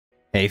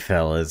Hey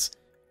fellas,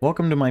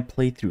 welcome to my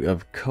playthrough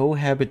of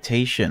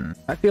Cohabitation.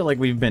 I feel like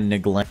we've been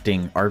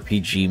neglecting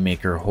RPG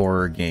Maker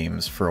horror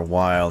games for a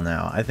while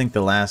now. I think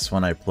the last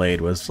one I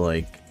played was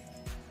like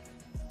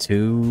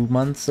 2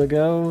 months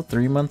ago,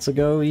 3 months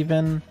ago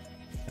even.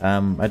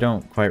 I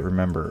don't quite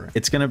remember.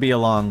 It's gonna be a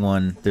long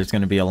one. There's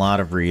gonna be a lot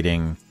of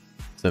reading.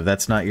 So if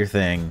that's not your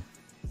thing,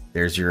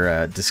 there's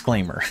your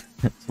disclaimer.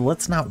 So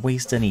let's not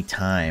waste any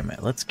time.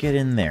 Let's get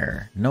in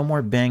there. No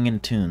more banging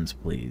tunes,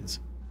 please.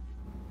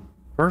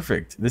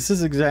 Perfect. This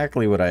is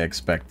exactly what I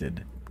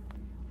expected.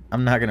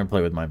 I'm not gonna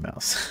play with my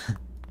mouse.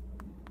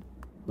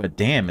 But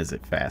damn, is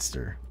it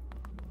faster.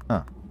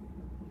 Huh.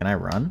 Can I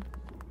run?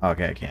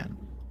 Okay, I can.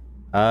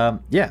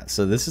 Yeah,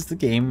 so this is the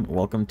game.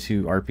 Welcome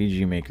to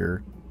RPG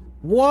Maker.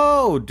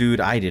 Whoa,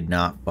 dude, I did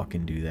not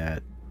fucking do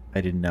that.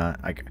 I did not.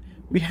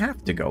 We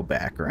have to go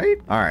back, right?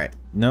 Alright,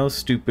 no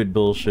stupid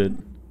bullshit.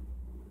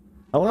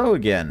 Hello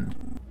again.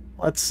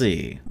 Let's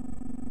see.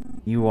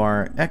 You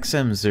are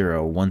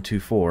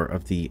XM0124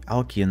 of the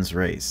Alkians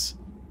race.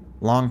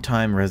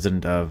 Longtime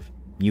resident of,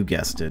 you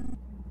guessed it,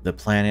 the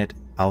planet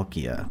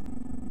Alkia.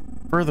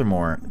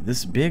 Furthermore,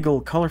 this big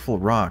old colorful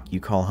rock you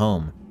call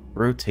home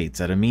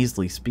rotates at a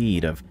measly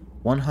speed of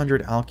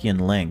 100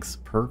 Alkian lengths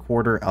per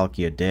quarter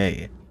Alkia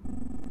day.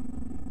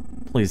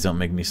 Please don't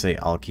make me say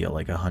Alkia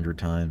like 100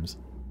 times.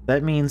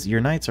 That means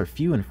your nights are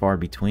few and far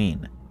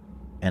between,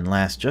 and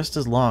last just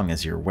as long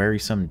as your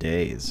wearisome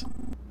days.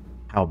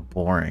 How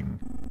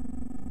boring.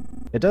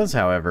 It does,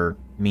 however,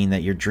 mean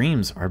that your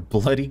dreams are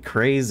bloody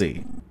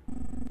crazy.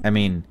 I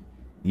mean,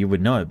 you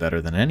would know it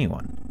better than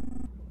anyone.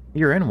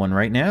 You're in one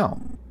right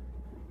now.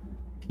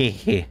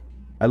 Hehe.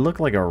 I look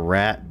like a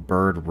rat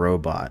bird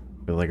robot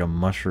with like a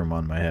mushroom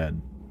on my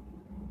head.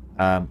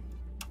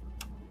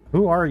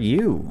 Who are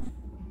you?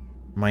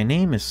 My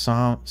name is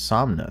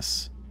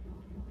Somnus.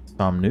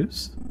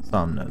 Somnus?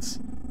 Somnus.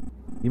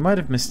 You might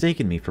have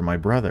mistaken me for my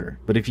brother,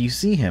 but if you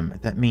see him,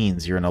 that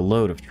means you're in a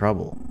load of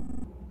trouble.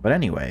 But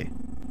anyway,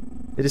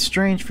 it is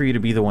strange for you to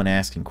be the one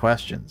asking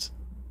questions.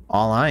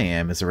 All I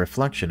am is a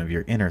reflection of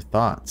your inner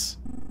thoughts.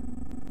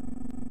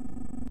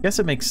 Guess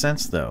it makes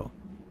sense, though.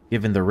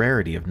 Given the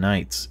rarity of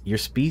nights, your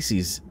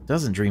species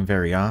doesn't dream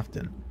very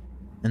often,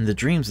 and the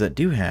dreams that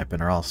do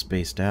happen are all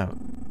spaced out.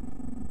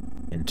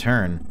 In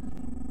turn,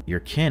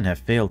 your kin have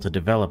failed to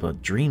develop a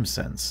dream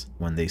sense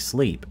when they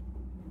sleep,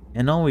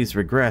 and always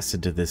regress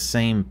into this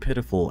same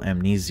pitiful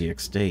amnesiac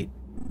state.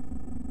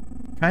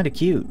 Kinda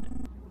cute.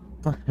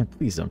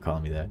 Please don't call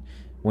me that.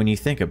 When you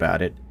think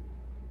about it,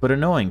 but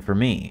annoying for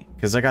me,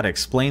 because I gotta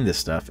explain this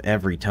stuff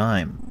every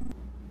time.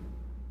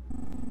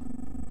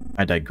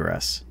 I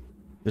digress.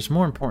 There's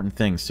more important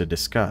things to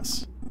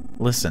discuss.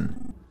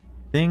 Listen,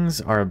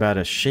 things are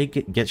about to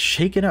get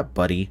shaken up,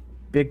 buddy.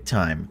 Big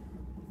time.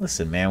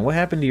 Listen, man, what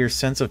happened to your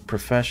sense of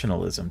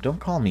professionalism? Don't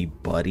call me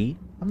buddy.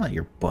 I'm not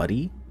your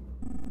buddy.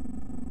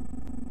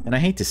 And I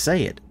hate to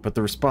say it, but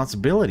the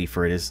responsibility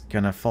for it is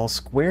gonna fall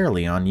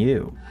squarely on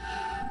you.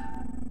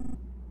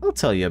 I'll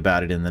tell you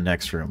about it in the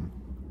next room.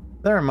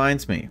 That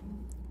reminds me,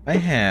 I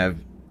have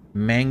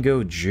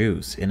mango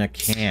juice in a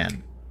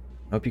can.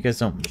 I hope you guys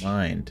don't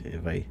mind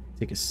if I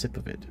take a sip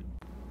of it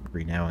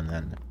every now and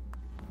then.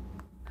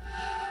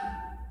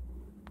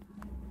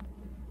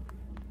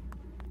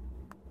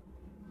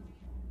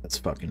 That's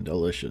fucking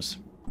delicious.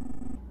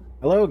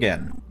 Hello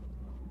again.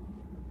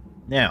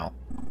 Now,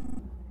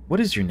 what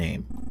is your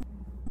name?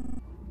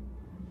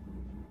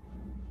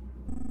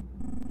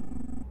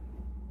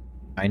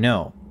 I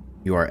know.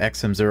 You are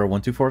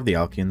XM0124 of the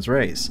Alkians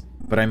race.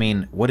 But I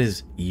mean, what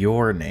is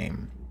your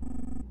name?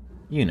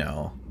 You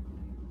know.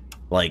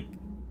 Like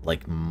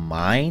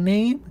my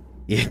name?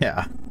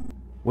 Yeah.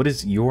 What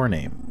is your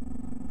name?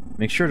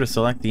 Make sure to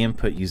select the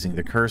input using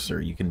the cursor.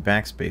 You can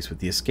backspace with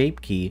the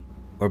escape key,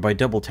 or by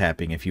double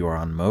tapping if you are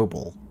on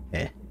mobile.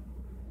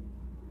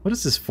 What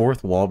is this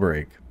fourth wall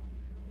break?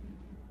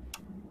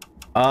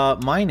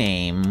 My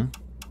name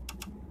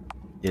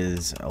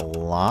is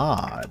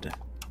Laud.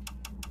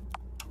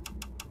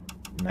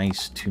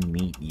 Nice to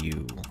meet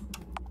you.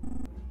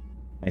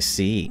 I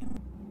see.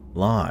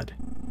 Laud.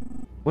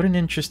 What an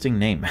interesting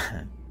name.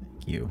 Thank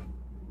you.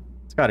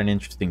 It's got an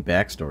interesting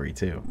backstory,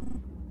 too.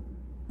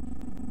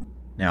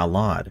 Now,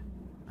 Laud,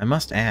 I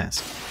must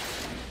ask.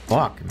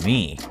 Fuck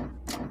me.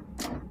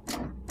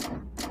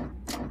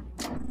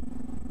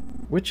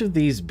 Which of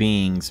these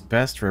beings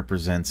best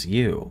represents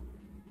you?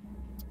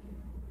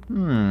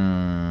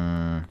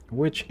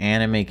 Which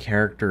anime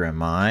character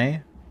am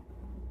I?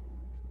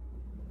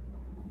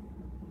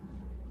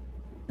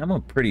 I'm a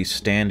pretty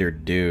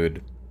standard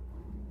dude.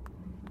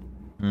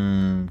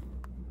 I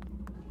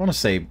want to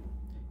say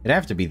it'd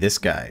have to be this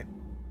guy.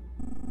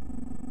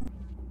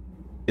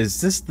 Is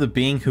this the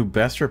being who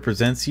best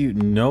represents you?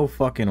 No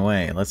fucking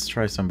way. Let's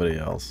try somebody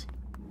else.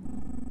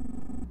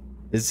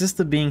 Is this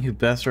the being who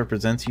best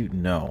represents you?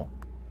 No.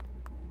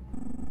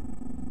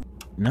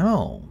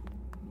 No.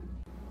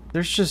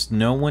 There's just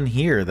no one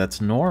here that's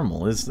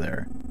normal, is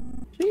there?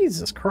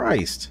 Jesus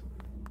Christ.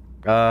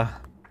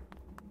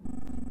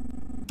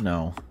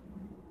 No.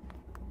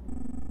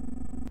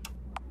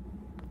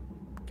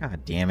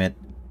 God damn it.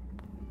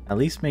 At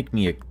least make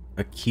me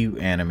a cute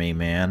anime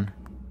man.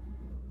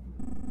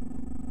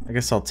 I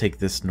guess I'll take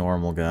this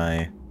normal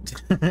guy.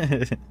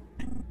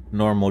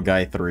 Normal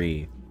guy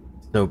 3.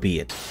 So be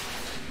it.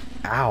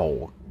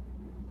 Ow.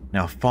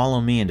 Now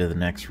follow me into the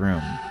next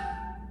room.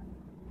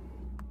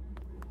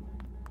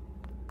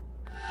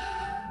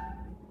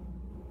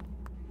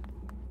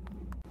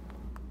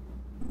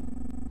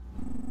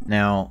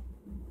 Now,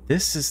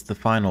 this is the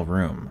final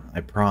room,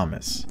 I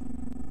promise.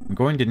 I'm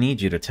going to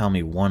need you to tell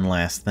me one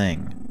last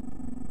thing.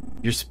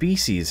 Your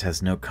species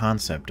has no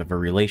concept of a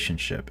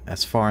relationship,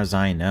 as far as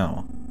I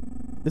know.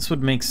 This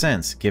would make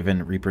sense,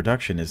 given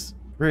reproduction is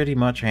pretty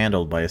much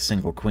handled by a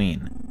single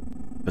queen.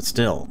 But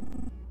still,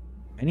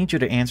 I need you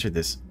to answer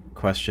this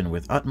question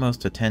with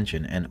utmost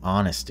attention and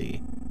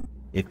honesty.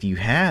 If you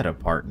had a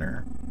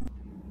partner,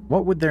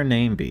 what would their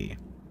name be?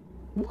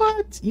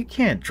 What? You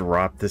can't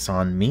drop this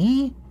on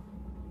me?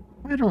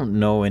 I don't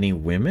know any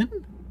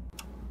women.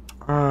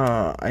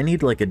 I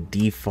need like a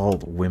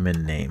default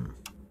woman name.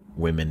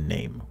 Woman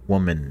name.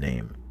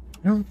 I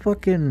don't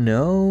fucking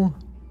know.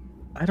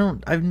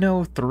 I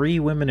know 3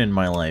 women in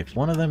my life.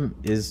 One of them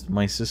is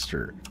my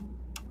sister.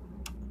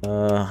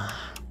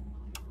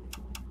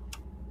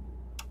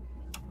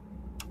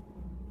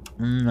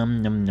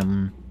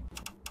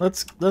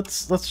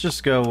 Let's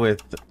just go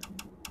with...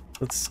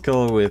 Let's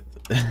go with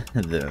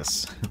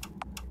this.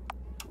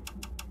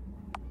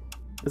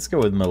 Let's go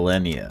with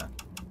Millennia.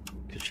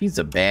 Because she's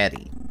a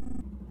baddie.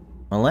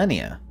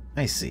 Millennia.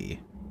 I see.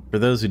 For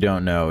those who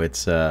don't know,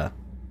 it's a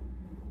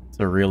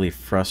really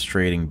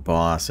frustrating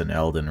boss in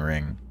Elden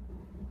Ring.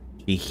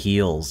 She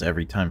heals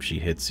every time she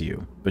hits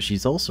you. But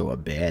she's also a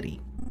baddie.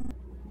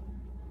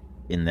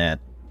 In that,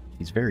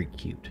 she's very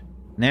cute.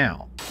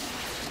 Now.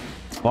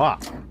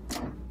 Fuck.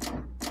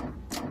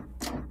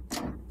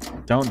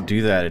 Don't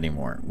do that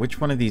anymore. Which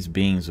one of these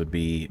beings would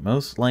be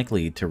most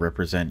likely to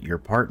represent your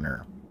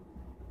partner?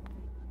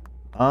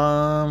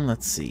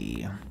 Let's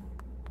see.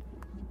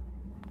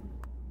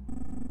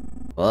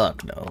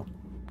 Fuck, no.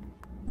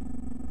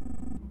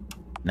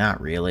 Not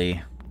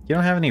really. You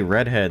don't have any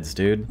redheads,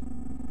 dude.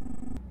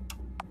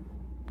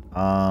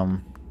 I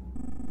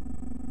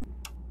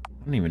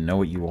don't even know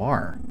what you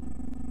are.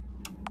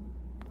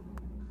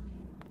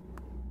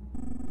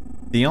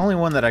 The only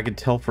one that I could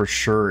tell for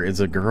sure is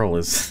a girl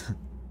is...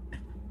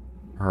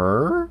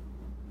 her?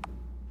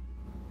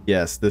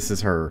 Yes, this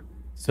is her.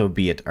 So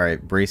be it.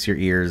 Alright, brace your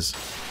ears.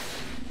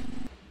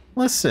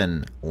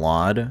 Listen,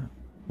 Laud,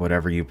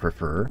 whatever you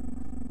prefer.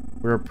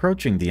 We're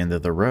approaching the end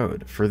of the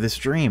road, for this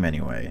dream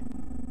anyway.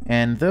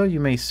 And though you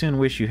may soon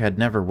wish you had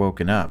never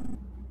woken up,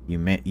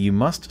 you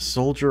must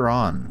soldier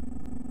on.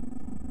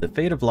 The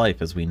fate of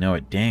life as we know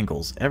it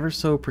dangles ever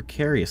so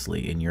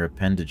precariously in your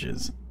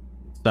appendages.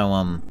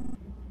 So,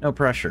 no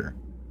pressure.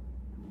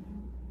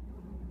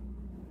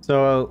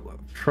 So,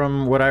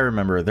 from what I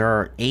remember, there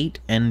are 8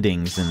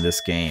 endings in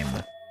this game.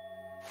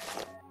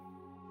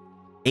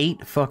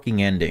 8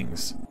 fucking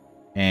endings.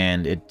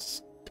 And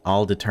it's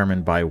all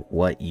determined by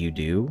what you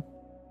do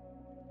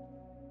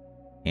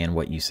and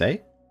what you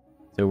say.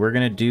 So we're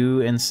gonna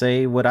do and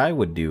say what I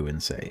would do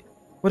and say.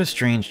 What a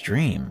strange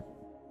dream.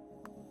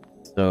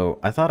 So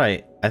I thought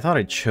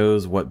I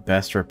chose what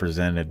best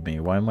represented me.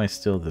 Why am I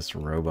still this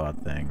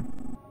robot thing?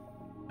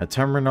 A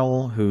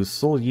terminal whose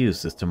sole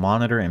use is to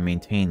monitor and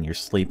maintain your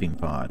sleeping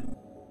pod.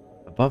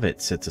 Above it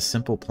sits a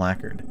simple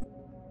placard.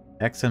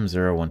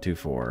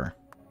 XM0124.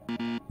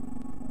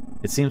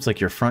 It seems like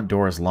your front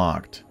door is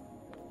locked.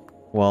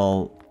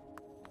 Well,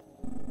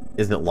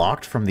 is it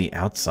locked from the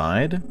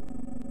outside?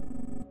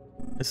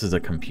 This is a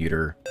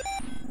computer.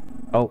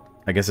 Oh,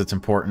 I guess it's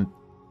important.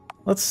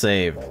 Let's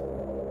save.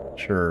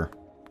 Sure.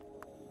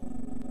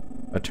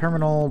 A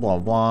terminal, blah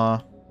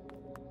blah.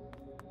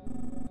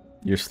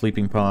 Your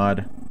sleeping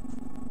pod.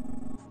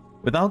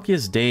 With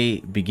Alkia's day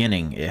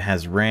beginning, it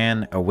has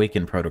ran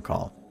Awaken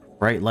protocol.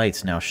 Bright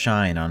lights now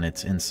shine on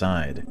its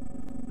inside.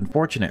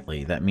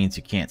 Unfortunately, that means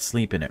you can't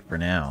sleep in it for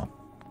now.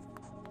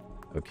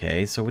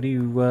 Okay, so what do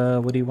you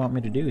want me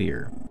to do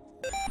here?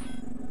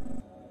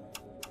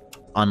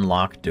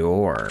 Unlock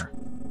door.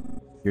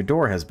 Your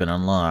door has been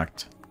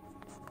unlocked.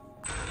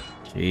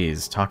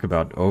 Jeez, talk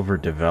about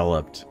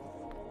overdeveloped.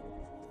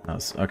 Oh,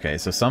 okay,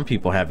 so some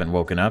people haven't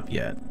woken up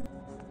yet.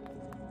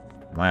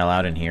 Am I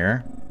allowed in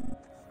here?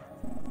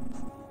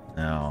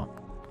 No.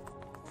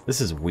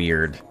 This is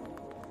weird.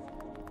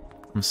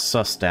 I'm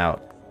sussed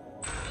out.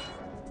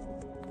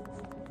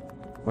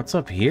 What's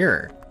up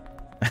here?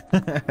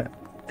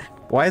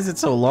 Why is it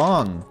so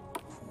long?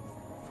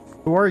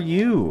 Who are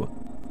you?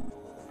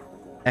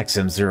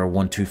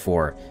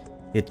 XM0124.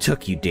 It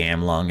took you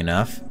damn long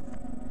enough.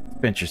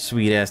 Spent your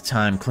sweet-ass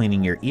time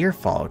cleaning your ear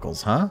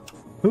follicles, huh?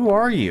 Who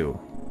are you?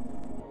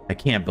 I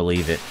can't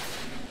believe it.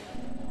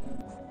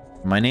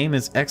 My name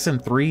is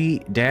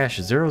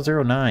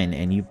XM3-009,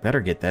 and you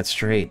better get that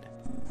straight.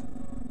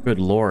 Good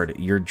lord,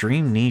 your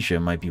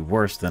dreamnesia might be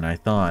worse than I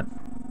thought.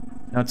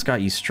 Now it's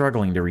got you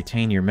struggling to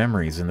retain your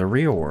memories in the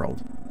real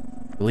world.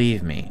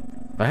 Believe me,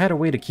 if If I had a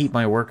way to keep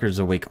my workers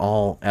awake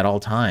at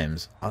all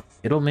times,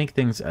 it'll make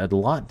things a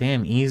lot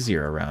damn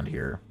easier around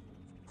here.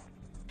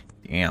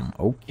 Damn,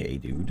 okay,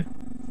 dude.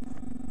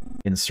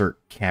 Insert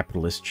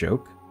capitalist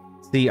joke.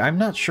 See, I'm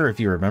not sure if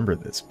you remember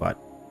this, but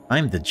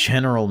I'm the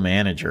general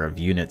manager of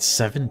Unit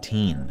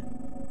 17.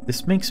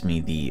 This makes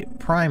me the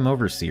prime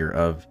overseer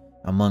of,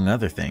 among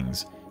other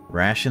things,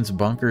 Rations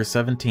Bunker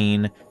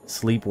 17,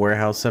 Sleep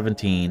Warehouse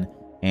 17,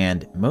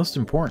 and, most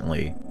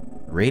importantly,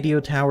 Radio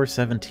Tower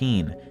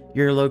 17,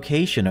 your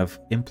location of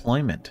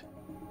employment.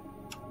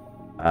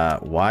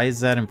 Why is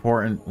that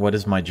important? What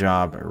is my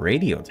job?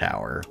 Radio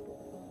Tower?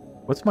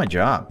 What's my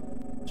job?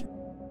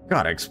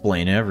 Gotta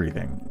explain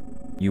everything.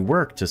 You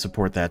work to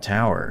support that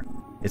tower.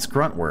 It's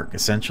grunt work,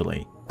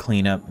 essentially.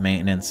 Cleanup,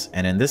 maintenance,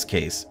 and in this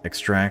case,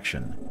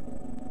 extraction.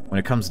 When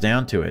it comes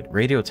down to it,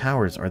 radio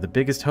towers are the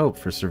biggest hope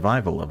for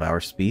survival of our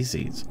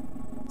species.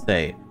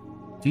 Say,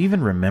 do you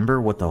even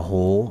remember what the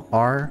Holl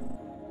are?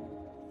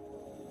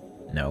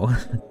 No.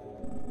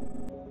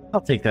 I'll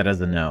take that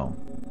as a no.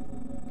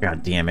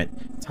 God damn it.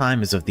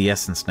 Time is of the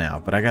essence now,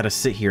 but I gotta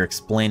sit here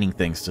explaining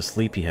things to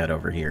Sleepyhead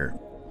over here.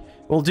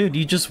 Well, dude,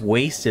 you just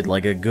wasted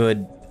like a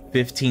good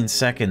 15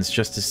 seconds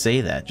just to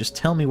say that. Just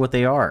tell me what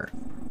they are.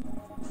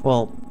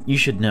 Well, you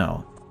should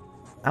know.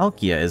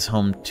 Alkia is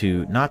home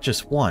to not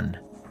just one,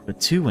 but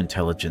two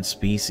intelligent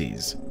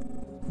species.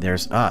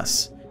 There's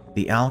us,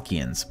 the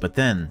Alkians, but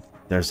then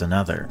there's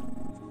another.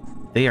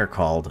 They are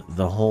called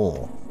the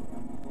Holl.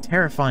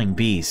 Terrifying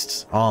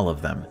beasts, all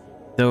of them.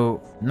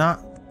 Though not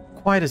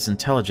quite as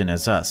intelligent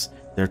as us,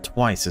 they're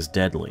twice as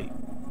deadly.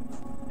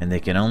 And they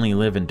can only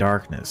live in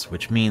darkness,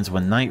 which means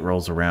when night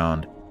rolls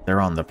around, they're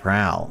on the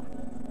prowl.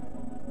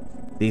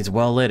 These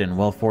well-lit and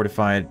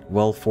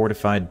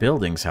well-fortified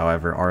buildings,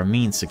 however, are a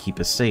means to keep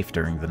us safe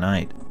during the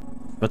night.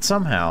 But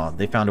somehow,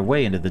 they found a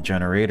way into the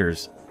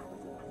generators...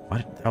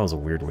 What? That was a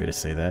weird way to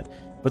say that.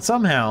 But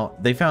somehow,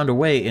 they found a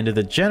way into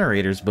the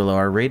generators below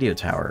our radio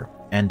tower,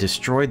 and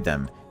destroyed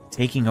them,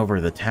 taking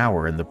over the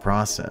tower in the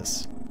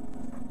process.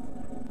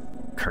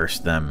 Curse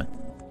them.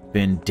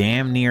 Been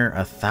damn near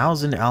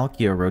 1,000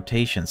 Alkia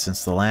rotations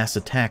since the last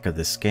attack of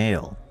this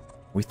scale.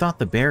 We thought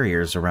the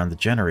barriers around the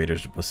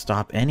generators would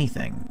stop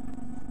anything.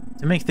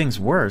 To make things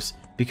worse,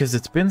 because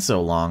it's been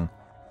so long,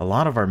 a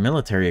lot of our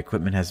military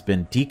equipment has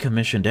been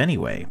decommissioned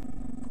anyway.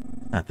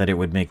 Not that it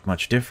would make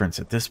much difference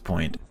at this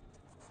point.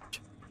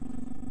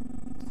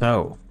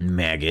 So,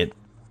 maggot,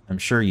 I'm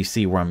sure you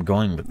see where I'm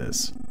going with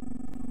this.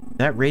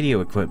 That radio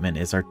equipment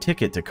is our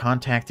ticket to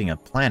contacting a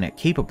planet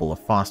capable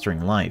of fostering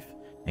life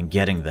and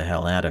getting the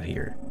hell out of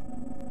here.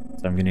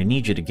 So I'm going to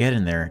need you to get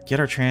in there, get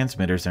our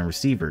transmitters and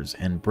receivers,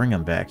 and bring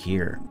them back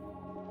here.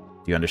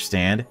 Do you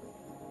understand?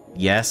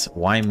 Yes,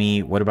 why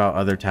me? What about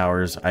other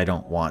towers? I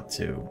don't want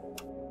to.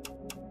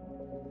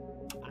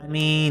 I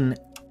mean,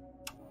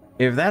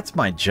 if that's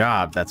my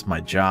job, that's my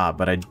job,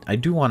 but I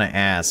do want to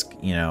ask,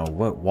 you know,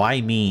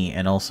 why me,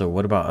 and also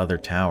what about other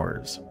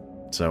towers?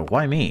 So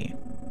why me?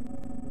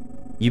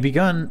 You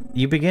begin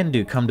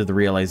to come to the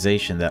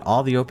realization that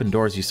all the open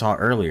doors you saw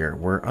earlier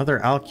were other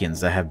Alkians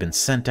that have been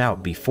sent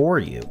out before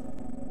you.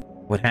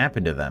 What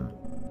happened to them?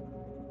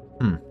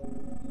 Do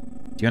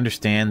you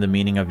understand the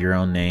meaning of your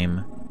own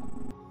name?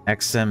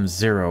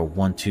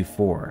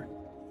 XM0124.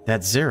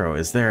 That 0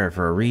 is there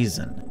for a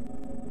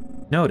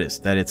reason. Notice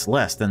that it's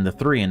less than the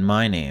 3 in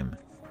my name,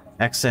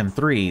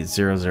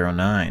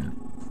 XM3009. Do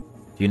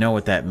you know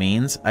what that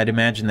means? I'd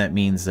imagine that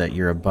means that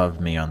you're above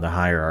me on the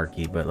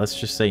hierarchy, but let's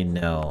just say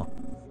no.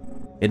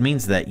 It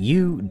means that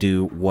you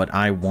do what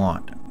I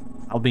want.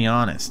 I'll be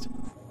honest.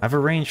 I've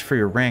arranged for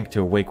your rank to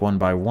awake one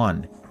by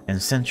one,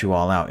 and sent you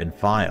all out in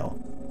file,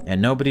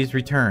 and nobody's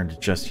returned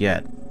just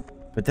yet.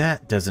 But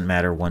that doesn't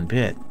matter one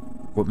bit.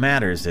 What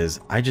matters is,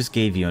 I just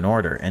gave you an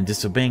order, and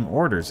disobeying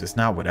orders is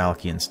not what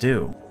Alkians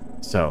do.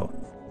 So,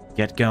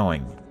 get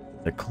going.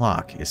 The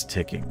clock is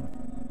ticking.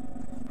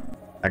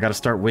 I gotta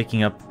start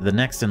waking up the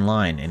next in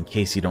line in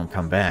case you don't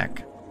come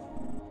back.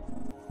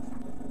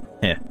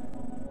 Heh.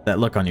 That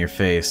look on your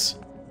face.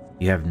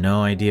 You have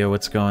no idea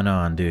what's going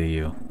on, do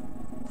you?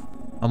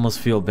 Almost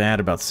feel bad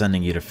about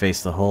sending you to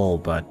face the Holl,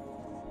 but,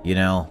 you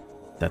know,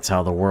 that's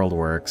how the world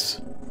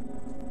works.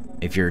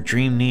 If your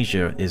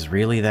dreamnesia is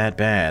really that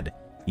bad,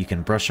 you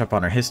can brush up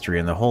on our history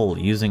in the Holl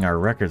using our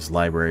records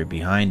library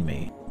behind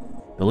me.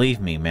 Believe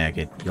me,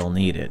 maggot, you'll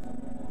need it.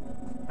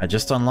 I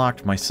just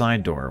unlocked my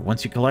side door.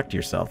 Once you collect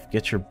yourself,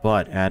 get your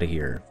butt out of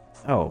here.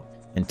 Oh,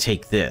 and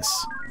take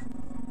this.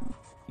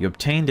 You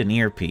obtained an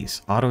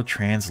earpiece,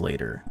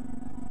 auto-translator.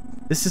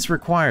 This is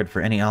required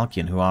for any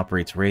Alkian who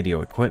operates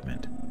radio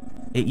equipment.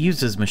 It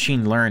uses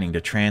machine learning to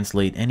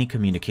translate any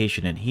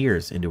communication it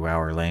hears into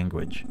our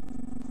language.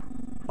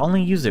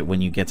 Only use it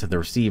when you get to the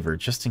receiver,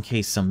 just in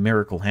case some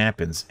miracle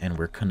happens and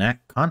we're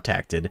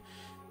contacted,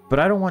 but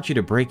I don't want you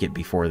to break it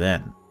before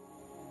then.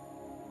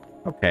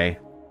 Okay.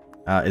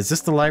 Is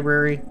this the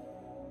library?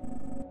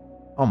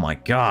 Oh my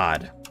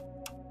god.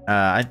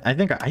 I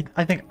think I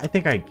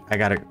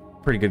got a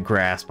pretty good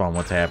grasp on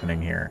what's happening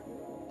here.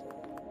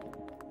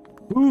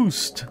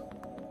 Boost!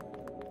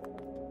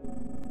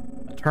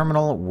 A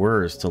terminal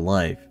whirs to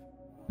life.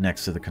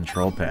 next to the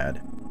control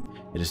pad.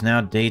 It is now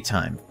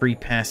daytime. Free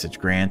passage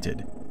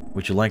granted.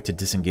 Would you like to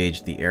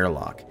disengage the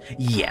airlock?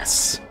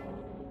 Yes!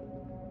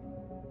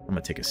 I'm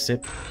gonna take a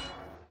sip.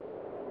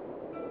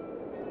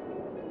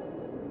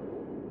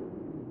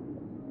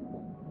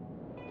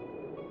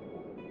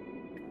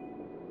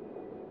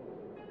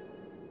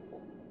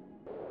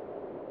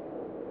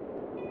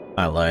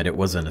 I lied, it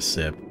wasn't a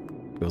sip.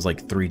 It was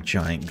like 3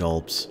 giant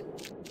gulps.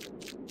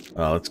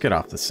 Let's get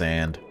off the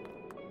sand.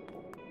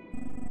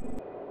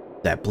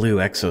 That blue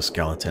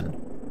exoskeleton.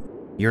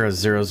 You're a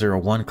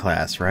 001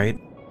 class, right?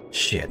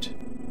 Shit.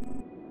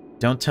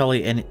 Don't tell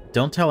any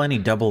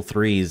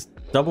 003s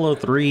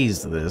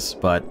this,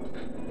 but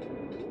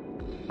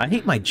I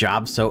hate my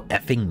job so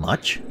effing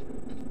much.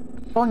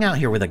 Going out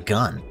here with a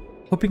gun,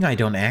 hoping I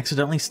don't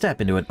accidentally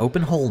step into an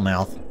open hole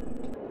mouth.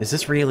 Is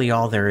this really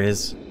all there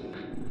is?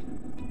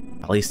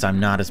 At least I'm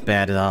not as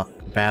bad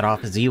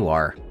off as you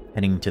are,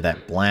 heading to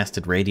that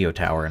blasted radio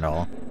tower and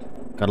all.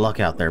 Good luck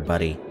out there,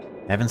 buddy.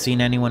 Haven't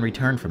seen anyone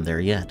return from there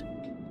yet.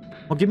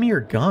 Well, give me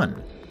your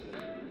gun.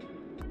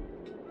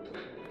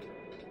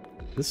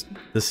 This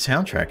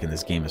soundtrack in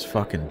this game is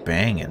fucking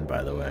banging,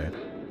 by the way.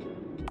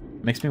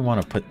 Makes me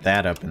want to put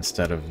that up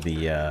instead of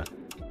the,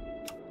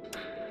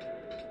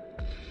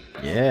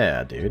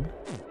 Yeah, dude.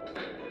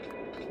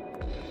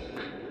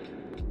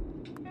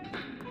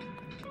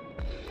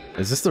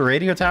 Is this the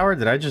radio tower?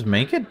 Did I just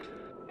make it?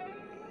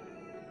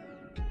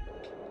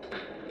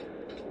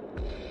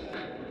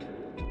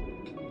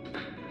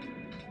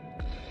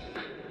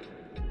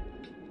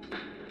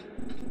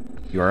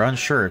 You are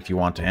unsure if you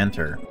want to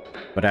enter,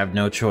 but have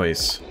no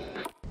choice.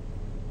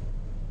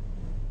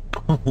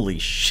 Holy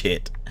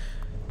shit.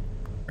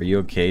 Are you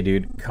okay,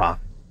 dude? Cough.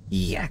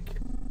 Yak.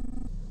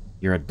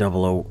 You're a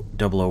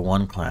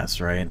 001 class,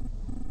 right?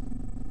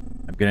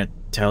 I'm gonna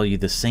tell you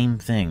the same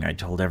thing I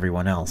told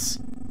everyone else.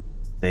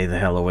 Stay the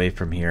hell away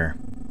from here.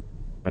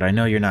 But I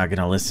know you're not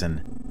gonna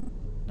listen.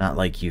 Not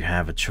like you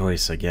have a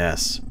choice, I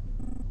guess.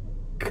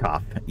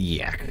 Cough.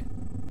 Yak.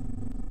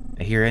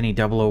 I hear any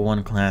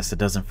 001 class that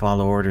doesn't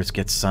follow orders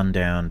gets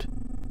sundowned.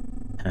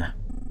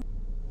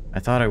 I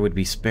thought I would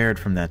be spared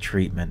from that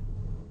treatment.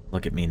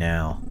 Look at me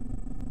now.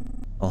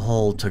 A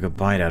Holl took a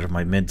bite out of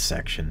my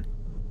midsection,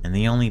 and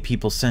the only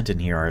people sent in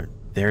here are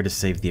there to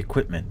save the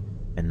equipment,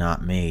 and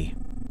not me.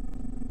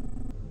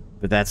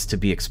 But that's to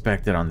be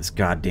expected on this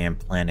goddamn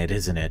planet,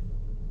 isn't it?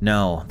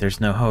 No,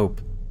 there's no hope.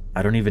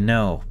 I don't even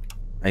know.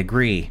 I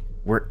agree.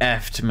 We're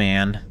effed,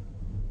 man.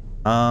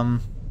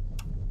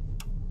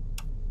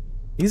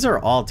 These are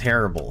all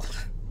terrible.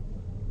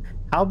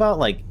 How about,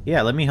 like,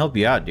 yeah, let me help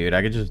you out, dude.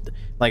 I could just,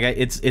 like,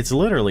 it's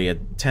literally a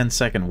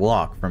 10-second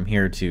walk from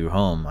here to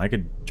home. I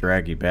could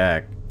drag you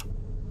back.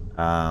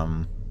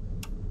 I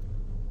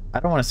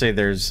don't want to say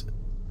there's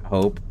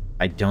hope.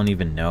 I don't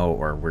even know,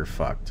 or we're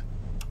fucked.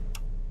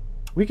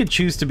 We could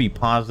choose to be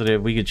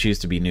positive, we could choose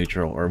to be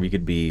neutral, or we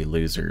could be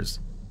losers.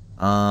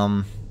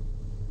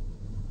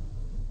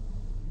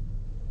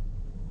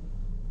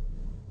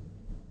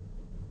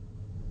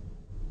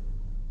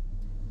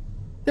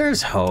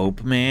 There's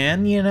hope,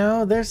 man, you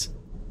know? There's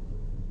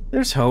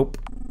hope.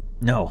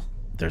 No,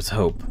 there's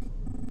hope.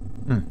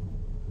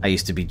 I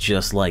used to be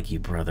just like you,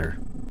 brother.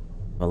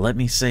 But let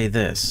me say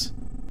this.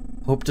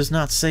 Hope does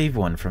not save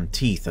one from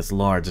teeth as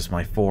large as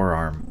my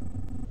forearm.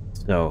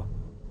 So,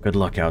 good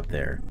luck out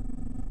there.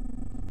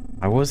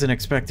 I wasn't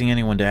expecting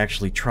anyone to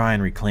actually try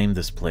and reclaim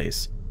this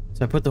place,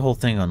 so I put the whole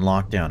thing on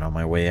lockdown on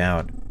my way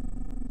out.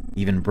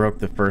 Even broke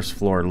the first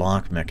floor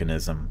lock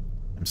mechanism.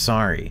 I'm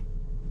sorry,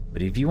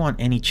 but if you want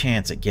any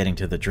chance at getting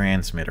to the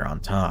transmitter on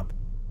top,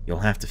 you'll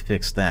have to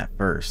fix that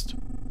first.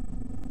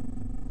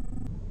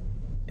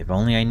 If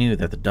only I knew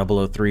that the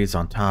 003s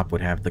on top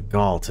would have the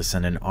gall to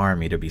send an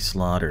army to be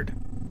slaughtered.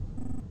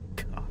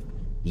 Cough.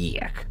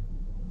 Yuck.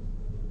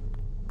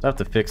 So I have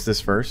to fix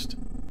this first.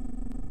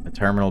 The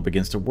terminal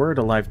begins to whir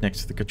to life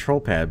next to the control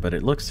pad, but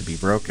it looks to be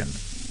broken.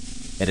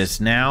 It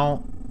is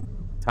now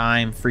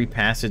time. Free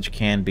passage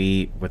can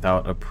be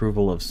without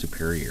approval of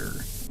superior.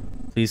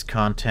 Please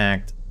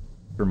contact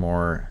for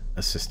more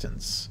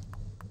assistance.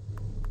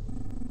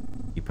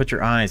 You put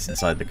your eyes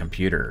inside the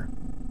computer.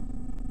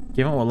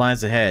 Given what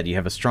lies ahead, you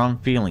have a strong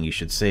feeling you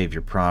should save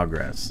your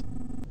progress.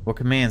 What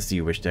commands do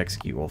you wish to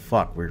execute? Well,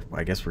 fuck,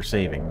 I guess we're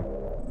saving.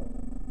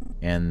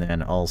 And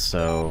then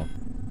also...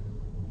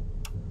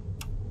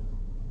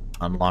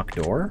 unlock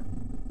door?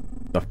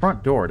 The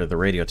front door to the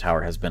radio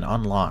tower has been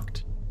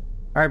unlocked.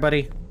 Alright,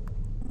 buddy.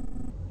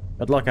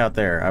 Good luck out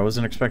there. I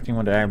wasn't expecting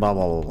one to act blah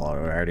blah blah blah. I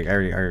already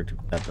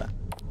that's that.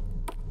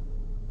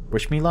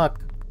 Wish me luck.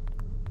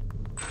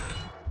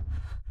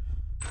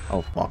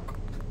 Oh fuck.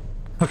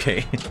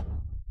 Okay.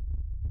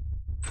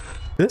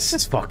 This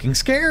is fucking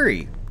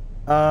scary.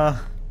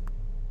 Alright,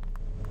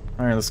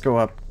 let's go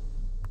up.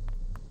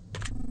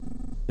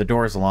 The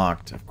door is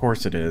locked. Of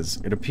course it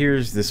is. It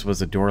appears this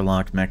was a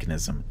door-locked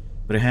mechanism,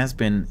 but it has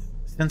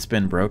since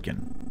been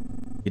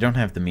broken. You don't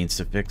have the means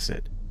to fix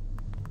it.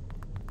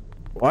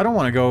 Well, I don't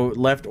want to go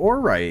left or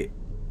right.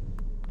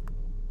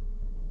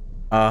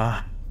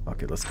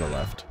 Fuck it, let's go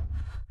left.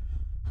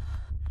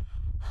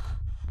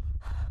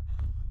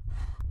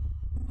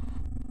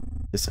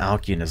 This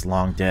Alkian is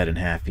long dead and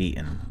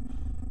half-eaten.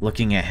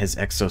 Looking at his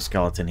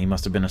exoskeleton, he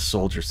must have been a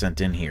soldier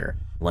sent in here,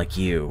 like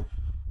you.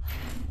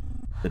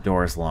 The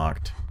door is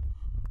locked.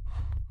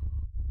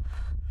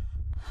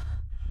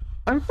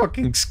 I'm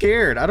fucking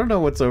scared. I don't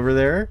know what's over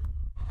there.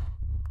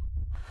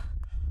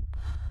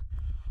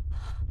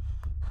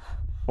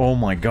 Oh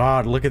my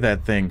god, look at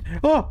that thing.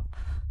 Oh!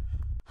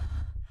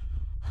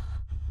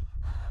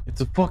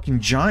 It's a fucking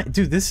giant...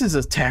 Dude, this is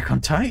Attack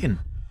on Titan.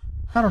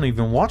 I don't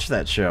even watch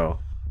that show.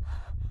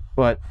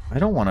 But I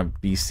don't want to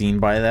be seen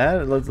by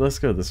that. Let's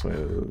go this way.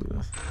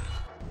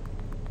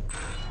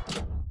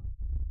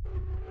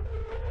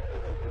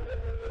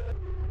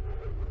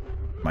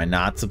 Am I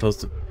not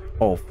supposed to...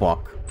 Oh,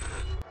 fuck.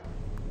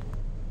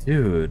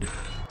 Dude.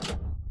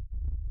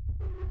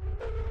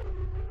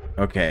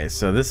 Okay,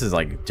 so this is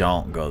like,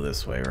 don't go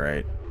this way,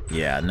 right?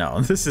 Yeah,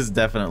 no, this is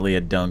definitely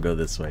a don't go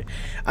this way.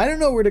 I don't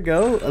know where to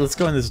go. Let's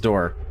go in this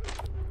door.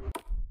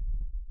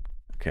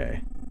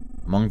 Okay.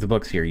 Among the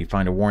books here, you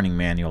find a warning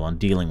manual on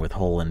dealing with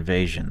Holl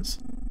invasions.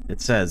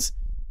 It says,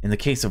 in the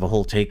case of a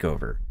Holl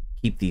takeover,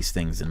 keep these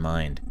things in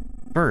mind.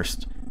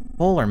 First,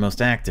 Holl are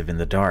most active in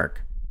the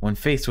dark. When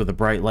faced with a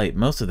bright light,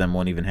 most of them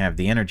won't even have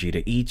the energy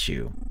to eat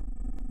you.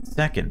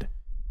 Second,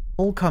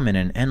 Holl come in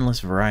an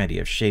endless variety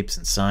of shapes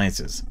and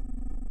sizes.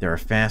 There are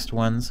fast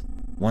ones,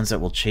 ones that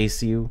will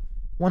chase you,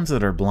 ones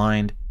that are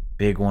blind,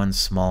 big ones,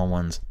 small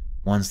ones,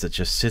 ones that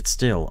just sit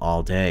still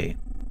all day.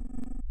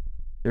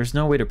 There's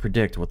no way to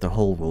predict what the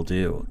Holl will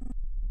do.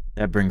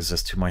 That brings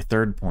us to my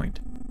third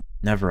point.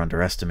 Never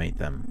underestimate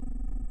them.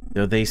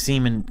 Though they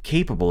seem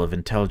incapable of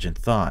intelligent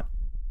thought,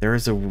 there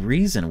is a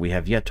reason we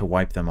have yet to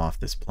wipe them off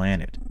this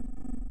planet.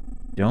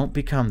 Don't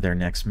become their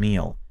next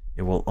meal.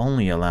 It will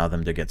only allow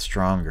them to get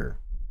stronger.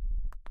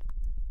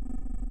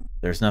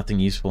 There's nothing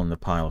useful in the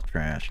pile of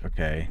trash.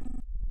 Okay.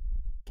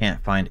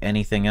 Can't find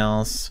anything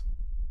else.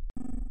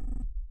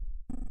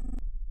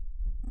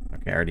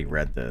 Okay, I already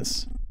read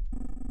this.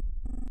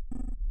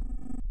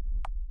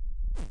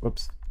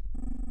 Whoops.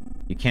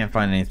 You can't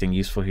find anything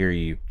useful here,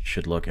 you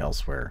should look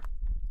elsewhere.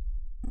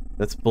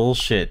 That's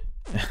bullshit.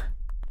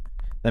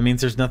 That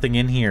means there's nothing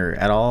in here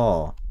at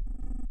all.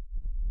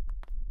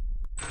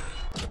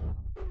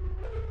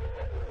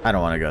 I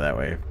don't want to go that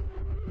way.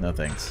 No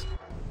thanks.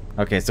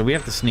 Okay, so we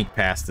have to sneak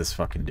past this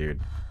fucking dude.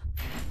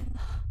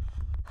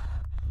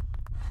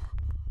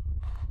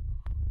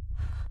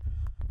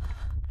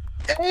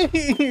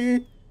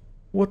 Hey!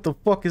 What the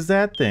fuck is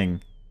that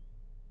thing?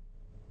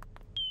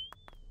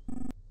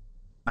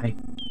 I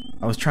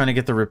was trying to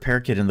get the repair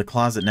kit in the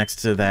closet next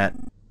to that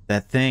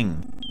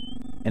thing,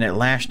 and it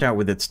lashed out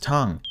with its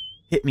tongue,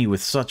 hit me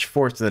with such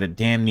force that it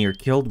damn near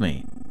killed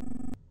me.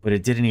 But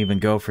it didn't even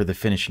go for the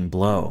finishing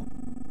blow.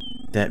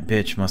 That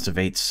bitch must have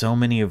ate so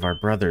many of our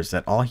brothers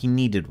that all he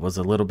needed was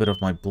a little bit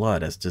of my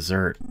blood as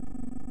dessert.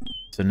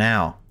 So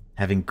now,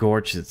 having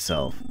gorged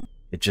itself,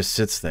 it just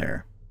sits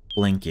there,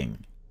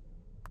 blinking.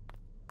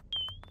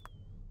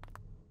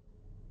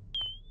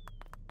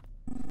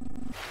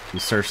 You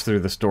search through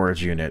the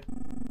storage unit.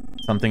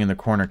 Something in the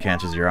corner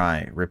catches your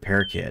eye.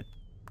 Repair kit.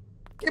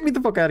 Get me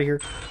the fuck out of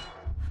here.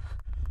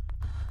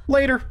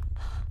 Later.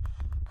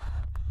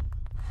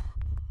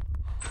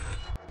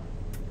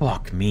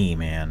 Fuck me,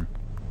 man.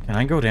 Can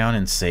I go down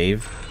and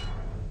save?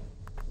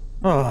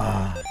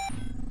 Oh.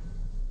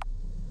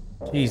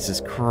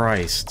 Jesus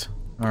Christ.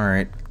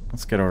 Alright,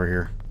 let's get over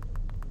here.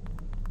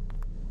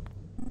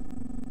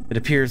 It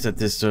appears that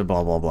this blah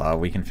blah blah,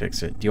 we can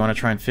fix it. Do you want to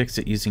try and fix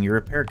it using your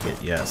repair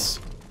kit? Yes.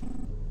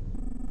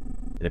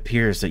 It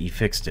appears that you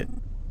fixed it.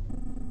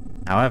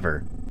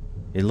 However,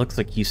 it looks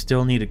like you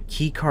still need a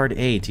keycard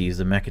A to use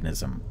the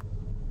mechanism.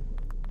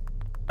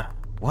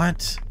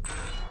 What?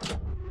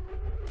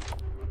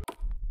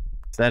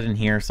 Is that in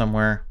here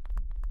somewhere?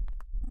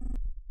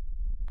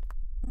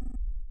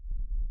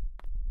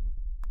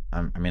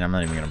 I mean, I'm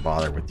not even gonna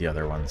bother with the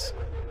other ones.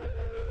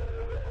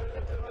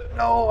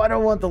 No, I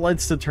don't want the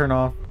lights to turn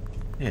off.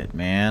 Shit,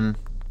 man.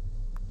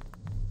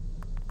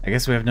 I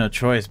guess we have no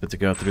choice but to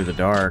go through the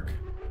dark.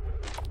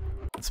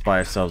 Let's buy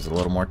ourselves a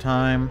little more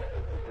time.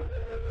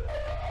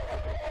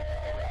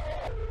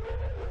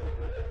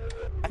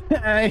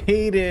 I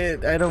hate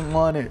it. I don't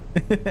want it.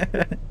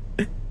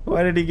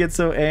 Why did he get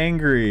so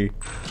angry?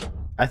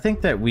 I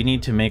think that we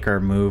need to make our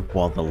move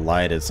while the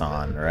light is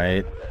on,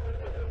 right?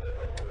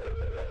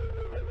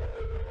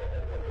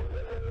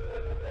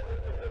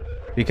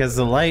 Because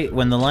the light,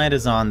 when the light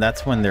is on,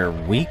 that's when they're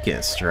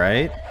weakest,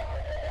 right?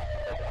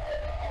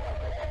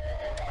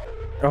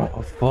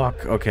 Oh,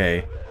 fuck.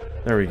 Okay.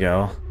 There we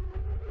go.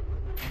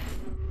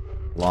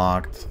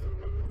 Locked.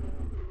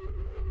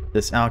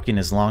 This Alkian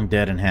is long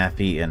dead and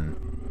half-eaten.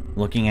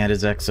 Looking at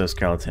his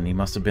exoskeleton, he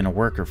must have been a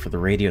worker for the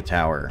radio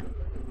tower.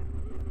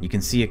 You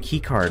can see a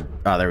keycard,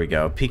 oh there we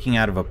go, peeking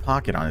out of a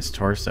pocket on his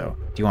torso.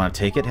 Do you want to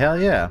take it?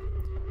 Hell yeah.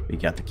 We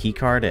got the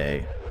keycard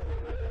A.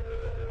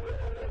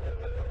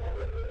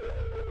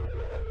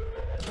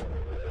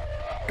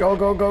 Go,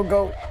 go, go,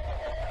 go.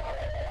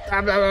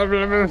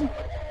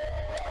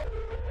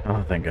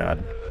 Oh, thank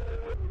God.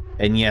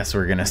 And yes,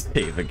 we're gonna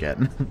save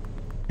again.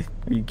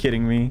 Are you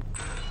kidding me?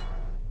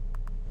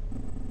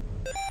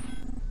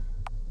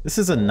 This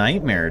is a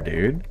nightmare,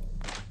 dude.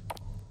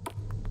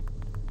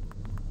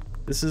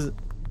 This is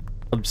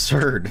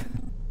absurd.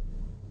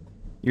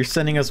 You're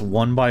sending us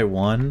one by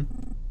one?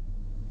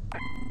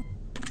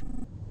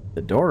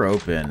 The door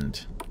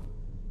opened.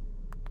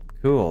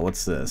 Cool,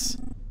 what's this?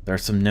 There are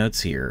some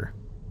notes here.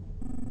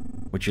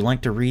 Would you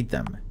like to read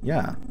them?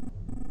 Yeah.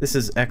 This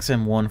is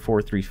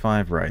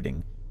XM1435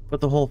 writing. Put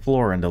the whole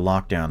floor into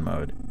lockdown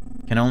mode.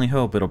 Can only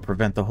hope it'll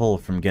prevent the hole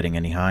from getting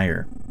any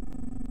higher.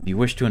 If you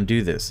wish to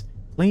undo this,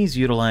 please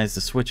utilize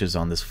the switches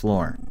on this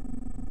floor.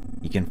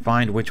 You can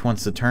find which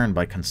ones to turn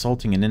by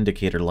consulting an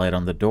indicator light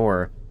on the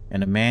door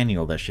and a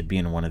manual that should be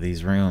in one of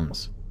these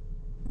rooms.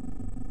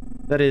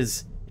 That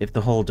is, if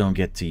the hole don't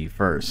get to you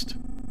first.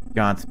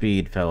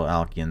 Godspeed, fellow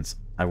Alkians.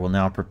 I will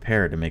now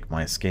prepare to make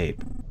my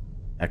escape.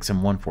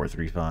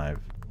 XM1435.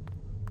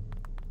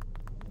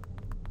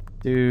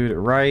 Dude,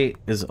 right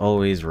is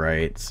always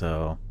right,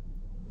 so...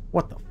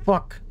 What the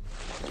fuck?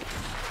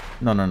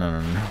 No.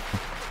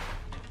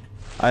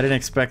 I didn't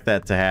expect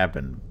that to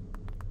happen.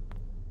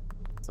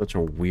 Such a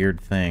weird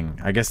thing.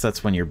 I guess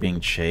that's when you're being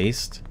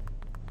chased.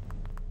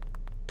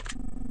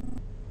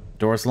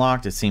 Door's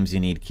locked. It seems you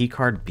need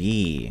keycard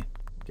B.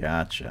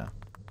 Gotcha.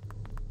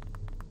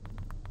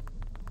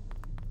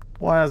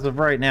 Well, as of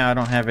right now, I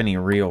don't have any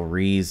real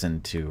reason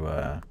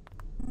to,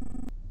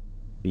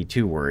 be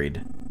too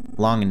worried.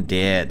 Long and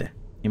dead.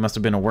 He must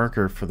have been a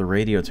worker for the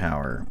radio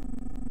tower.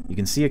 You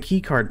can see a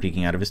keycard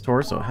peeking out of his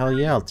torso. Hell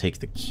yeah, I'll take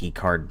the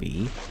keycard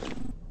B.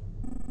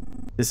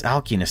 This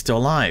Alkian is still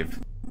alive.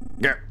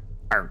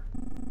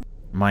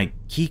 My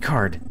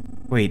keycard.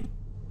 Wait,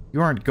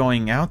 you aren't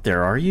going out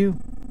there, are you?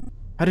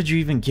 How did you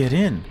even get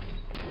in?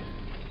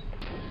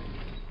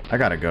 I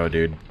gotta go,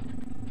 dude.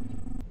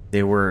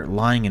 They were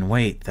lying in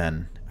wait,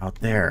 then,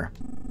 out there.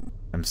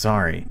 I'm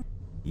sorry.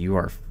 You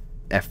are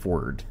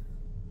F-word.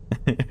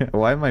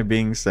 Why am I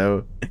being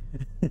so...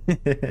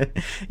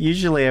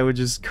 Usually I would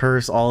just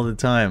curse all the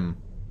time.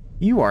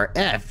 You are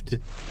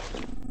effed!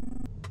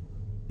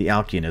 The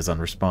Alkian is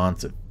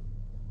unresponsive.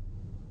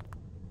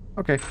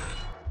 Okay.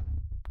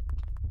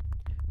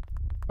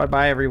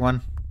 Bye-bye,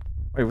 everyone.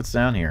 Wait, what's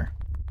down here?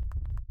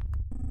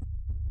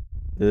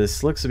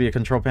 This looks to be a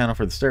control panel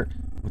for the stair.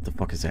 What the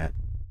fuck is that?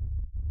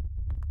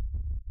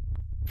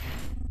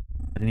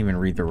 I didn't even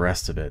read the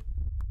rest of it.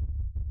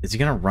 Is he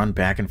gonna run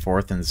back and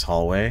forth in this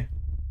hallway?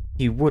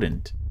 He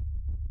wouldn't.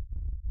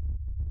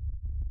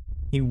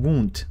 He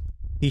won't.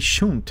 He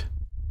shouldn't.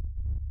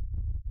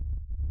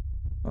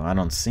 Well, I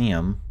don't see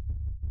him.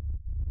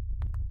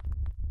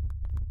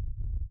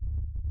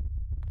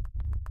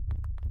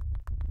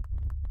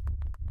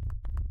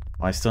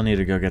 Well, I still need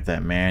to go get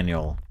that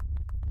manual.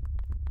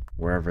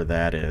 Wherever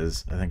that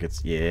is. I think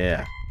it's...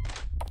 Yeah.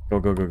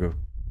 Go.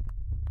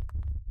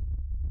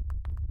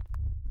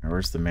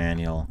 Where's the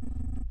manual?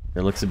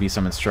 There looks to be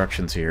some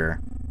instructions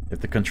here. If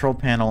the control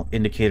panel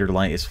indicator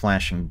light is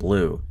flashing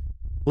blue,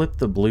 flip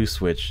the blue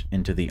switch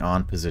into the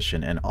on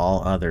position and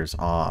all others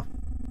off.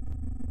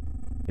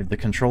 If the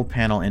control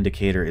panel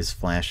indicator is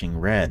flashing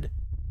red,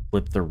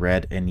 flip the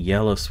red and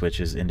yellow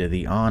switches into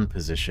the on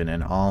position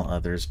and all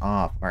others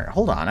off. Alright,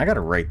 hold on, I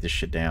gotta write this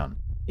shit down.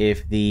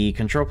 If the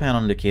control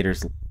panel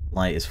indicator's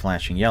light is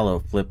flashing yellow,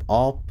 flip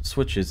all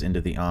switches into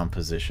the on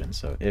position.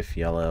 So if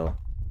yellow,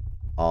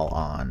 all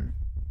on.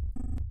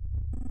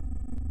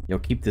 You'll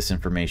keep this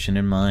information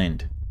in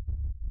mind.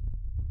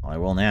 Well, I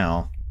will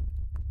now.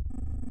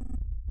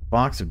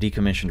 Box of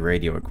decommissioned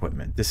radio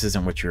equipment. This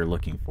isn't what you're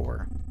looking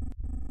for.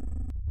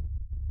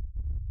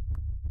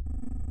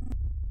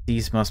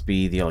 These must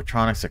be the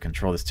electronics that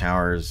control this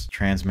tower's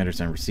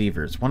transmitters and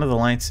receivers. One of the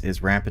lights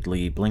is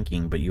rapidly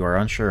blinking, but you are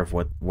unsure of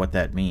what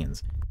that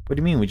means. What do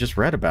you mean? We just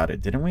read about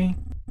it, didn't we?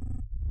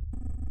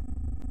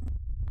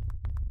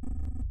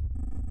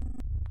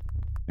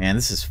 Man,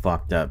 this is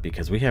fucked up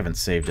because we haven't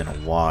saved in a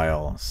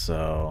while,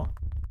 so...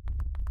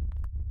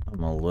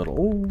 I'm a little...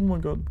 Oh my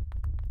god.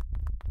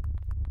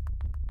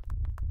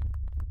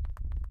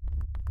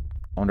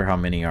 I wonder how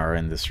many are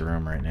in this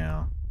room right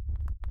now.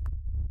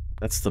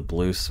 That's the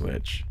blue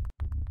switch.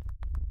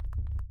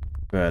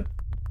 But...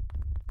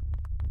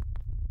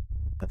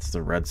 That's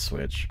the red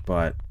switch,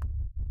 but...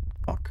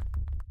 Fuck.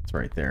 It's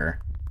right there.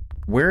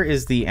 Where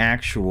is the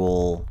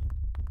actual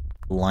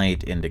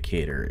light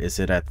indicator? Is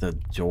it at the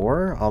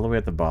door? All the way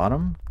at the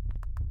bottom?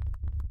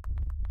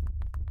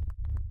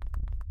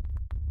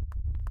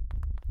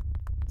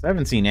 I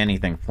haven't seen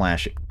anything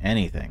flash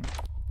anything.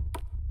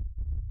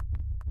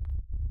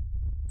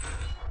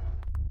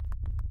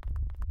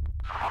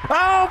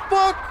 Oh,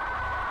 fuck!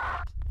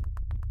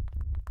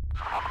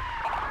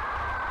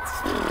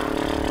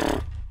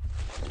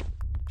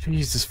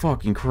 Jesus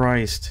fucking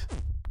Christ.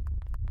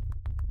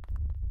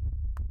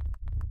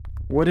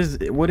 What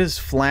is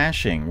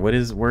flashing?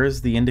 Where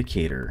is the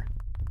indicator?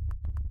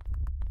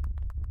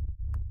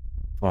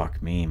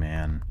 Fuck me,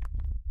 man.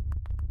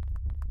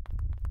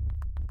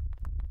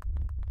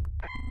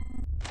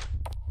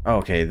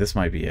 Okay, this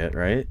might be it,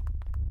 right?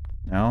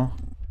 No?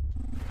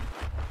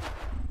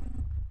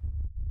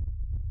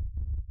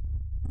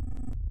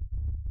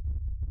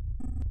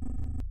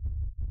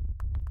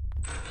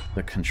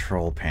 the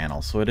control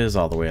panel. So it is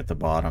all the way at the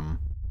bottom.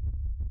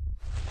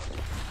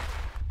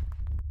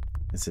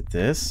 Is it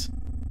this?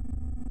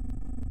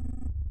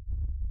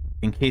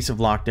 In case of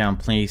lockdown,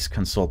 please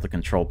consult the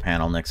control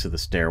panel next to the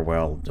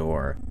stairwell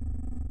door.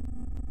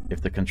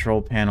 If the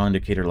control panel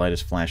indicator light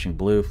is flashing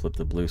blue, flip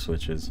the blue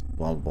switches,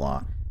 blah, blah,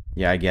 blah.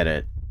 Yeah, I get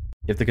it.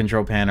 If the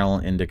control panel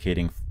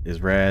indicating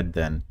is red,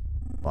 then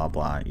blah,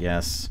 blah.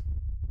 Yes.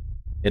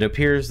 It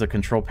appears the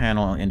control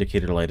panel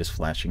indicator light is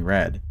flashing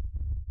red.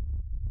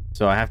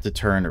 So I have to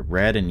turn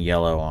red and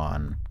yellow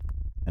on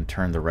and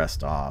turn the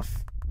rest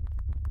off.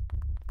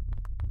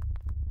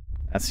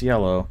 That's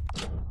yellow.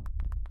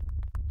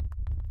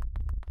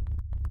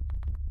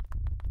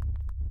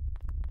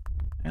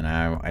 And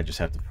I just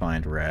have to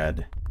find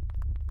red.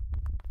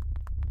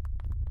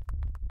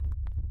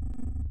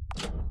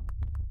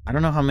 I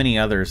don't know how many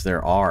others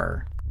there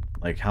are.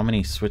 Like, how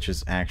many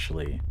switches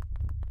actually?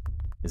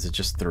 Is it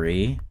just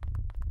 3?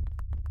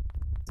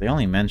 They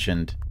only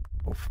mentioned...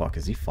 Oh, fuck,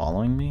 is he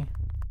following me?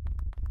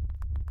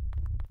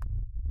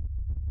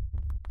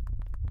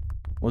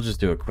 We'll just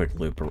do a quick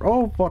loop.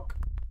 Oh, fuck!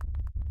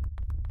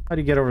 How'd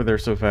he get over there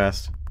so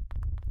fast?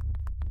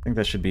 I think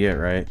that should be it,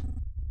 right?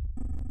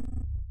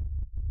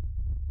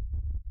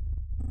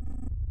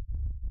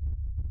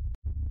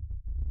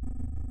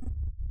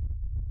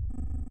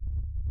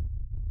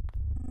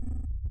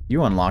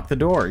 You unlocked the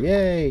door.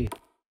 Yay!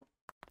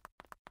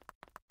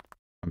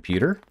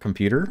 Computer?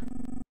 Computer?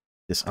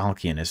 This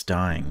Alkian is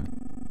dying.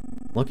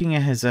 Looking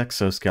at his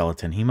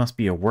exoskeleton, he must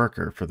be a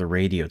worker for the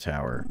radio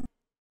tower.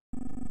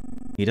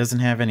 He doesn't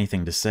have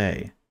anything to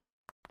say.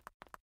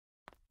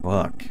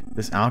 Look,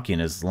 this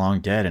Alkian is long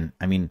dead and,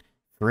 I mean,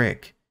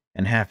 frick,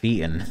 and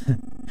half-eaten.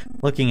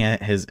 Looking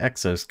at his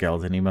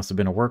exoskeleton, he must have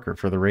been a worker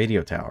for the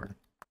radio tower.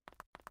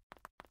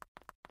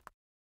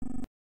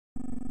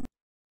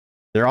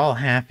 They're all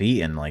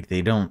half-eaten, like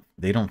they don't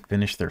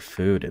finish their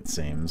food, it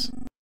seems.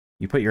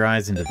 You put your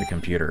eyes into the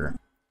computer.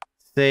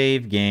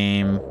 Save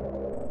game.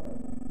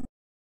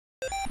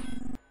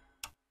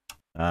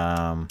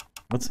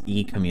 What's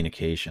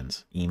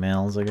e-communications?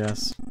 Emails, I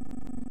guess?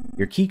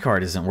 Your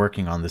keycard isn't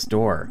working on this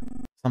door.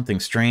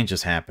 Something strange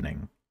is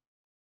happening.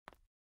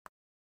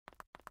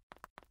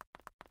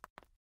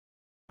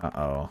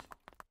 Uh-oh.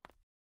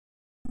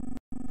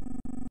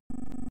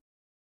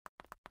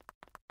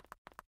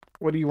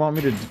 What do you want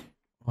me to do?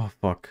 Oh,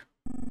 fuck.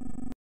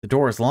 The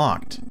door is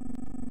locked.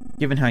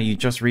 Given how you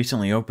just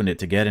recently opened it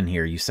to get in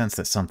here, you sense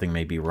that something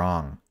may be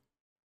wrong.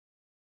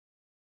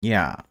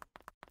 Yeah.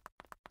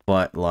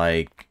 But,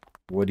 like,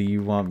 what do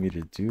you want me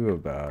to do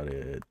about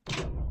it?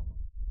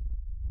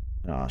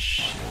 Oh,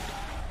 shit.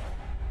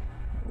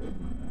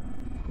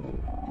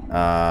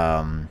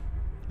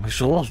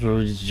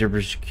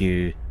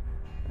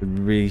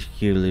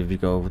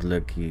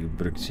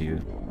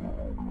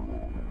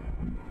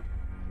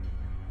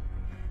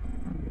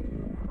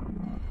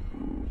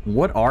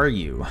 What are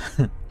you?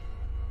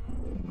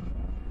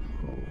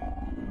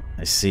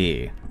 I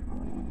see.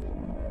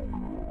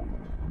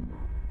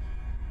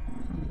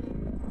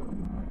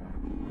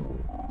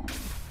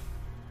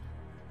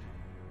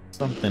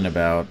 Something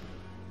about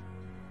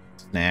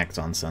snacks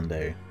on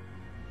Sunday.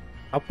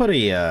 I'll put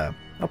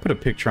a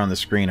picture on the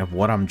screen of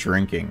what I'm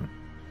drinking,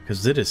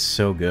 because it is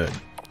so good.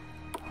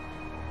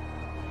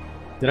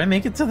 Did I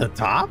make it to the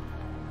top?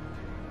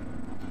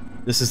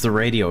 This is the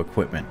radio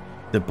equipment.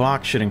 The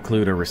box should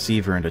include a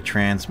receiver and a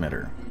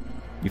transmitter.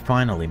 You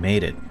finally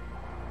made it.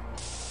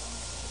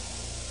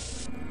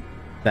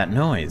 That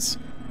noise.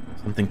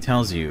 Something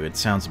tells you it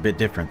sounds a bit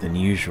different than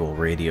usual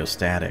radio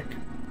static.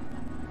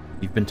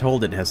 You've been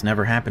told it has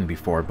never happened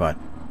before, but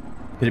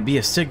could it be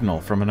a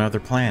signal from another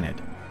planet?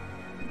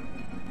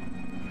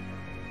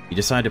 You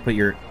decide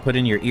to put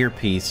in your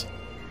earpiece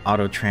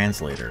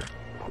auto-translator.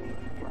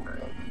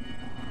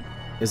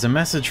 Is a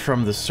message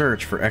from the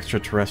search for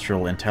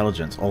extraterrestrial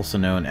intelligence, also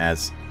known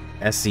as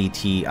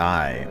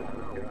SETI.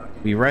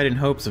 We write in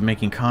hopes of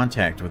making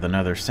contact with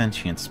another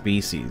sentient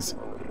species.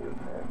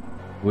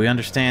 We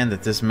understand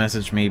that this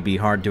message may be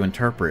hard to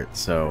interpret,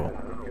 so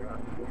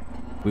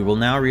we will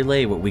now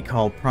relay what we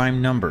call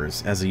prime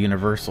numbers as a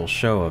universal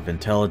show of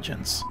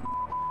intelligence.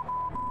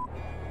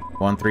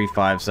 1, 3,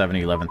 5, 7,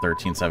 11,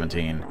 13,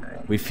 17.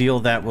 We feel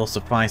that will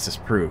suffice as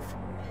proof.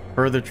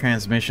 Further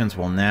transmissions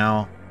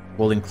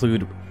will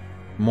include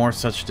more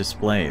such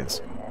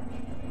displays.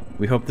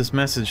 We hope this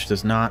message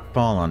does not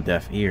fall on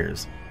deaf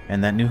ears,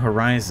 and that new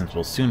horizons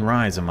will soon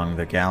rise among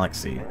the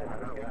galaxy.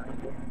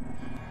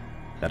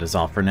 That is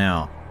all for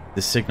now.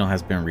 This signal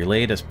has been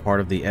relayed as part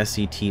of the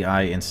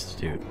SETI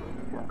Institute.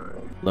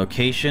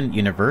 Location,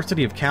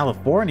 University of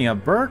California,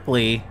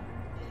 Berkeley.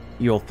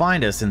 You'll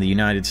find us in the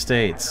United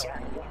States,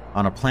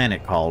 on a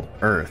planet called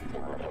Earth.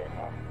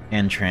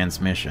 End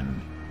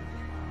transmission.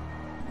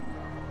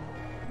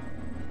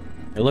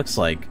 It looks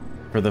like,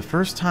 for the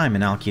first time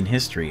in Alkian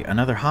history,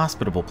 another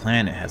hospitable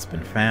planet has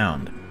been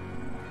found.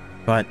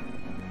 But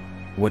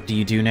what do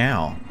you do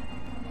now?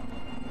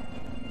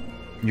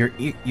 Your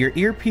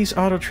earpiece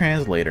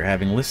auto-translator,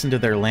 having listened to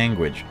their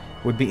language,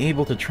 would be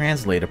able to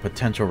translate a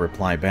potential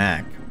reply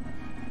back.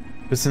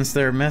 But since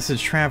their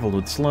message traveled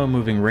with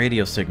slow-moving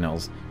radio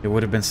signals, it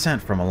would have been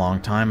sent from a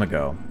long time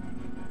ago.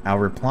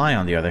 Our reply,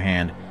 on the other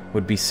hand,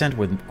 would be sent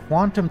with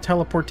quantum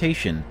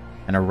teleportation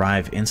and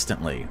arrive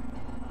instantly.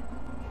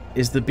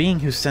 Is the being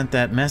who sent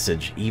that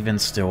message even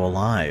still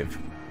alive?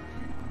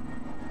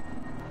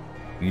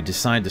 You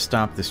decide to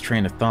stop this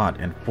train of thought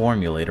and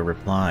formulate a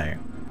reply.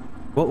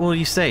 What will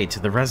you say to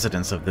the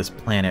residents of this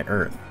planet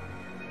Earth?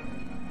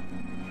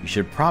 You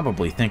should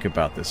probably think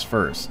about this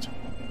first.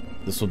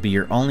 This will be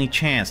your only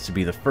chance to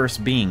be the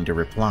first being to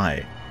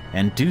reply,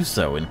 and do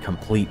so in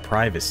complete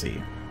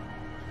privacy.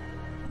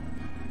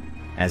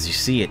 As you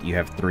see it, you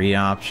have three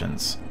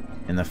options.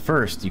 In the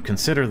first, you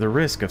consider the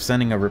risk of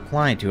sending a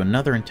reply to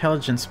another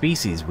intelligent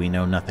species we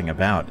know nothing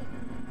about.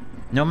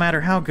 No matter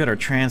how good our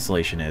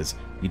translation is,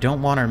 you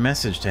don't want our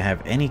message to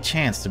have any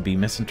chance to be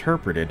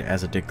misinterpreted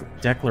as a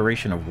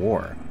declaration of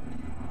war.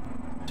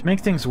 To make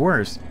things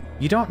worse,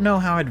 you don't know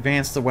how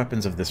advanced the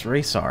weapons of this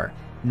race are,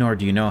 nor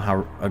do you know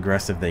how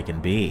aggressive they can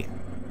be.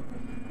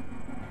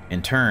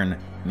 In turn,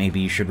 maybe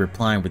you should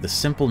reply with a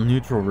simple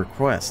neutral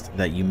request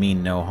that you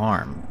mean no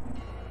harm.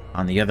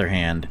 On the other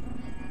hand,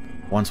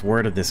 once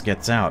word of this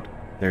gets out,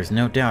 there's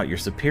no doubt your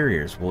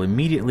superiors will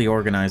immediately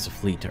organize a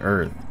fleet to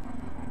Earth.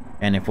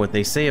 And if what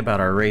they say about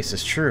our race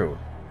is true,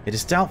 it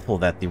is doubtful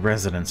that the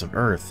residents of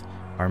Earth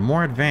are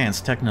more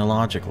advanced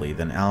technologically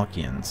than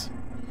Alkians.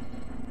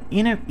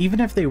 Even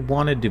if they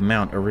wanted to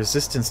mount a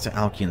resistance to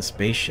Alkian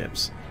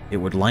spaceships, it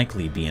would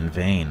likely be in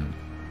vain.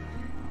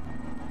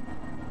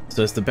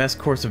 So it's the best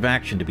course of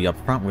action to be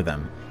upfront with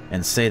them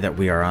and say that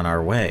we are on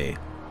our way.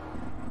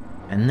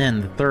 And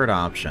then the third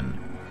option,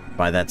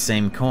 by that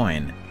same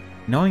coin,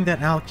 knowing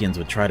that Alkians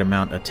would try to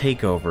mount a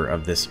takeover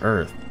of this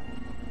Earth.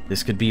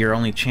 This could be your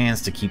only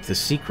chance to keep the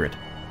secret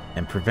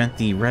and prevent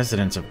the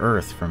residents of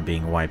Earth from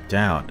being wiped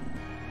out.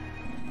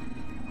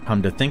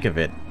 Come to think of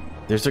it,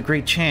 there's a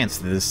great chance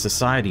that this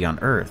society on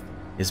Earth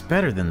is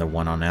better than the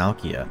one on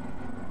Alkia.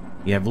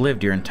 You have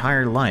lived your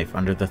entire life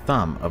under the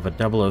thumb of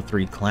a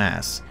 003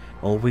 class,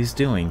 always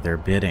doing their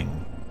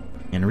bidding.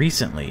 And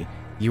recently,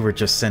 you were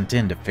just sent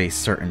in to face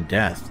certain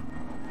death.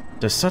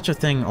 Does such a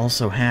thing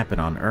also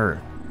happen on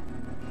Earth?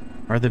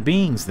 Are the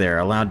beings there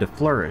allowed to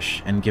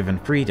flourish and given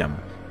freedom,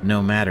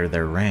 no matter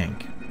their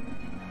rank?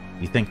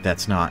 You think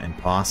that's not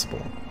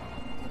impossible.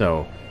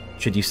 So,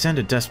 should you send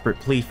a desperate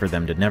plea for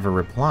them to never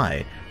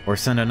reply, or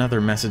send another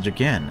message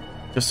again,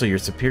 just so your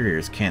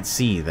superiors can't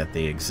see that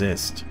they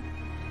exist?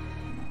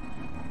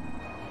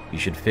 You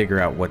should figure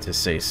out what to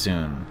say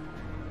soon.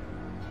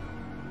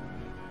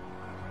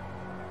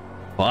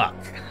 Fuck.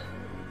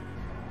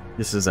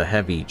 This is a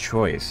heavy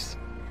choice.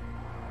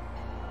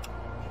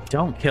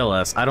 Don't kill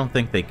us. I don't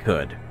think they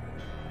could.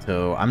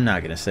 So I'm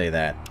not gonna say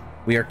that.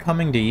 We are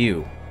coming to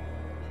you.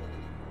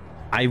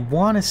 I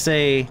want to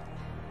say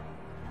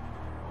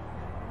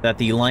that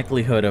the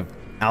likelihood of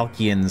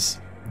Alkians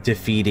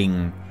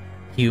defeating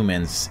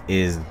humans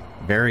is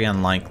very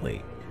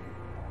unlikely.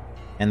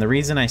 And the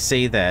reason I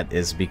say that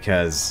is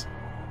because,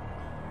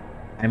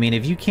 I mean,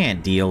 if you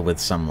can't deal with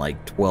some,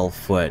 like,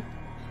 12-foot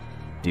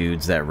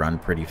dudes that run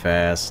pretty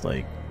fast,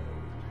 like,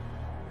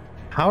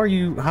 how are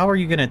you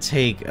gonna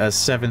take a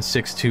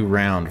 7.62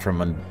 round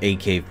from an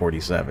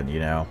AK-47, you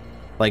know?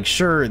 Like,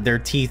 sure, their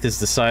teeth is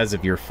the size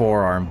of your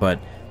forearm, but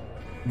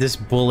this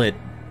bullet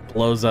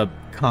blows up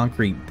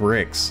concrete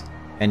bricks,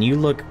 and you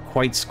look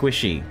quite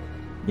squishy.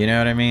 You know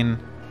what I mean?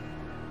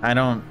 I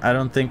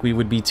don't think we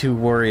would be too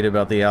worried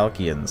about the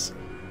Alkians.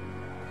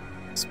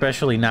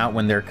 Especially not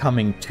when they're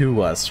coming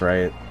to us,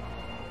 right?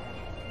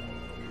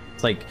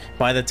 It's like,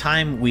 by the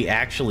time we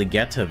actually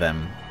get to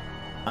them,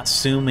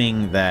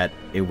 assuming that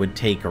it would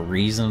take a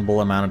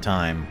reasonable amount of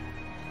time,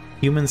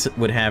 humans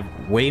would have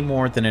way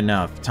more than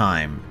enough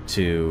time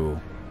to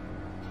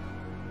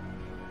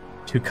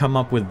come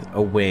up with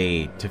a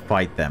way to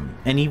fight them.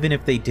 And even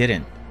if they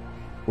didn't,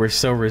 we're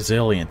so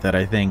resilient that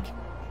I think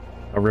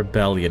a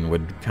rebellion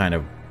would kind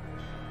of...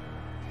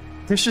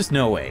 There's just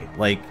no way.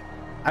 Like,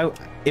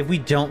 if we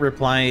don't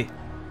reply,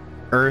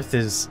 Earth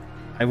is,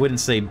 I wouldn't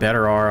say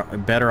better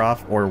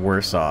off or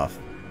worse off.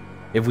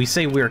 If we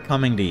say we're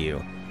coming to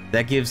you,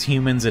 that gives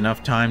humans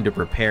enough time to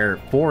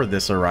prepare for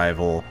this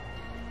arrival,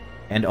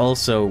 and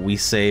also we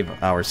save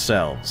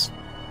ourselves.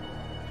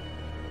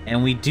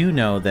 And we do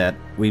know that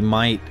we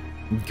might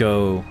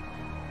go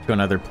to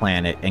another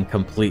planet and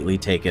completely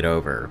take it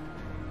over.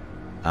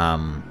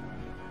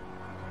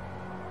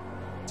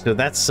 So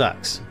that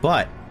sucks.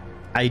 But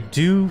I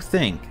do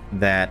think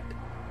that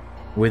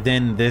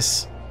within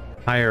this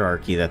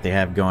hierarchy that they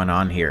have going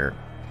on here,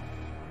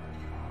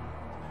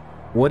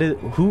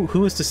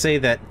 who is to say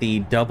that the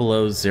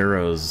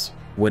 000s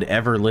would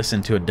ever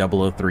listen to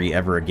a 003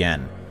 ever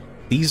again?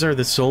 These are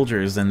the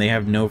soldiers, and they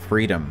have no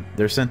freedom.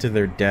 They're sent to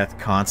their death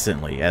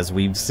constantly, as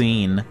we've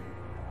seen.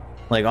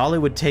 Like, all it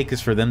would take is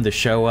for them to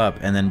show up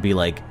and then be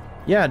like,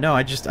 yeah, no,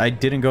 I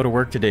didn't go to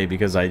work today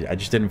because I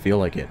just didn't feel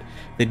like it.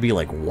 They'd be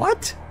like,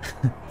 what?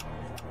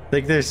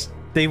 Like,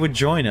 they would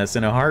join us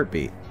in a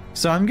heartbeat.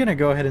 So I'm gonna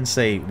go ahead and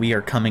say we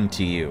are coming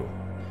to you.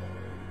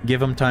 Give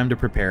them time to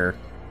prepare.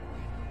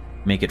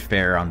 make it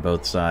fair on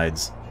both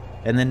sides.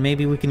 And then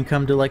maybe we can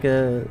come to like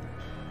a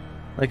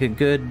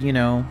good, you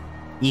know,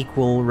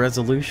 equal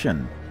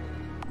resolution.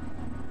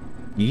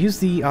 You use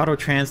the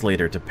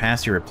auto-translator to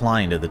pass your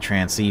reply into the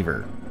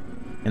transceiver.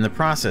 In the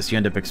process, you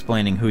end up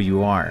explaining who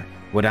you are,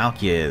 what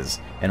Alkia is,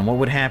 and what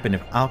would happen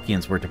if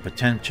Alkians were to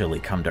potentially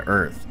come to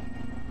Earth.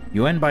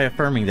 You end by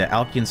affirming that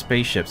Alkian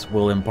spaceships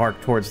will embark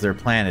towards their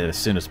planet as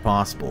soon as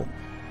possible.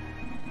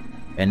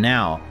 And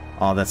now,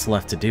 all that's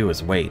left to do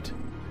is wait.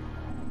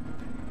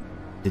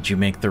 Did you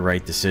make the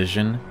right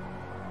decision?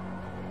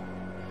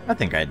 I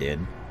think I did.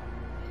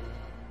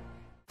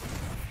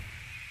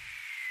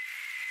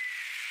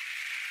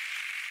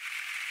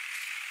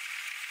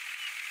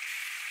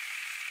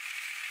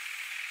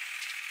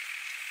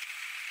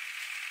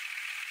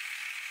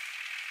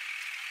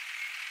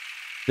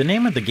 The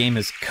name of the game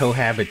is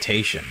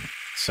Cohabitation,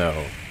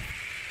 so...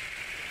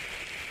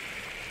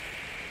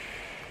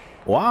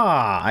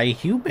 Wow, I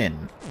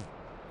human!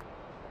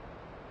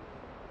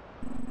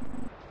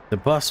 The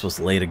bus was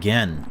late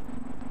again.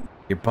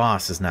 Your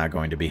boss is not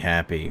going to be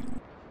happy.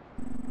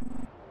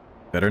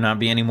 Better not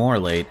be any more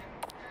late.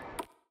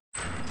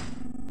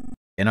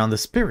 And on the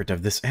spirit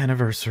of this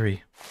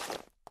anniversary...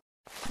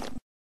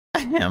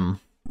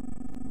 Ahem.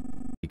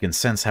 You can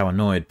sense how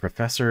annoyed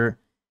Professor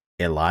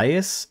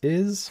Elias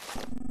is?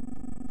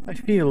 I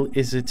feel,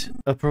 is it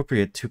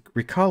appropriate to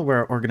recall where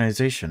our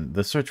organization,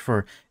 the search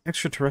for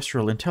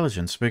extraterrestrial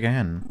intelligence,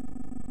 began?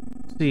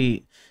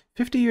 See,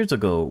 50 years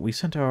ago, we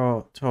sent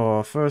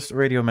our first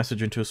radio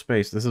message into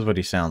space. This is what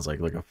he sounds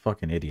like a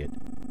fucking idiot.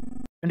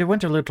 And it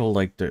went a little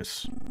like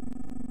this.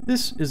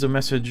 This is a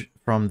message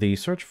from the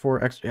search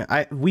for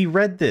we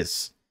read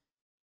this.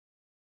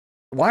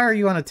 Why are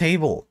you on a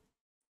table?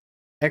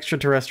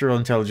 Extraterrestrial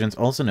intelligence,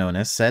 also known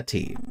as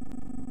SETI.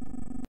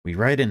 We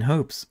write in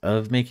hopes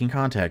of making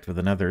contact with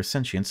another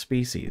sentient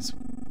species.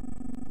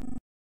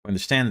 We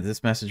understand that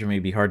this message may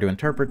be hard to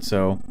interpret,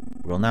 so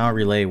we'll now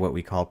relay what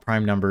we call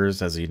prime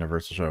numbers as a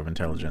universal show of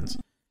intelligence.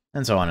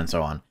 And so on and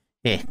so on.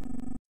 Heh.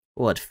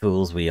 What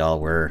fools we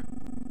all were.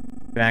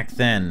 Back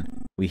then,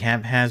 we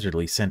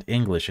haphazardly sent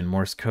English and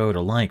Morse code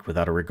alike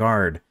without a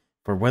regard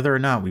for whether or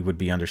not we would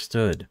be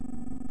understood.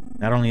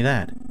 Not only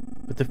that,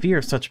 but the fear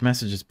of such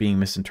messages being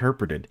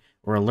misinterpreted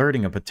or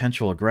alerting a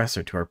potential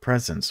aggressor to our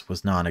presence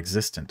was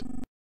non-existent.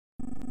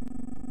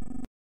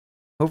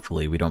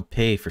 Hopefully we don't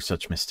pay for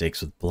such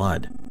mistakes with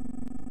blood.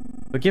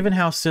 But given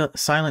how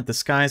silent the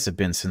skies have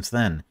been since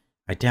then,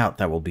 I doubt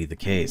that will be the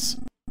case.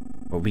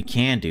 What we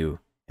can do,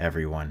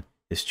 everyone,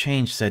 is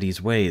change SETI's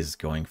ways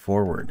going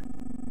forward.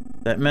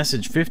 That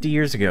message 50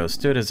 years ago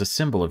stood as a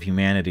symbol of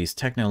humanity's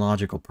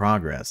technological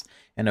progress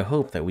and a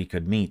hope that we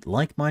could meet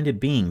like-minded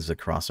beings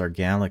across our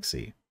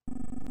galaxy.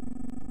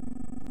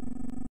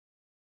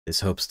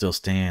 This hope still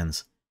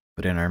stands,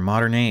 but in our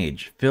modern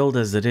age, filled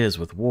as it is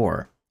with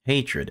war,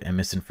 hatred, and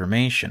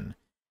misinformation,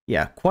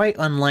 yeah, quite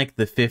unlike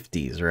the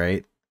 50s,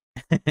 right?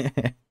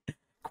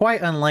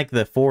 Quite unlike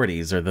the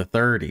 40s or the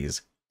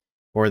 30s,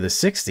 or the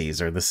 60s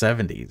or the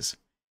 70s.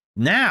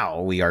 Now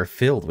we are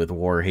filled with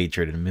war,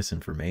 hatred, and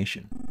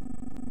misinformation.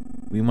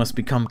 We must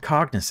become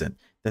cognizant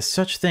that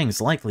such things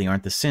likely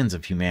aren't the sins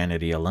of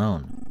humanity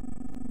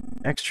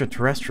alone.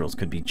 Extraterrestrials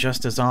could be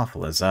just as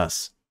awful as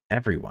us,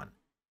 everyone.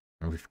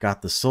 And we've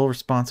got the sole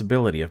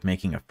responsibility of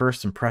making a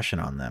first impression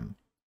on them.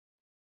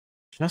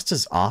 Just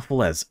as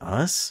awful as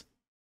us?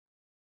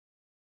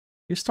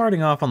 You're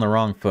starting off on the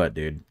wrong foot,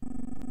 dude.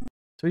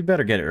 So we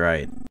better get it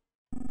right.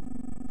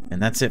 And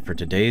that's it for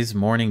today's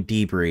morning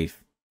debrief.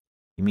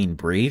 You mean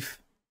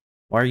brief?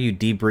 Why are you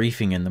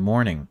debriefing in the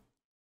morning?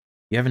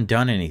 You haven't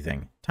done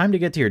anything. Time to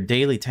get to your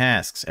daily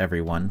tasks,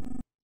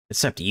 everyone.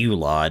 Except you,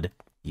 Laud.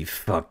 You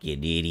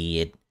fucking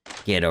idiot.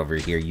 Get over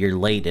here. You're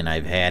late and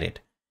I've had it.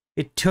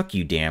 It took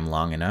you damn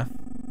long enough.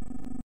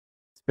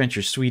 Spent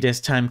your sweet-ass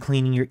time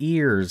cleaning your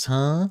ears,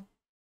 huh?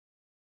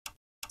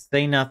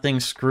 Say nothing,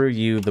 screw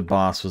you, the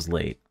boss was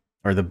late.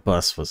 Or the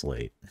bus was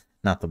late.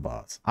 Not the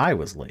boss. I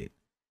was late.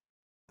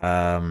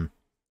 So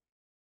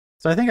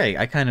I think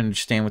I kind of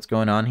understand what's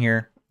going on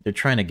here. They're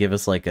trying to give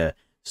us like a,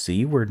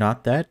 see, we're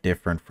not that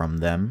different from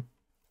them.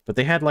 But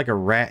they had like a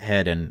rat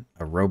head and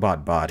a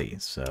robot body,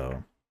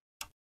 so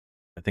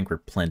I think we're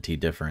plenty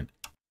different.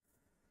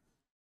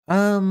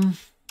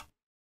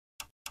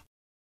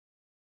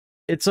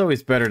 It's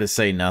always better to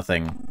say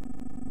nothing.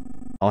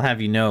 I'll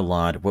have you know,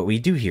 Laud, what we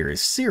do here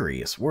is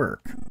serious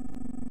work.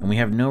 And we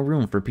have no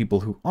room for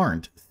people who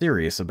aren't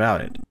serious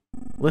about it.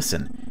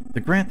 Listen, the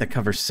grant that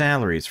covers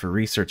salaries for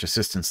research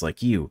assistants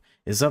like you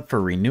is up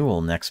for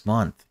renewal next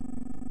month.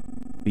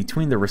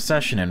 Between the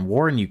recession and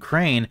war in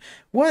Ukraine,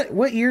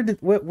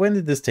 when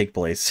did this take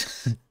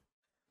place?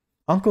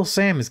 Uncle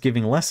Sam is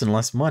giving less and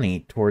less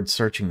money towards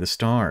searching the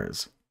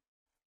stars.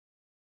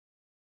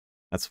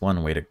 That's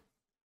one way to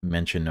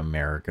mention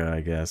America,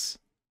 I guess.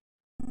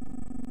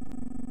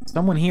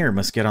 Someone here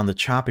must get on the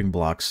chopping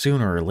block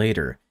sooner or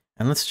later,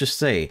 and let's just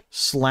say,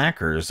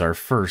 slackers are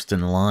first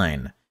in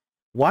line.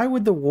 Why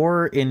would the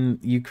war in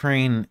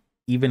Ukraine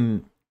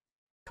even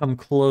come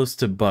close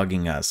to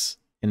bugging us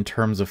in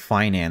terms of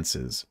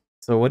finances?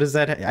 So what is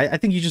that? I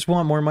think you just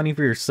want more money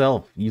for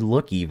yourself. You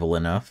look evil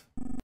enough.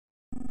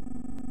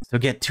 So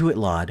get to it,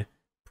 Laud.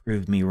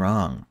 Prove me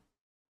wrong.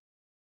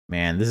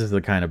 Man, this is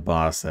the kind of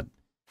boss that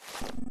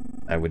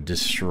I would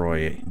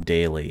destroy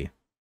daily.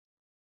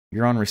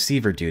 You're on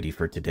receiver duty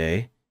for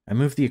today. I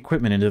moved the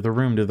equipment into the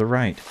room to the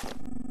right.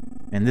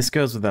 And this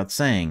goes without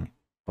saying,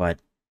 but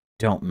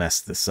don't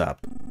mess this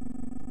up.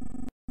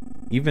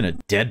 Even a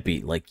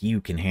deadbeat like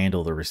you can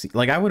handle the receiver.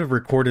 Like, I would have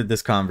recorded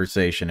this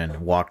conversation and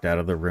walked out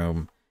of the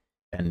room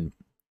and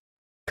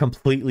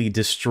completely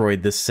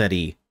destroyed the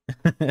SETI.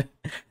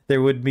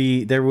 There would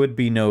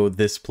be no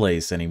this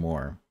place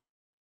anymore.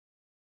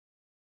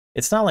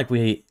 It's not like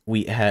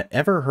we had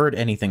ever heard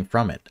anything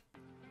from it.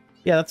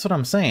 Yeah, that's what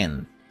I'm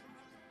saying.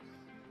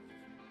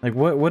 Like,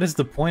 what is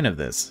the point of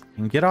this?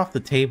 And get off the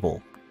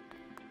table.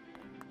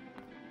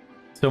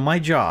 So my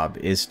job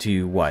is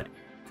to, what?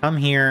 Come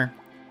here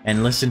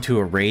and listen to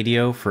a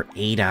radio for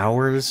 8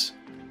 hours?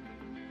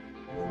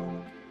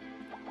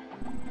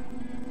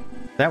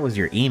 That was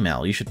your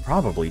email. You should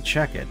probably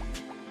check it.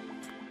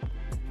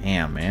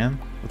 Damn, man.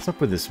 What's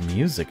up with this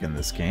music in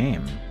this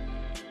game?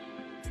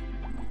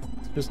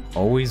 It's just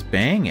always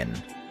banging.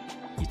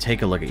 You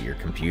take a look at your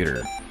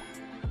computer.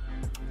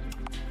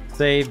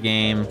 Save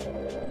game.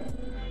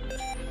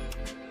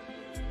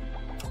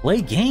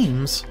 Play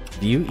games?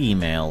 View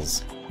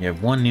emails. You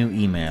have one new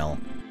email.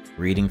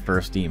 Reading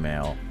first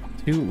email.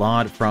 To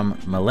Laud from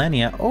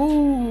Millennia.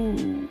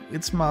 Oh,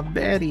 it's my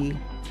Betty.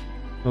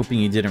 Hoping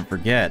you didn't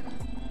forget.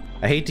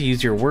 I hate to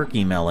use your work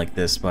email like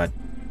this, but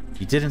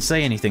you didn't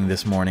say anything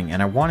this morning,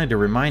 and I wanted to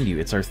remind you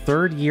it's our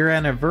 3rd year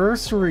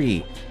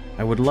anniversary.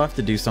 I would love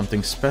to do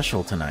something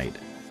special tonight.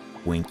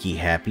 Winky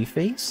happy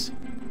face?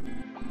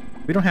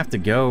 We don't have to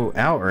go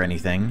out or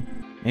anything.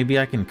 Maybe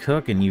I can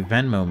cook and you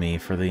Venmo me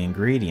for the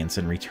ingredients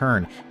in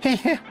return.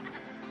 Heh.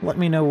 Let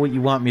me know what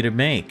you want me to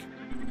make.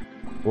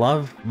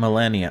 Love,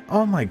 Millennia.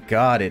 Oh my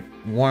god, it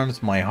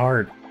warms my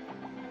heart.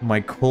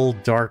 My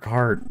cold, dark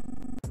heart.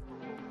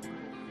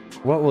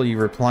 What will you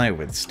reply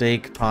with?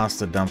 Steak,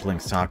 pasta,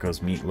 dumplings,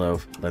 tacos,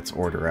 meatloaf. Let's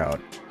order out.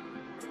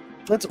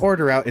 Let's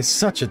order out is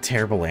such a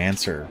terrible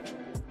answer.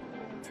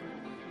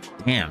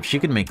 Damn, she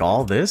could make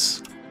all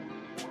this?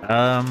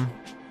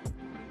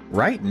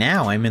 Right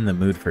now I'm in the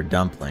mood for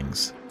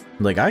dumplings.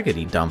 Like, I could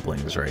eat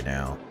dumplings right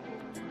now.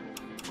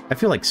 I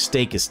feel like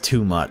steak is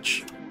too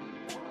much.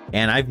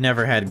 And I've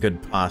never had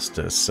good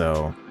pasta,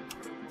 so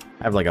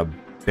I have like a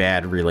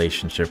bad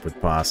relationship with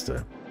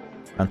pasta.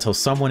 Until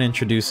someone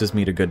introduces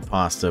me to good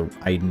pasta,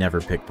 I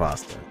never pick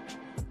pasta.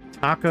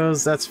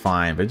 Tacos, that's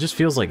fine, but it just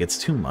feels like it's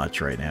too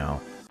much right now.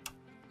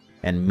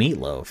 And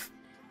meatloaf.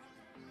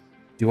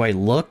 Do I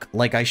look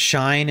like I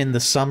shine in the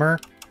summer?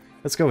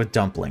 Let's go with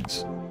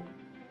dumplings.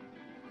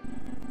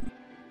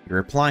 Your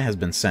reply has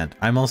been sent.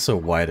 I'm also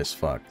white as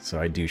fuck, so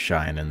I do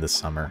shine in the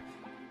summer.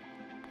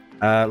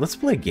 Let's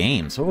play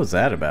games. What was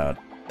that about?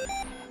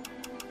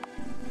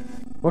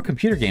 What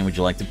computer game would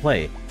you like to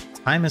play?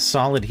 Time is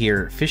solid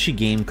here. Fishy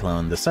game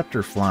clone. The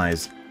scepter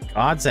flies.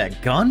 Gods at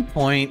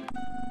gunpoint.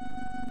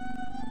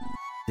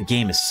 The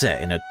game is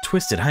set in a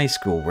twisted high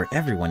school where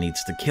everyone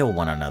needs to kill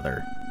one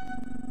another.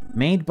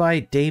 Made by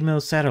Demo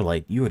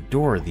Satellite, you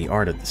adore the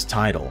art of this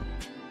title.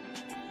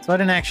 So I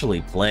didn't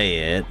actually play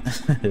it.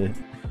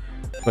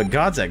 But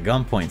Gods at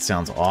Gunpoint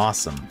sounds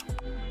awesome.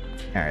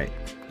 Alright,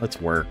 let's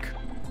work.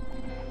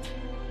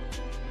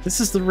 This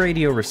is the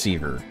radio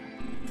receiver.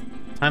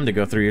 Time to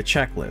go through your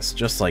checklist,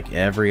 just like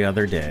every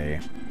other day.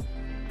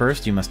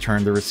 First, you must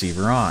turn the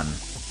receiver on.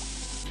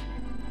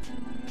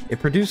 It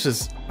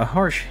produces a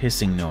harsh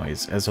hissing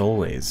noise, as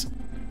always.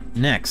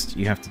 Next,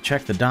 you have to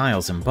check the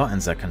dials and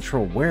buttons that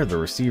control where the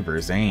receiver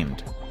is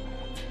aimed.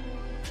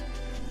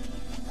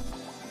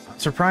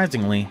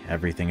 Surprisingly,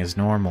 everything is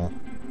normal.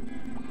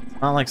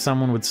 It's not like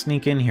someone would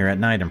sneak in here at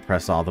night and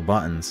press all the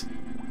buttons.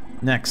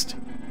 Next,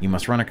 you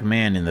must run a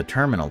command in the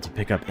terminal to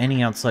pick up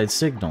any outside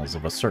signals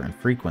of a certain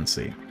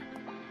frequency.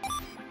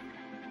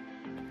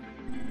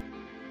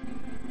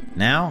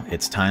 Now,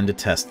 it's time to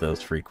test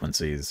those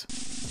frequencies.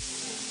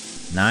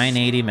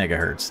 980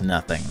 megahertz,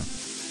 nothing.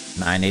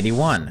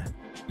 981,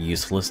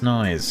 useless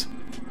noise.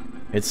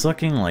 It's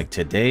looking like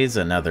today's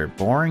another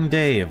boring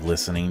day of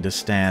listening to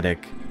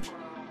static.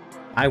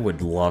 I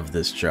would love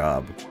this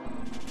job.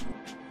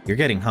 You're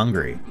getting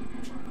hungry.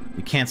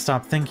 You can't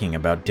stop thinking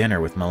about dinner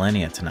with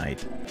Millennia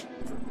tonight.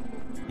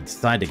 You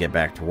decide to get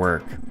back to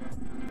work.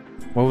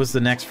 What was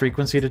the next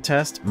frequency to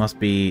test? Must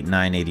be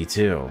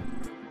 982.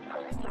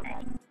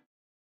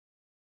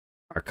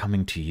 Are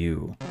coming to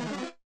you.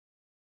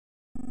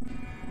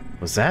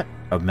 Was that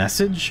a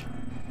message?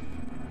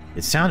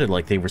 It sounded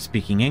like they were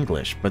speaking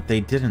English, but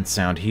they didn't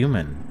sound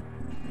human.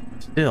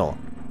 Still,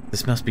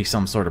 this must be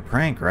some sort of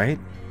prank, right?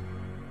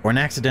 Or an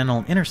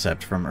accidental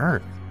intercept from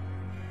Earth.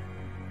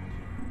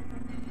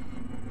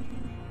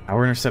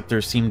 Our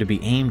interceptors seem to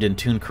be aimed and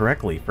tuned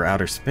correctly for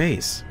outer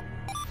space.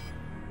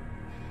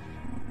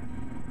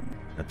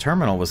 The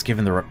terminal was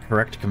given the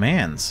correct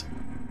commands.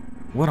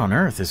 What on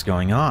earth is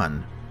going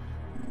on?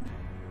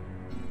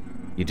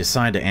 You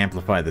decide to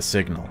amplify the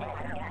signal.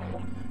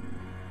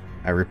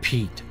 I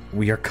repeat,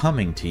 we are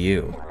coming to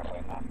you.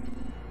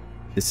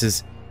 This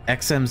is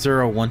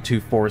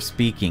XM0124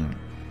 speaking.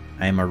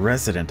 I am a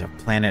resident of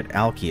planet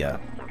Alkia.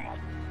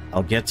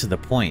 I'll get to the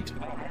point.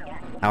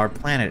 Our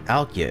planet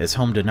Alkia is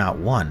home to not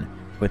one,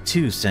 but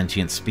two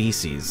sentient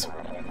species.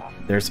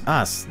 There's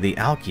us, the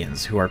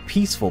Alkians, who are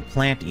peaceful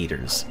plant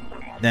eaters.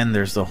 Then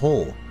there's the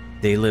Holl.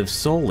 They live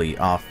solely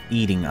off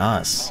eating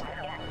us.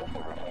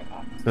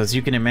 So as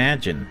you can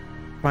imagine,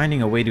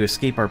 finding a way to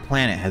escape our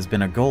planet has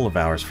been a goal of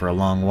ours for a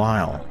long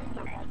while.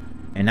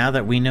 And now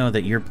that we know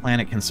that your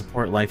planet can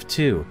support life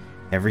too,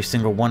 every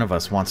single one of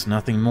us wants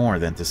nothing more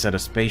than to set a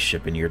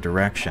spaceship in your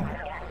direction.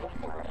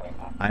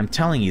 I'm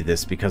telling you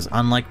this because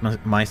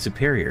unlike my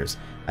superiors,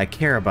 I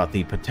care about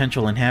the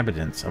potential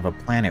inhabitants of a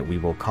planet we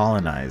will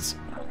colonize,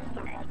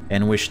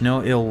 and wish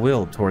no ill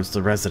will towards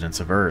the residents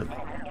of Earth.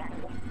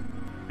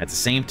 At the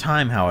same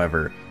time,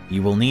 however,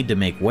 you will need to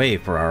make way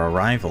for our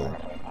arrival.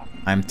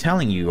 I'm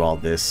telling you all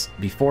this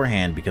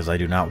beforehand because I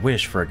do not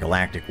wish for a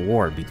galactic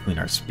war between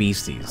our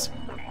species.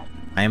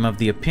 I am of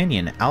the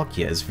opinion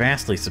Alkia is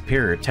vastly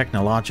superior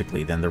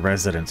technologically than the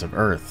residents of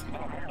Earth.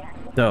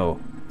 Though,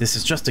 this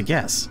is just a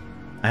guess.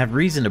 I have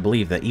reason to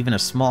believe that even a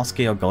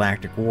small-scale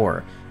galactic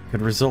war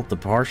could result in the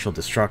partial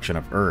destruction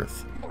of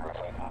Earth.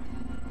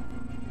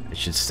 I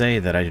should say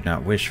that I do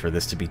not wish for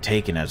this to be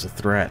taken as a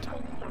threat.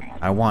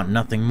 I want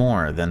nothing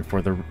more than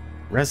for the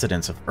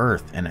residents of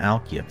Earth and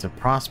Alkia to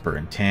prosper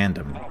in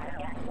tandem.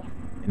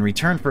 In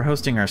return for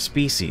hosting our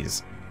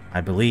species, I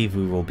believe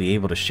we will be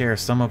able to share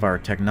some of our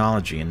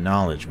technology and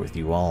knowledge with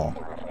you all.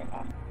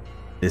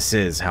 This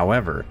is,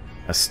 however,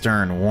 a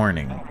stern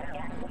warning.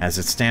 As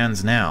it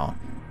stands now,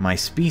 my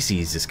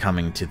species is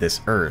coming to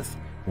this Earth,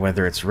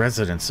 whether its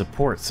residents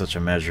support such a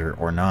measure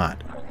or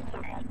not.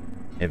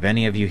 If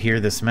any of you hear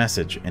this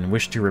message and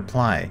wish to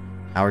reply,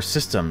 our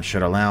system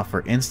should allow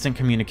for instant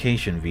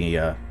communication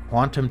via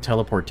quantum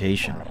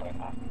teleportation.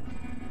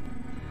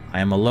 I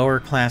am a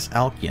lower-class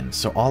Alkian,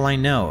 so all I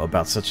know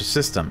about such a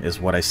system is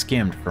what I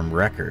skimmed from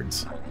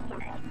records.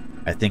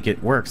 I think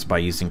it works by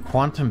using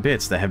quantum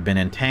bits that have been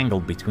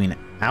entangled between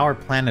our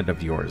planet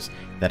of yours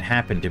that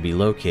happen to be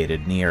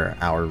located near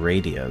our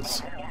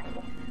radios.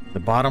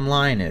 The bottom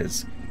line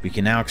is, we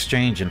can now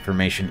exchange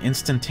information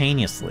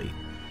instantaneously.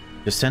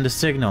 Just send a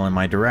signal in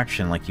my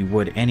direction like you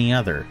would any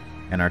other,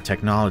 and our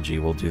technology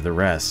will do the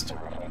rest.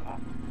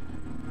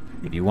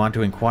 If you want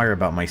to inquire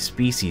about my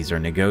species or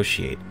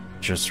negotiate,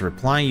 just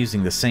reply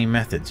using the same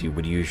methods you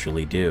would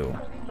usually do.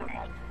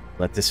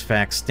 Let this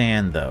fact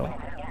stand, though.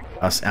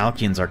 Us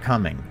Alkians are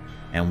coming,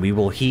 and we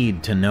will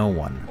heed to no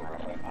one.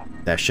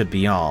 That should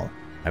be all.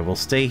 I will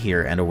stay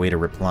here and await a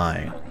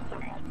reply.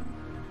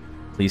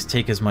 Please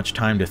take as much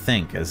time to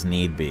think as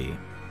need be.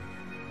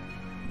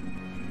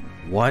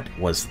 What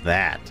was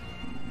that?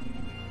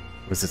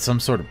 Was it some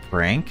sort of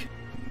prank?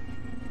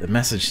 The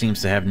message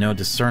seems to have no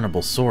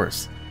discernible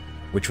source,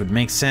 which would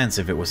make sense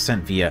if it was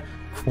sent via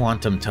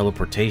quantum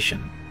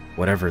teleportation,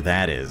 whatever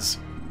that is.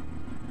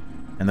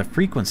 And the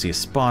frequency is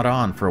spot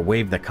on for a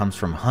wave that comes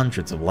from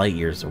hundreds of light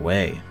years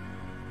away.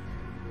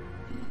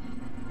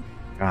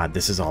 God,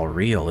 this is all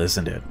real,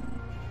 isn't it?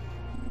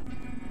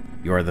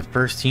 You are the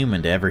first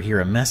human to ever hear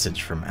a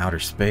message from outer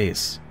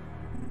space.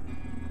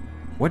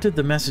 What did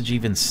the message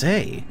even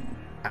say?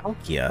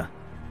 Alkia?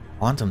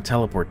 Quantum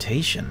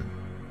teleportation?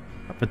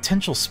 A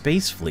potential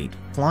space fleet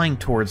flying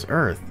towards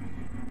Earth?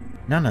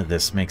 None of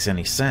this makes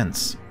any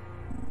sense.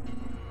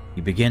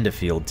 You begin to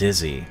feel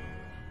dizzy.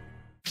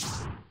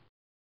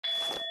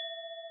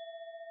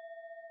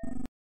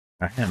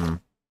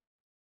 Ahem.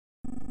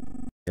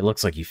 It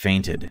looks like you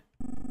fainted.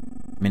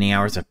 Many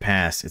hours have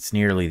passed. It's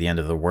nearly the end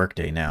of the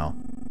workday now.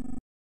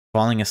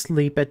 Falling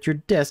asleep at your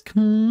desk,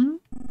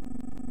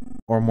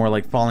 Or more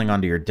like falling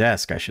onto your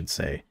desk, I should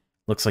say.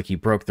 Looks like you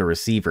broke the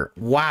receiver.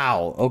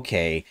 Wow,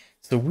 okay.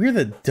 So we're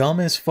the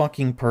dumbest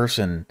fucking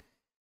person.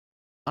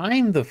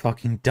 I'm the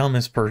fucking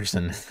dumbest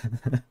person.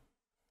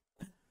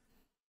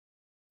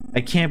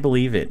 I can't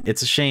believe it.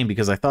 It's a shame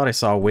because I thought I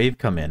saw a wave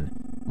come in.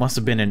 Must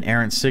have been an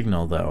errant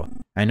signal, though.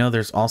 I know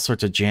there's all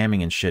sorts of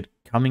jamming and shit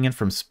coming in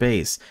from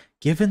space.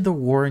 Given the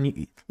war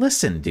in...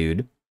 Listen,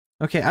 dude.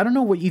 Okay, I don't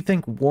know what you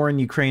think war in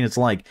Ukraine is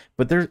like,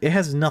 but it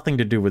has nothing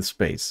to do with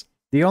space.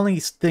 The only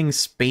thing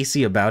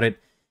spacey about it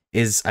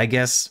is, I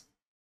guess,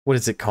 what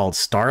is it called?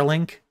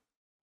 Starlink?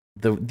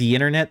 The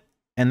internet?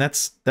 And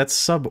that's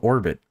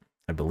suborbit,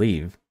 I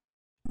believe.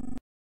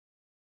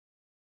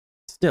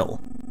 Still,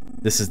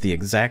 this is the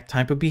exact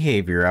type of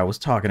behavior I was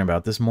talking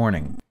about this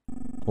morning.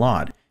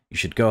 Laud, you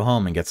should go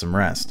home and get some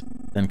rest.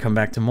 Then come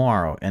back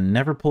tomorrow and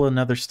never pull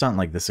another stunt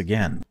like this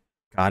again.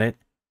 Got it?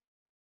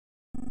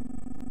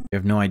 You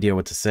have no idea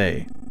what to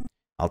say.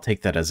 I'll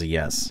take that as a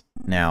yes.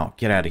 Now,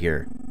 get out of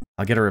here.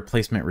 I'll get a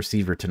replacement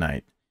receiver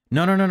tonight.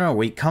 No,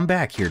 wait, come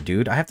back here,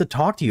 dude. I have to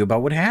talk to you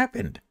about what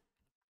happened.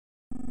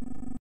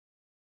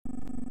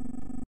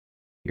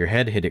 Your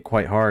head hit it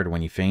quite hard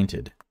when you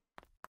fainted.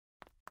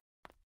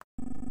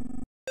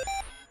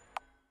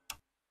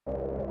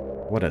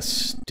 What a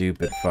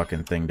stupid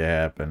fucking thing to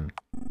happen.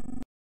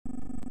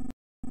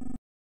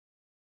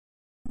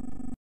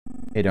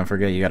 Hey, don't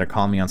forget, you gotta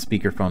call me on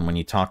speakerphone when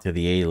you talk to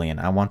the alien.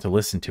 I want to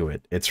listen to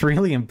it. It's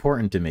really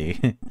important to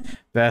me.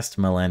 Best,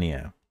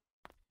 Millennia.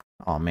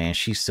 Oh man,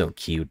 she's so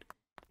cute.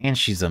 And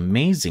she's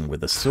amazing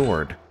with a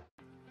sword.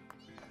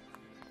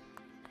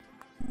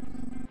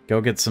 Go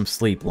get some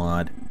sleep,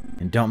 Laud.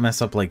 And don't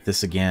mess up like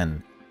this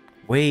again.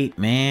 Wait,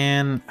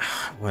 man.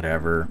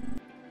 Whatever.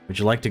 Would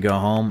you like to go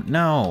home?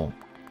 No.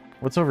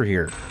 What's over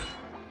here?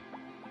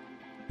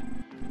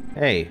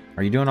 Hey,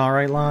 are you doing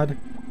alright, Laud?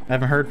 I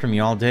haven't heard from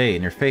you all day,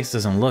 and your face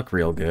doesn't look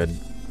real good.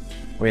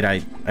 Wait, I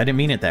didn't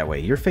mean it that way.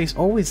 Your face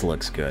always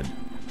looks good.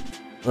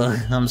 Ugh,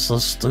 I'm so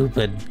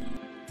stupid.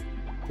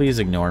 Please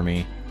ignore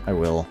me. I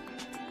will.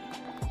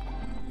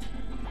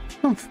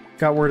 Humph.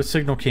 Got word a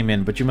signal came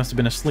in, but you must have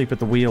been asleep at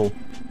the wheel.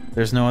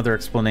 There's no other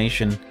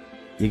explanation.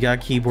 You got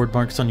keyboard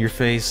marks on your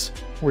face.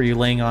 Were you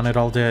laying on it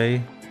all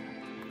day?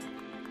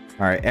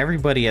 Alright,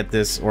 everybody at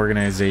this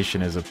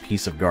organization is a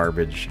piece of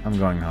garbage. I'm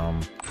going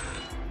home.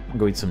 I'm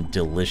going to eat some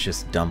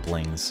delicious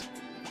dumplings.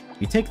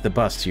 You take the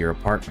bus to your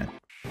apartment.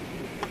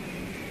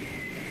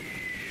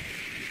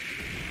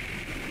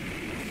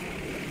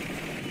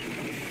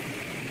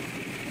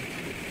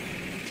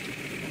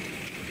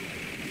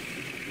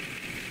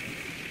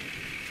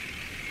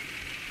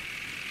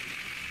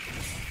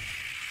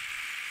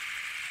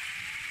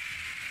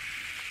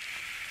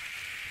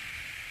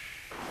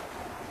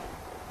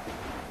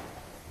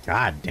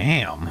 God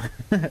damn.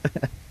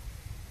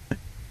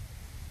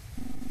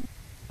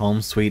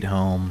 Home sweet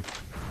home.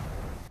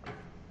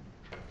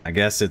 I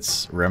guess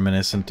it's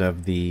reminiscent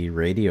of the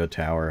radio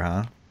tower,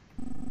 huh?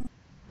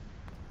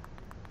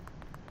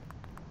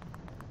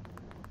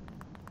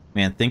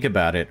 Man, think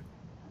about it.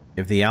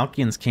 If the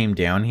Alkians came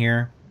down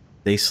here,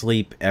 they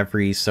sleep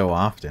every so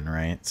often,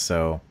 right?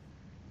 So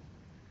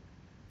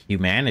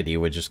humanity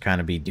would just kind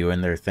of be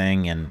doing their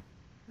thing, and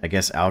I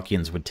guess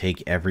Alkians would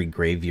take every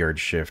graveyard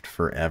shift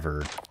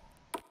forever.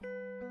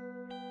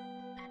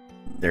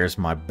 There's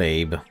my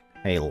babe.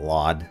 Hey,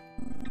 Laud.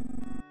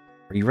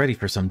 Are you ready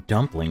for some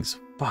dumplings?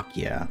 Fuck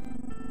yeah.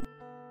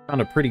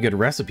 Found a pretty good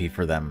recipe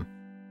for them.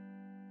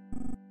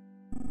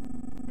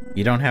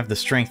 You don't have the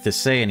strength to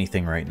say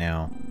anything right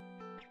now.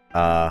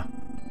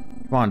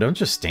 Come on, don't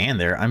just stand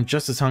there. I'm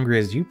just as hungry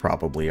as you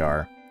probably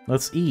are.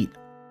 Let's eat.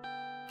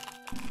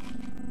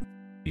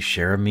 You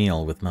share a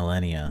meal with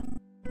Millennia.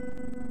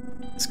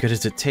 As good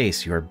as it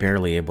tastes, you are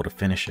barely able to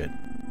finish it.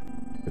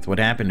 With what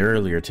happened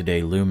earlier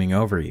today looming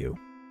over you,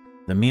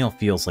 the meal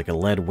feels like a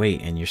lead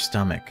weight in your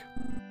stomach.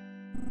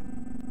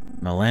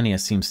 Millennia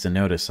seems to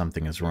notice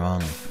something is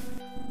wrong.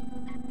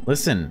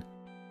 Listen,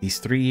 these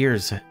 3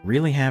 years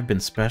really have been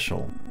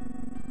special.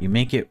 You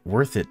make it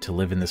worth it to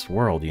live in this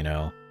world, you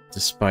know,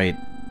 despite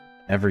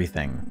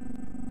everything.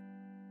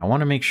 I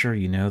want to make sure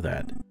you know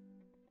that.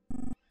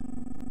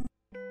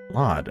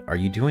 Laud, are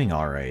you doing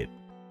alright?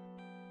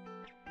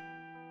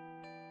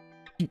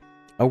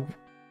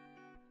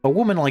 A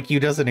woman like you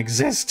doesn't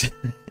exist.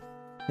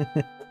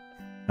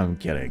 I'm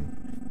kidding.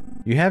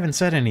 You haven't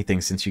said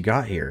anything since you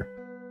got here.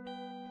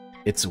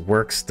 It's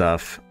work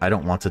stuff. I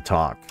don't want to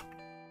talk.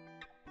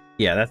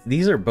 Yeah,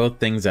 these are both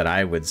things that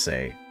I would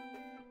say.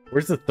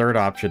 Where's the third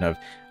option of,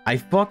 I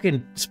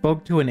fucking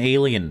spoke to an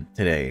alien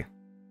today.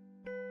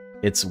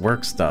 It's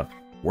work stuff.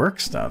 Work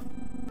stuff?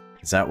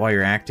 Is that why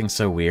you're acting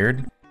so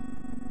weird?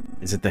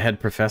 Is it the head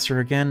professor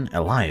again?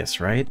 Elias,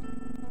 right?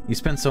 You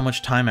spend so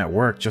much time at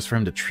work just for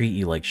him to treat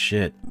you like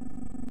shit.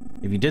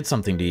 If he did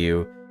something to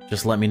you,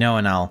 just let me know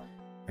and I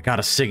got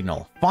a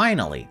signal.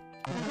 Finally!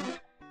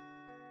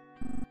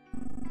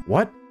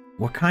 What?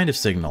 What kind of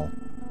signal?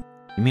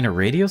 You mean a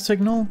radio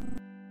signal?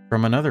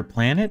 From another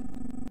planet?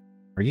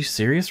 Are you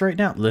serious right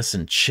now?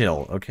 Listen,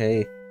 chill,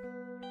 okay?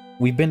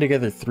 We've been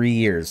together 3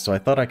 years, so I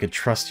thought I could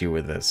trust you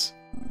with this.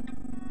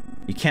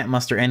 You can't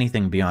muster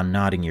anything beyond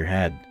nodding your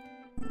head.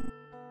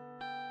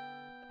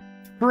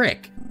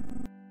 Frick!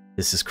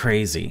 This is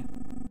crazy.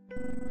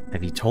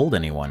 Have you told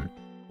anyone?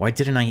 Why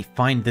didn't I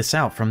find this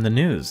out from the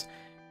news?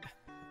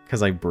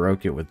 Because I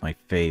broke it with my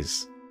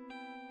face.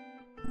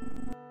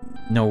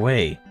 No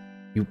way.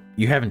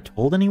 You haven't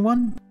told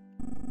anyone?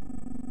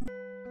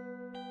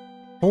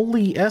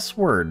 Holy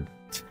S-word.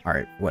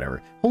 Alright,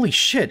 whatever. Holy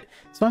shit!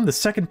 So I'm the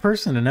second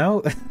person to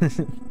know?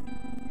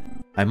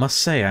 I must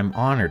say, I'm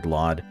honored,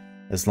 Laud,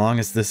 as long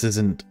as this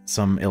isn't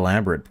some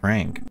elaborate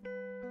prank.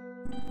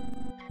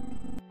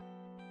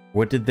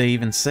 What did they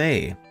even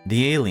say?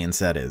 The aliens,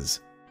 that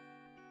is.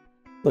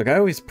 Look, I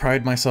always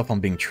pride myself on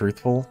being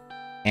truthful,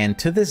 and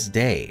to this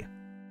day,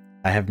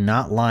 I have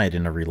not lied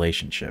in a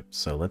relationship,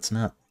 so let's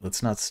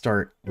not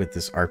start with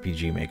this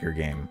RPG Maker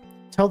game.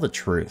 Tell the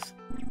truth.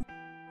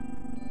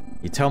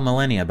 You tell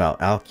Millennia about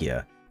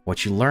Alkia,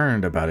 what you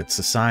learned about its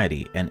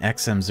society, and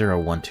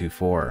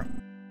XM0124.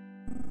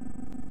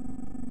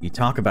 You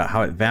talk about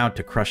how it vowed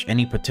to crush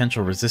any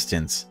potential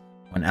resistance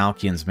when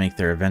Alkians make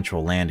their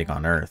eventual landing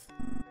on Earth.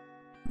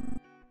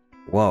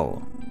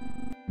 Whoa.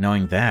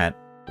 Knowing that,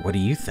 what do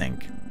you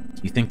think?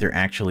 Do you think they're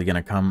actually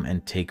gonna come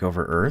and take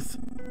over Earth?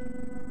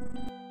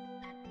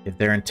 If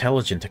they're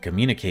intelligent to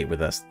communicate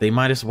with us, they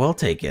might as well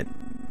take it.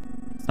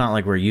 It's not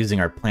like we're using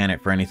our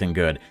planet for anything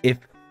good. If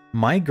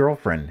my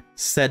girlfriend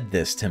said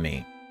this to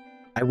me,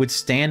 I would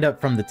stand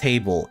up from the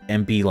table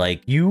and be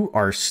like, you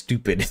are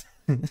stupid.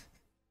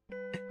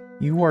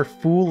 You are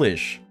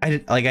foolish.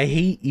 I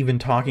hate even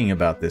talking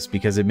about this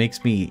because it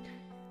makes me,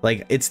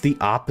 like, it's the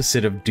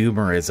opposite of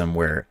doomerism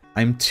where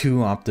I'm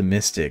too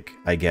optimistic,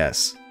 I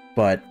guess.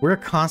 But we're a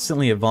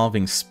constantly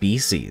evolving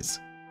species.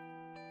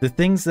 The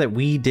things that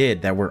we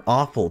did that were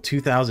awful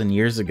 2,000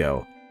 years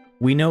ago,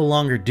 we no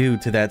longer do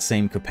to that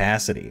same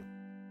capacity.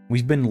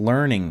 We've been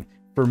learning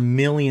for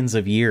millions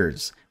of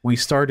years. We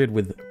started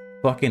with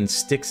fucking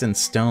sticks and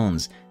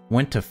stones,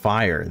 went to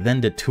fire,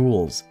 then to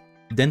tools,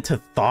 then to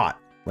thought.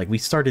 Like, we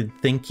started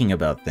thinking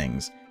about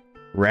things,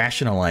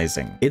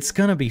 rationalizing. It's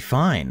gonna be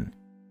fine.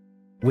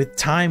 With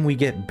time, we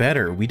get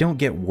better. We don't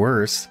get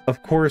worse.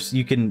 Of course,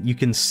 you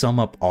can sum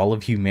up all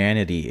of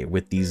humanity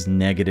with these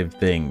negative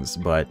things,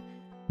 but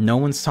no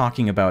one's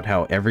talking about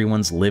how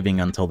everyone's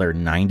living until they're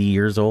 90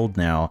 years old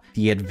now.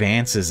 The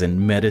advances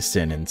in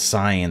medicine and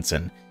science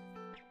and...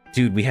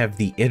 Dude, we have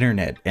the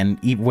internet, and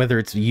whether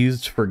it's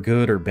used for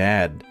good or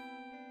bad,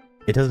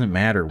 it doesn't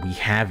matter. We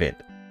have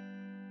it.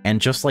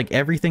 And just like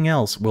everything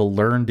else, we'll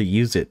learn to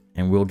use it,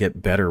 and we'll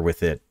get better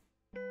with it.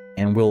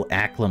 And we'll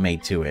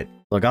acclimate to it.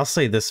 Look, I'll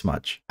say this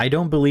much. I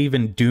don't believe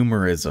in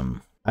doomerism.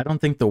 I don't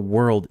think the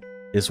world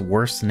is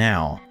worse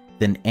now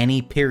than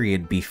any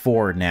period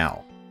before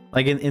now.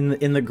 Like,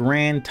 in the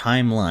grand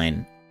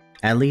timeline,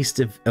 at least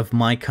of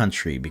my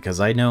country, because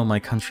I know my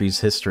country's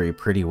history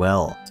pretty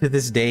well. To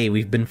this day,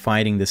 we've been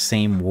fighting the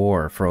same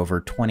war for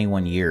over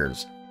 21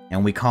 years,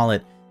 and we call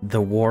it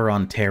the War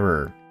on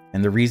Terror.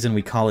 And the reason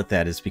we call it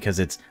that is because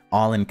it's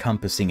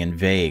all-encompassing and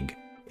vague.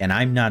 And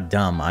I'm not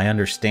dumb. I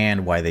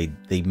understand why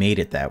they made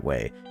it that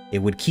way. It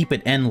would keep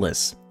it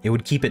endless. It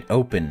would keep it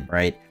open,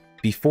 right?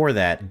 Before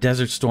that,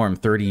 Desert Storm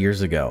 30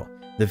 years ago.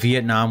 The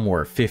Vietnam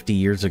War 50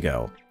 years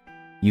ago.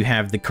 You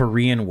have the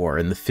Korean War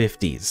in the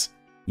 50s.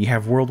 You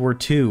have World War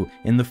II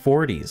in the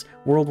 40s.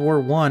 World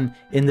War I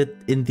in the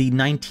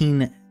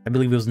I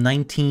believe it was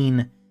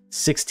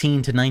 1916 to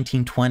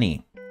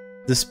 1920.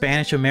 The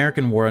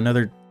Spanish-American War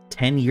another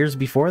 10 years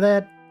before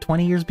that?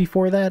 20 years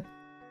before that?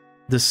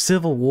 The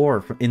Civil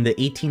War in the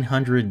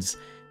 1800s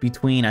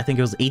between, I think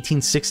it was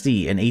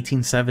 1860 and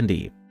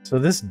 1870. So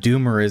this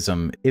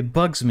doomerism, it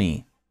bugs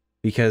me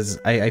because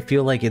I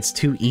feel like it's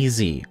too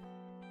easy.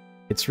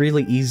 It's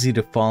really easy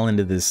to fall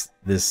into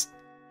this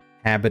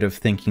habit of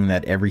thinking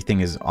that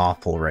everything is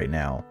awful right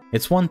now.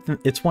 It's one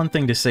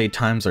thing to say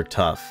times are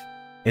tough.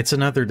 It's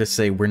another to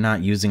say we're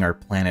not using our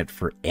planet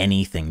for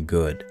anything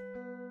good.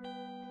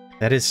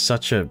 That is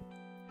such a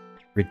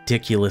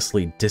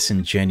ridiculously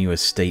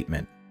disingenuous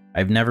statement.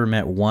 I've never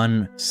met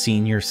one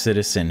senior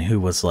citizen who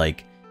was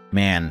like,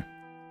 man,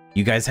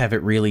 you guys have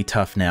it really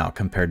tough now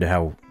compared to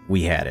how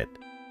we had it.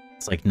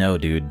 It's like, no,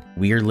 dude,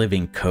 we are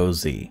living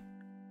cozy.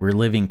 We're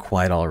living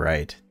quite all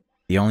right.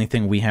 The only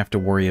thing we have to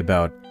worry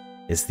about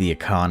is the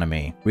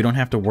economy. We don't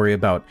have to worry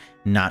about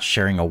not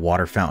sharing a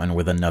water fountain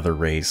with another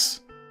race.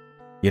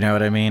 You know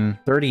what I mean?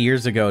 30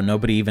 years ago,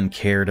 nobody even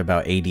cared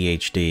about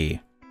ADHD.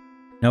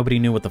 Nobody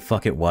knew what the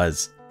fuck it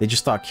was. They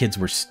just thought kids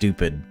were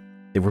stupid.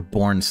 They were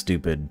born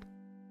stupid.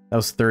 That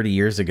was 30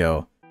 years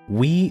ago.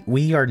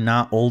 We are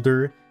not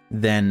older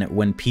than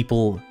when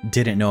people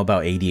didn't know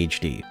about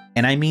ADHD.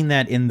 And I mean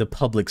that in the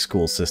public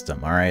school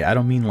system, alright? I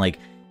don't mean like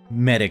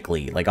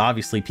medically. Like,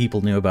 obviously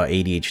people knew about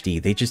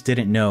ADHD. They just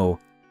didn't know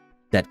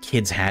that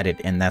kids had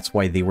it, and that's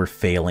why they were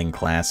failing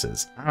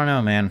classes. I don't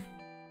know, man.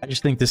 I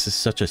just think this is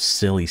such a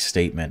silly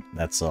statement,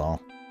 that's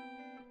all.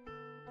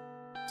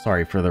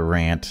 Sorry for the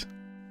rant.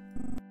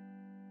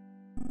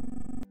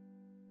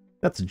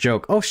 That's a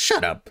joke. Oh,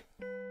 shut up!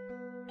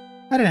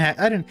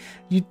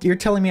 You're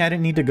telling me I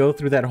didn't need to go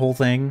through that whole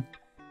thing?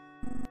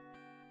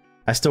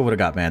 I still would've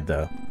got mad,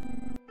 though.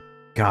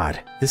 God,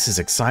 this is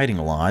exciting,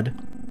 Laud.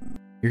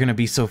 You're gonna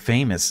be so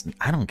famous.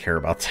 I don't care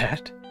about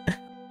that.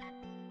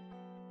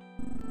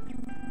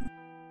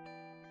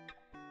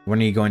 When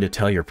are you going to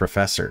tell your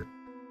professor?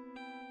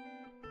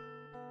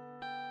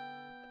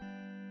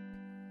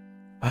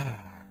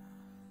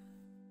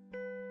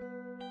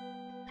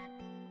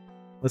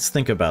 Let's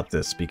think about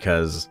this,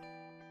 because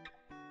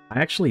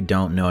I actually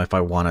don't know if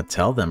I want to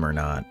tell them or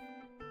not.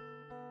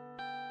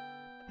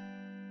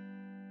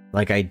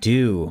 Like, I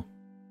do,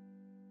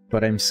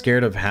 but I'm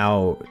scared of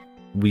how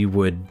we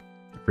would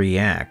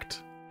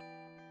react.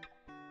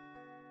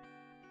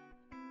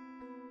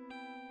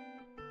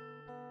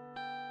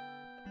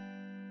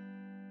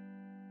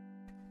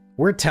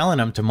 We're telling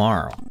him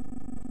tomorrow.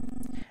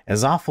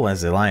 As awful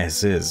as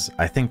Elias is,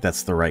 I think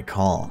that's the right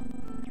call.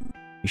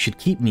 You should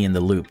keep me in the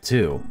loop,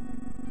 too.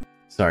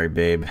 Sorry,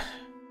 babe.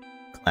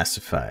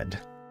 Classified.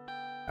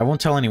 I won't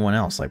tell anyone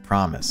else, I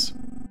promise.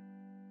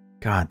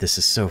 God, this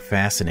is so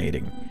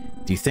fascinating.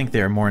 Do you think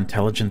they are more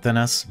intelligent than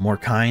us? More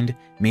kind?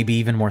 Maybe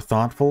even more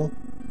thoughtful?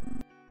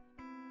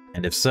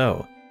 And if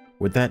so,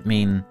 would that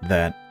mean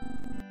that...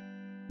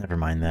 Never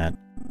mind that.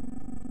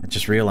 I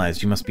just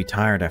realized you must be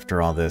tired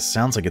after all this.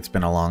 Sounds like it's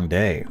been a long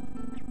day.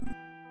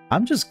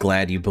 I'm just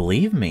glad you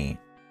believe me.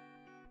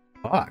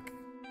 Fuck.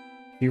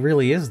 He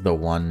really is the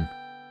one.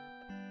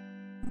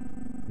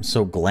 I'm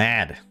so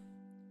glad.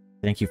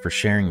 Thank you for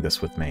sharing this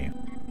with me.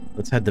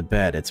 Let's head to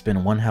bed. It's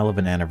been one hell of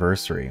an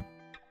anniversary.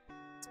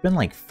 It's been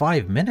like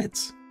 5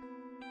 minutes.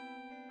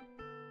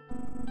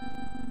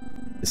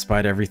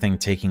 Despite everything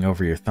taking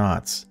over your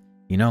thoughts,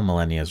 you know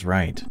Millennia's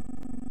right.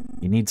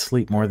 You need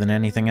sleep more than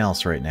anything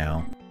else right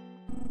now.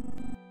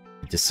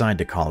 You decide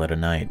to call it a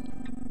night.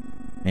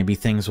 Maybe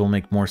things will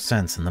make more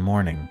sense in the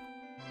morning.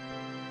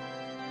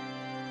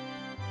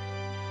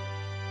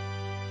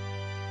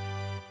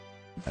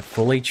 At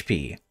full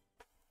HP.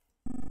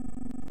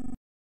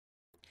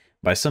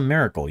 By some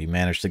miracle, you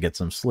managed to get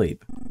some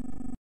sleep.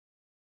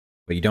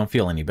 But you don't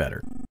feel any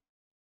better.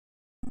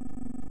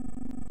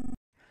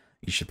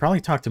 You should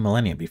probably talk to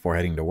Millennia before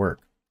heading to work.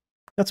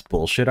 That's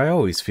bullshit. I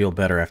always feel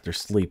better after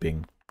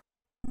sleeping.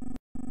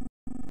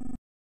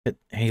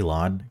 Hey,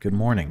 Laud. Good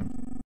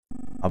morning.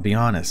 I'll be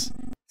honest.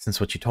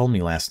 Since what you told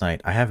me last night,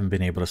 I haven't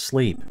been able to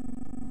sleep.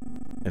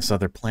 This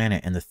other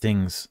planet and the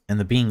things and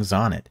the beings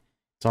on it.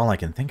 It's all I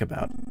can think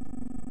about.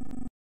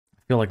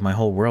 I feel like my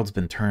whole world's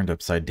been turned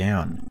upside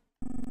down.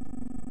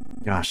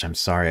 Gosh, I'm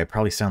sorry. I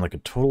probably sound like a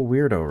total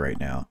weirdo right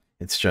now.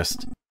 It's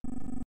just...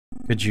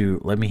 Could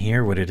you let me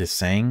hear what it is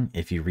saying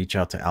if you reach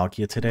out to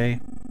Alkia today?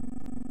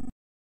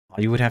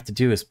 All you would have to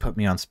do is put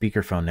me on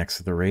speakerphone next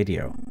to the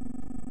radio.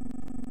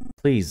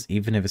 Please,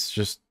 even if it's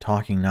just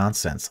talking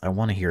nonsense, I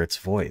want to hear its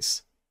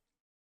voice.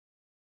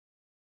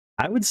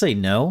 I would say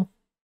no.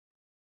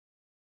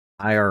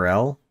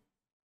 IRL.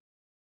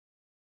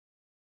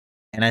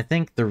 And I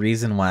think the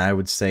reason why I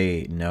would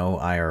say no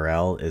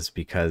IRL is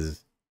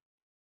because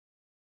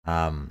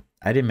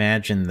I'd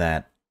imagine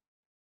that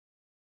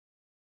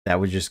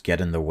would just get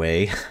in the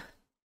way.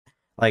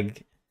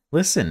 Like,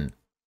 listen,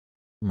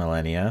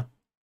 Millennia.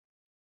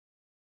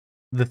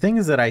 The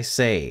things that I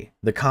say,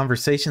 the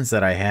conversations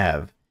that I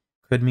have,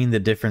 could mean the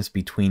difference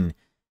between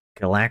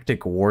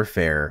galactic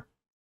warfare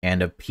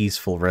and a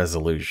peaceful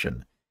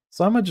resolution.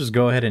 So I'm gonna just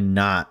go ahead and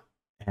not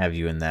have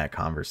you in that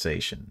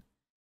conversation.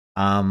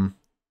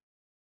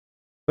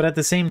 But at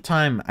the same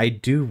time, I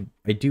do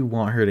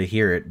want her to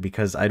hear it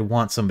because I'd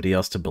want somebody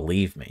else to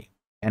believe me.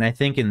 And I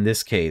think in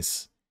this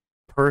case,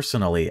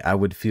 personally, I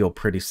would feel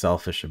pretty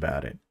selfish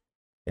about it.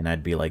 And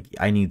I'd be like,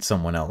 I need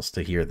someone else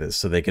to hear this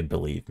so they could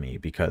believe me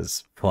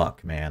because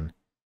fuck, man.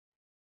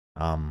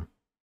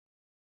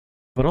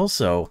 But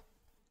also,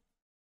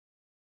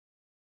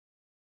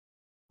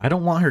 I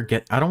don't want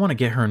to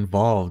get her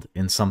involved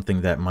in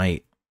something that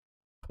might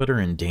put her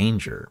in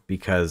danger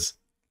because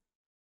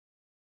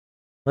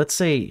let's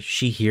say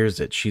she hears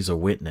it, she's a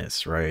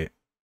witness, right?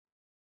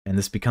 And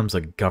this becomes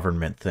a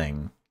government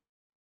thing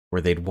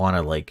where they'd want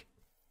to, like,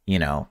 you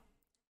know,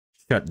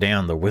 shut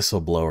down the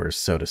whistleblowers,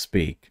 so to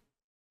speak.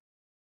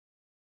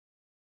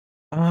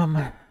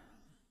 I'm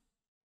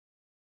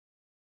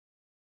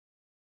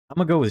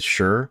gonna go with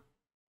sure,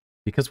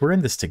 because we're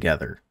in this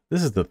together.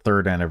 This is the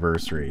 3rd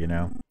anniversary, you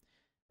know?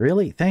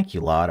 Really? Thank you,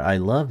 Laud. I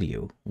love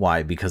you.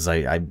 Why? Because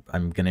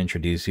I'm gonna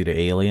introduce you to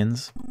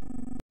aliens?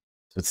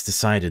 So it's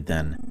decided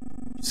then.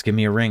 Just give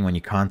me a ring when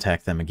you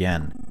contact them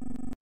again.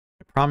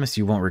 I promise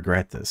you won't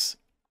regret this.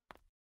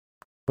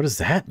 What does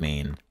that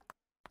mean?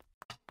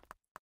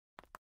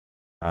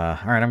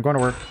 Alright, I'm going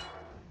to work.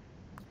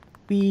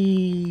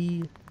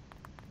 Whee!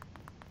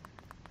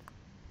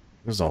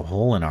 There's a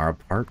hole in our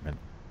apartment.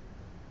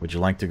 Would you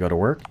like to go to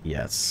work?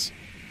 Yes.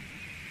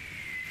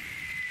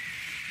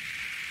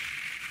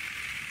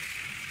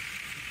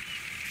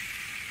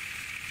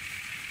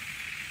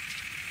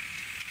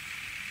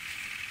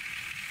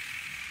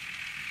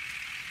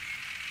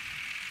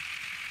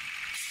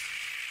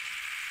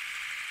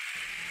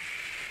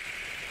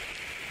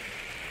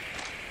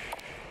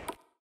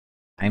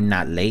 I'm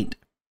not late.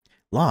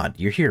 Laud,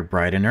 you're here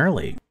bright and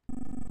early.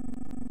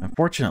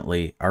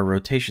 Unfortunately, our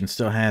rotation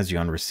still has you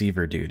on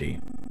receiver duty.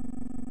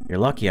 You're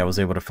lucky I was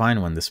able to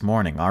find one this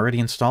morning. Already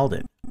installed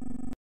it.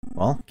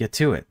 Well, get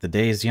to it. The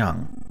day is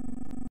young.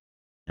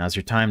 Now's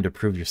your time to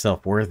prove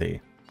yourself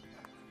worthy.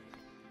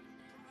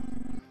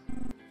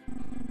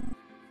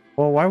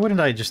 Well, why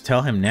wouldn't I just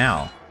tell him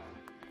now?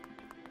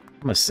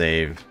 I'm gonna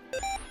save.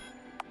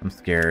 I'm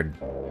scared.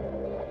 Do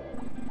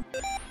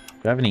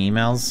I have any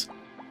emails?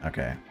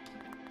 Okay.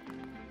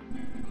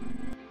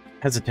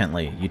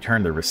 Hesitantly, you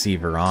turn the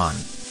receiver on.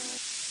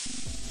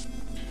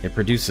 It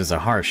produces a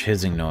harsh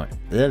hissing noise,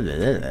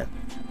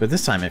 but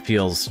this time it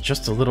feels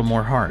just a little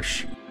more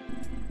harsh.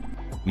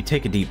 You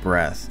take a deep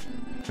breath.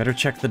 Better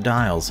check the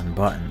dials and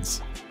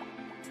buttons.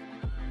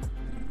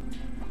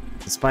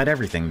 Despite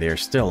everything, they are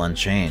still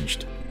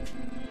unchanged.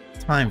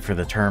 Time for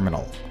the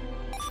terminal.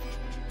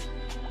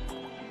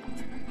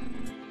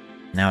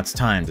 Now it's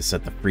time to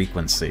set the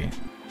frequency.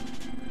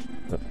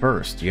 But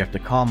first, you have to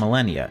call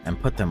Millennia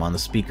and put them on the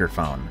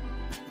speakerphone.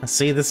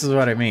 See, this is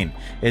what I mean.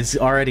 It's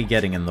already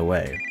getting in the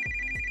way.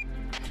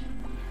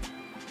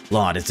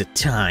 Laud, is it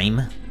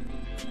time?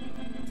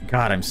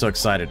 God, I'm so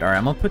excited. Alright,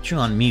 I'm gonna put you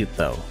on mute,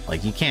 though.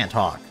 Like, you can't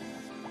talk.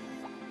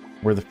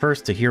 We're the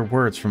first to hear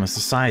words from a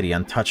society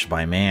untouched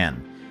by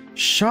man.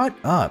 Shut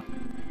up!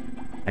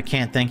 I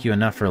can't thank you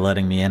enough for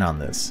letting me in on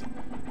this.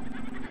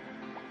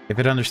 If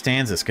it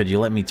understands this, could you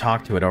let me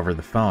talk to it over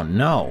the phone?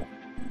 No!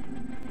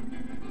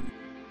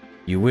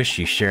 You wish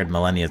you shared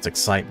Millennia's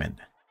excitement.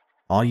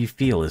 All you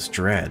feel is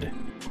dread.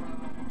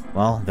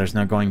 Well, there's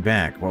no going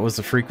back. What was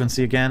the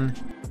frequency again?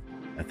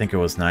 I think it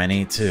was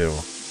 982.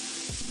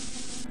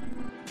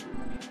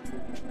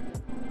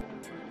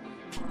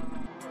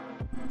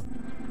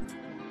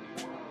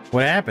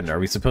 What happened? Are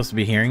we supposed to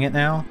be hearing it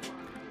now?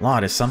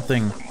 Laud, is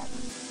something...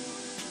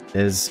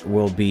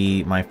 will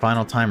be my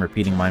final time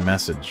repeating my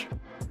message.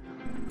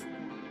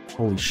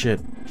 Holy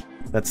shit.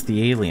 That's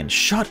the alien.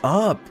 Shut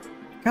up!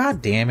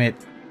 God damn it.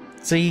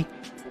 See?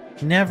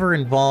 Never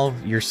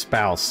involve your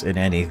spouse in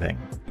anything.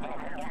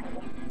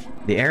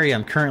 The area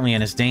I'm currently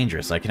in is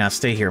dangerous. I cannot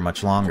stay here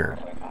much longer.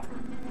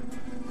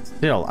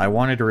 Still, I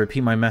wanted to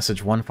repeat my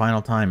message one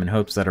final time in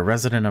hopes that a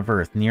resident of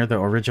Earth near the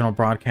original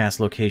broadcast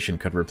location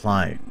could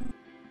reply.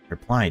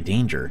 Reply,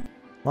 danger.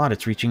 Laud,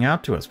 it's reaching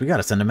out to us. We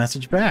gotta send a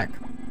message back.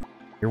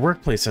 Your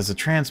workplace has a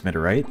transmitter,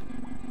 right?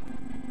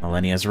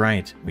 Millennia's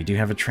right. We do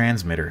have a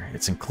transmitter.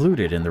 It's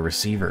included in the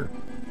receiver.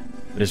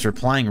 But is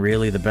replying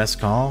really the best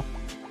call?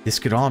 This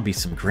could all be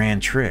some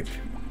grand trick.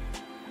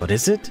 But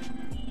is it?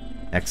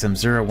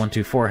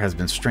 XM0124 has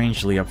been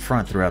strangely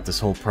upfront throughout this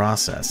whole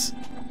process.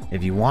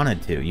 If you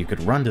wanted to, you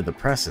could run to the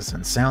presses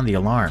and sound the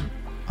alarm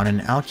on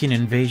an Alkian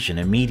invasion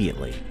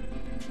immediately.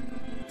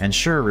 And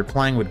sure,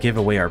 replying would give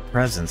away our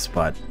presence,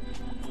 but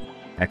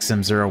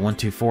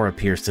XM0124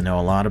 appears to know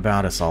a lot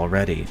about us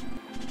already.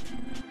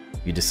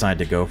 You decide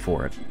to go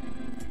for it.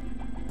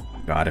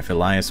 God, if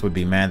Elias would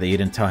be mad that you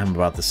didn't tell him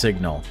about the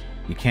signal.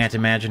 You can't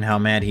imagine how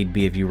mad he'd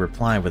be if you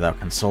reply without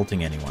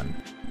consulting anyone.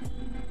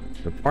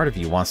 But part of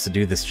you wants to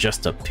do this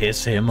just to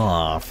piss him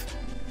off.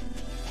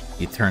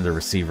 You turn the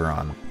receiver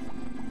on.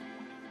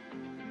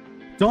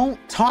 Don't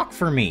talk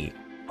for me!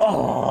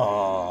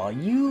 Oh,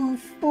 you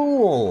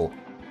fool!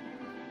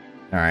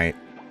 Alright,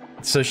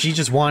 so she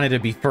just wanted to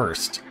be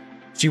first.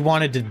 She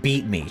wanted to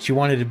beat me. She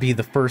wanted to be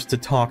the first to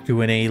talk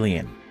to an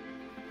alien.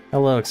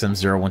 Hello,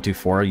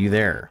 XM0124, are you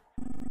there?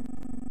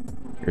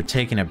 You're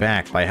taken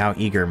aback by how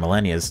eager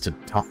Millennia is to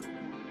talk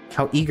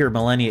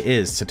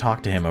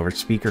to him over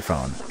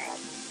speakerphone.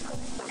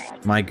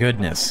 My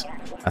goodness,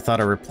 I thought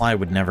a reply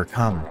would never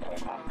come.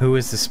 Who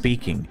is this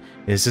speaking?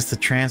 Is this the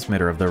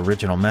transmitter of the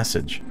original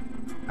message?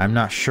 I'm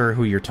not sure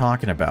who you're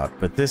talking about,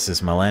 but this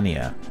is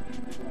Millennia.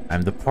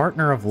 I'm the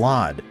partner of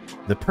Laud,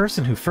 the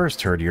person who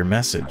first heard your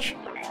message.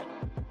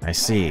 I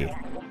see.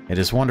 It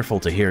is wonderful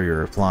to hear your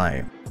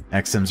reply.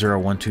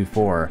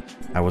 XM0124,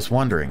 I was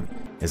wondering,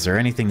 is there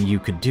anything you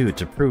could do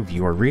to prove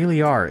you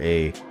really are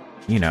a,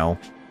 you know,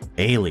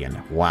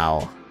 alien?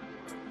 Wow.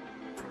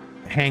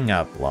 Hang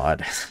up,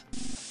 Laud.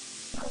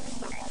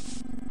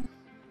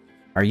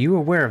 Are you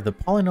aware of the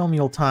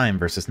polynomial time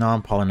versus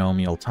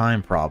non-polynomial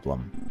time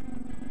problem?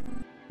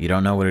 You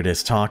don't know what it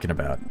is talking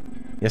about.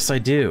 Yes, I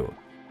do.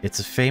 It's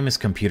a famous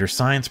computer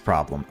science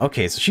problem.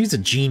 Okay, so she's a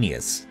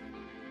genius.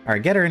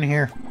 Alright, get her in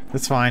here.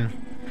 That's fine.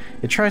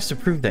 It tries to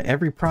prove that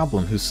every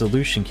problem whose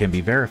solution can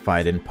be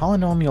verified in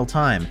polynomial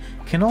time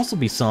can also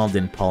be solved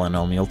in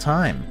polynomial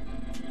time.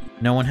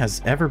 No one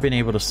has ever been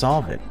able to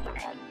solve it.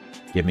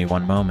 Give me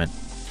one moment.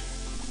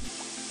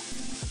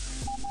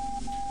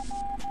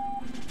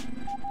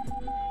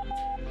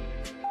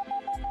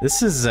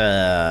 This is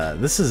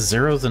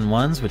zeros and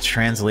ones, which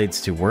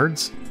translates to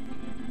words.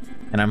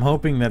 And I'm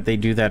hoping that they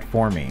do that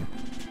for me.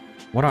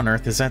 What on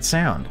earth is that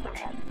sound?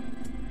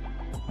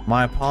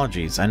 My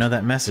apologies, I know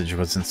that message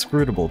was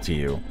inscrutable to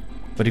you.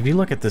 But if you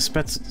look at the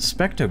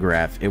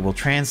spectrograph, it will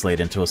translate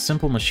into a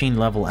simple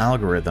machine-level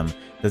algorithm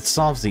that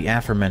solves the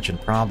aforementioned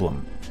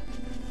problem.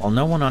 While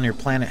no one on your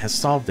planet has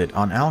solved it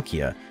on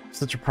Alkia,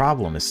 such a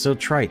problem is so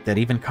trite that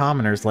even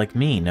commoners like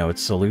me know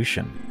its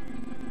solution.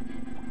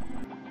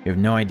 You have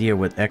no idea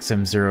what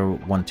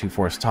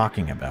XM0124 is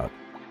talking about,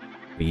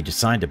 but you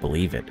decide to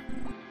believe it.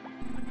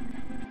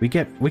 We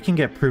can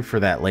get proof for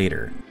that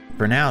later.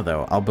 For now,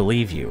 though, I'll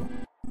believe you.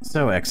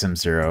 So,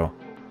 XM0...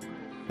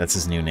 That's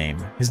his new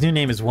name. His new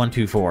name is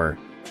 124.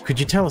 Could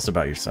you tell us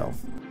about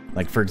yourself?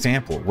 Like, for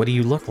example, what do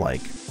you look like?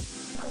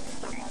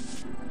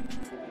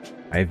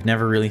 I've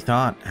never really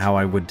thought how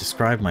I would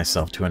describe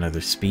myself to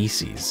another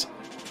species.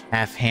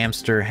 Half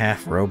hamster,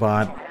 half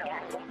robot.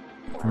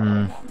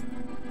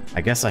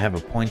 I guess I have a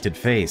pointed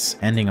face,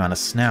 ending on a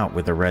snout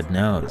with a red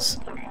nose.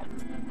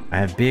 I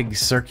have big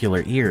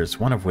circular ears,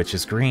 one of which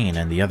is green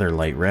and the other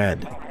light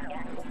red.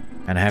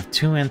 And I have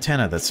 2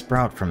 antennae that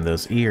sprout from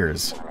those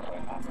ears.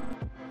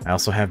 I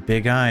also have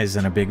big eyes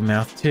and a big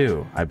mouth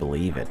too, I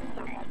believe it.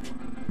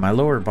 My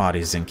lower body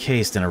is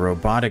encased in a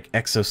robotic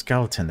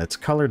exoskeleton that's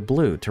colored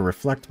blue to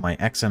reflect my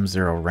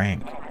XM0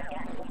 rank.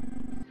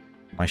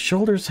 My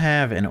shoulders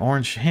have an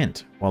orange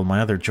hint, while my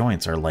other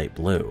joints are light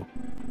blue.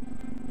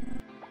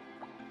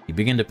 You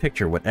begin to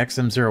picture what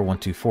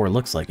XM0124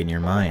 looks like in your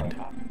mind.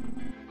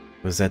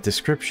 Was that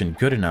description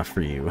good enough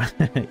for you?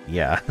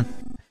 Yeah.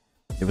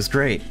 It was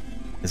great.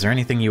 Is there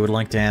anything you would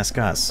like to ask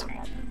us?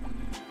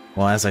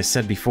 Well, as I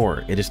said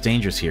before, it is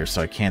dangerous here,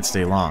 so I can't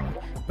stay long.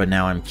 But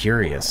now I'm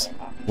curious.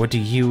 What do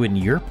you and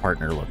your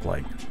partner look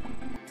like?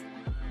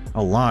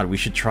 Oh Lord, we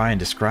should try and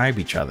describe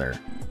each other.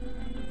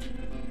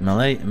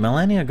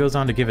 Melania goes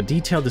on to give a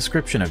detailed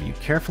description of you,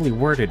 carefully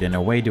worded in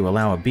a way to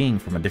allow a being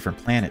from a different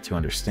planet to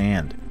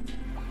understand.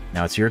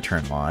 Now it's your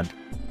turn, Laud.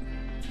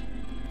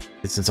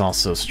 This is all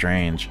so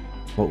strange.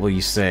 What will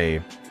you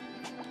say?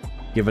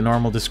 Give a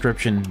normal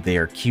description. They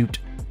are cute.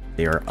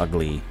 They are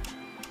ugly.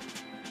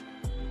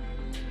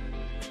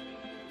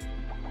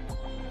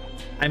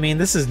 I mean,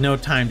 this is no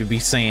time to be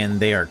saying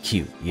they are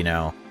cute, you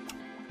know?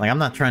 Like, I'm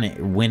not trying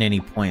to win any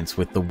points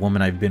with the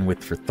woman I've been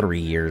with for 3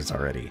 years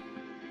already.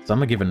 So I'm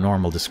gonna give a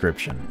normal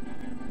description.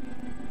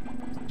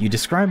 You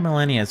describe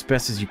Melania as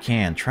best as you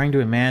can, trying to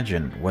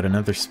imagine what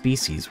another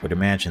species would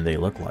imagine they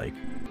look like.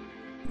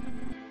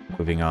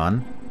 Moving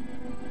on.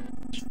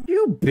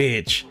 You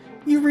bitch!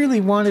 You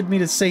really wanted me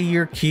to say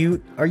you're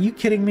cute? Are you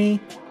kidding me?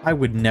 I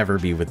would never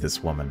be with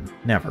this woman.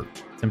 Never.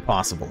 It's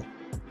impossible.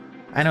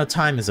 I know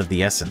time is of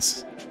the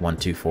essence,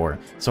 124,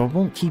 so I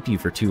won't keep you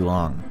for too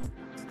long.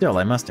 Still,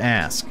 I must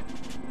ask.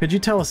 Could you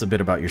tell us a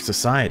bit about your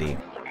society?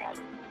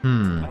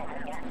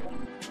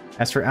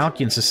 As for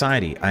Alkian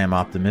society, I am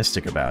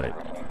optimistic about it.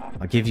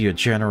 I'll give you a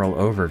general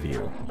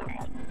overview.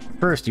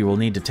 First, you will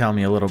need to tell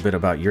me a little bit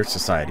about your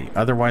society,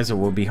 otherwise it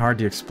will be hard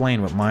to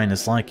explain what mine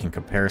is like in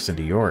comparison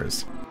to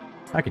yours.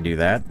 I can do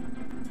that.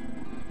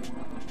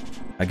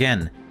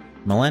 Again,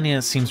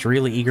 Melania seems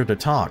really eager to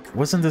talk.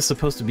 Wasn't this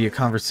supposed to be a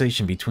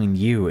conversation between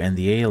you and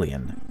the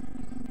alien?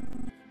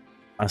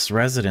 Us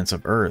residents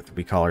of Earth,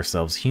 we call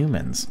ourselves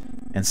humans.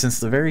 And since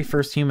the very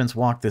first humans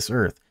walked this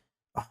Earth...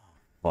 Oh,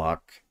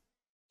 fuck.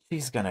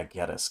 She's gonna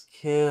get us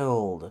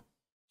killed.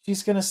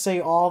 She's gonna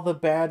say all the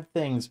bad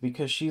things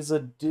because she's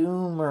a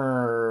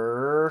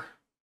doomer.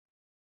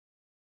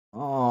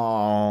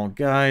 Oh,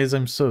 guys,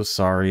 I'm so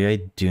sorry. I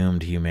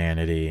doomed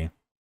humanity.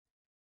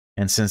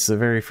 And since the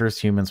very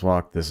first humans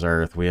walked this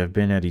earth, we have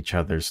been at each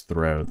other's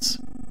throats.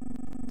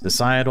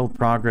 Societal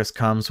progress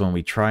comes when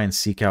we try and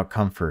seek out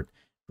comfort,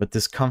 but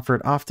this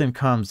comfort often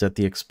comes at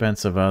the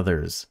expense of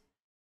others.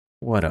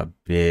 What a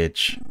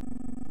bitch.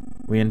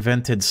 We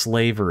invented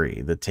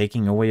slavery, the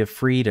taking away of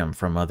freedom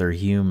from other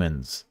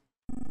humans.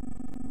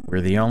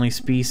 We're the only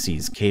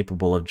species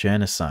capable of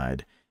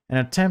genocide, an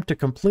attempt to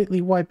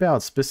completely wipe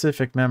out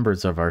specific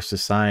members of our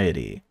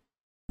society.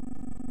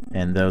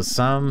 And though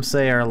some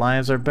say our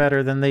lives are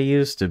better than they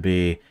used to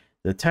be,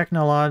 the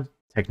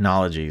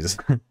technologies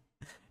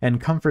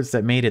and comforts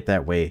that made it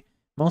that way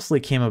mostly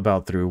came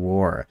about through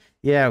war.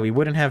 Yeah, we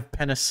wouldn't have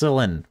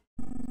penicillin.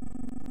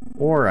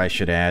 War, I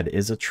should add,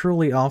 is a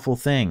truly awful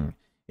thing.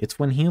 It's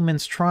when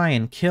humans try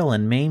and kill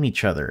and maim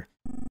each other.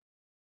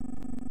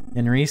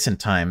 In recent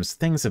times,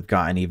 things have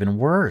gotten even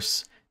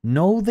worse.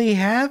 No, they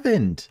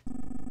haven't!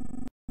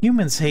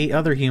 Humans hate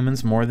other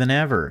humans more than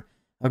ever.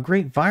 A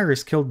great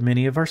virus killed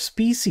many of our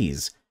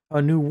species.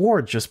 A new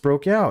war just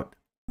broke out.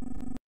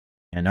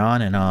 And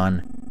on and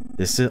on.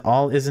 This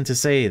all isn't to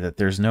say that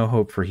there's no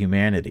hope for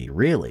humanity,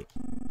 really.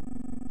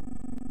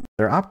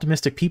 There are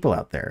optimistic people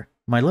out there.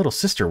 My little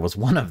sister was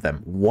one of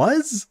them.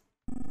 Was?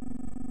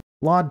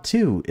 Laud,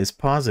 too, is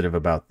positive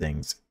about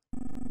things.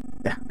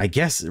 I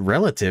guess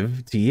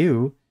relative to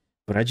you,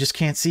 but I just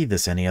can't see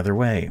this any other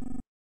way.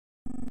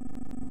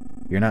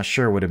 You're not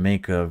sure what to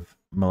make of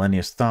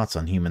Melania's thoughts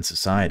on human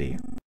society.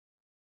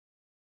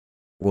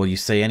 Will you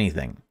say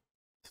anything?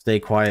 Stay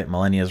quiet,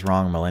 Melania's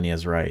wrong,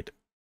 Melania's right.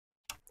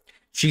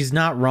 She's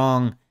not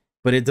wrong,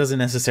 but it doesn't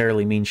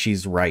necessarily mean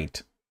she's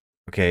right.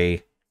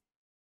 Okay?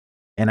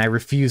 And I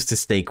refuse to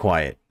stay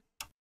quiet.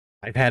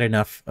 I've had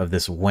enough of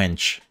this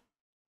wench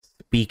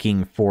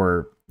speaking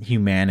for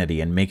humanity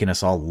and making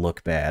us all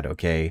look bad,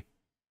 okay?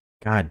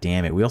 God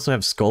damn it. We also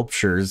have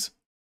sculptures.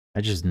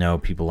 I just know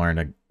people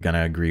aren't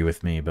gonna agree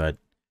with me, but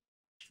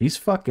she's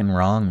fucking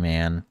wrong,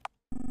 man.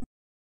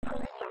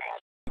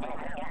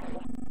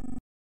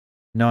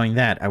 Knowing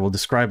that, I will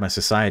describe my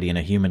society in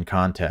a human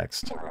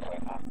context.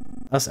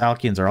 Us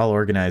Alkians are all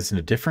organized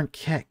into different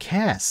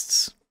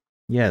castes.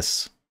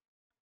 Yes.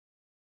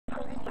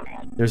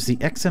 There's the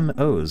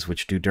XMOs,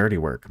 which do dirty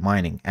work,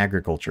 mining,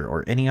 agriculture,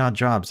 or any odd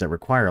jobs that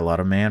require a lot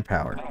of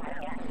manpower.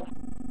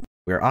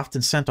 We are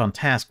often sent on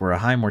task where a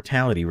high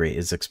mortality rate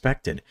is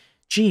expected.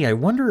 Gee, I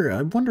wonder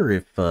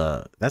if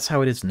that's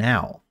how it is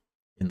now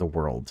in the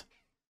world.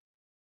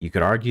 You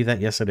could argue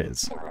that yes, it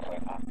is.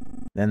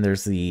 Then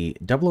there's the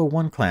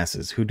 001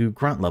 classes, who do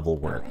grunt-level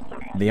work.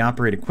 They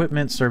operate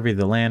equipment, survey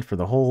the land for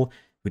the Holl,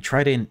 who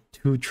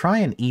try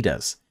and eat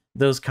us.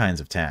 Those kinds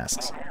of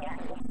tasks.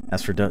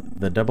 As for the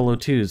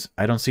 002s,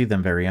 I don't see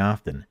them very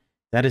often.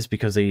 That is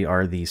because they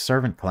are the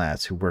servant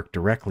class who work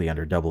directly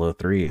under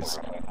 003s.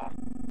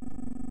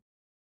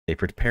 They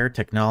prepare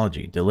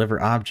technology,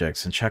 deliver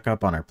objects, and check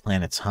up on our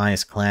planet's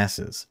highest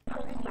classes.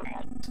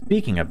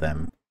 Speaking of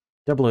them,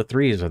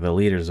 003s are the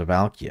leaders of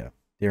Alkia.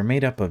 They are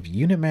made up of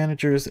unit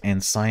managers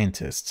and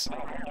scientists.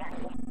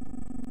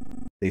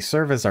 They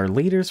serve as our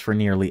leaders for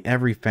nearly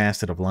every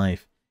facet of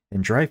life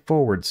and drive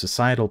forward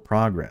societal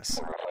progress.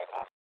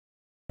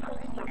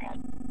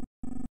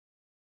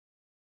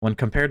 When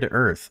compared to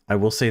Earth, I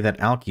will say that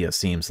Alkia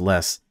seems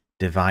less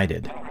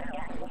divided.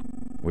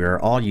 We are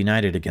all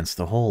united against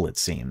the Holl, it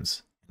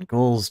seems. And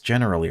goals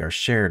generally are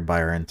shared by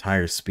our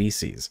entire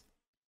species.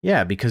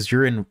 Yeah, because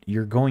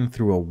you're going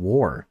through a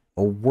war.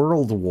 A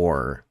world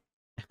war.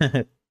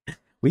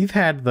 We've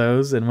had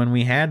those, and when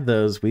we had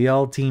those, we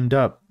all teamed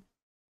up.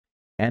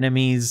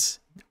 Enemies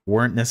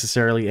weren't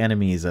necessarily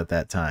enemies at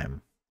that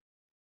time.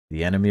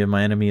 The enemy of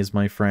my enemy is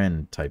my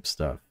friend type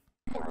stuff.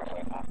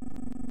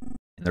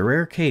 In the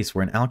rare case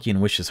where an Alkian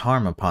wishes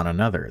harm upon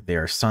another, they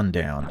are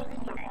sundowned.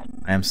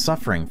 I am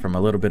suffering from a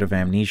little bit of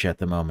amnesia at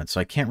the moment, so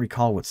I can't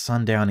recall what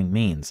sundowning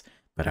means,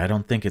 but I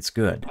don't think it's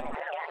good.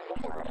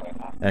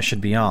 That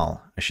should be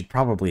all. I should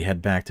probably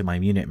head back to my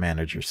unit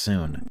manager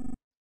soon.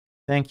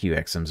 Thank you,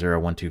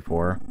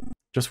 XM0124.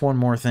 Just one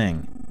more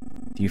thing.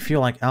 Do you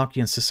feel like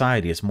Alkian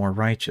society is more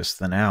righteous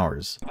than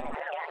ours?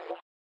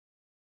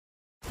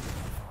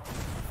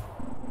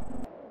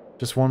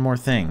 Just one more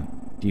thing.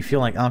 Do you feel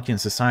like Alkian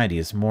society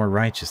is more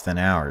righteous than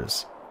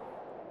ours?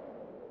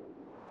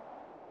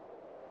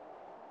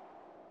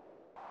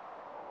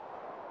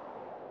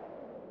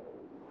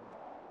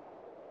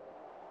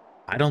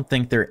 I don't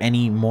think they're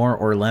any more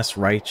or less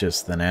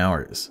righteous than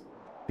ours,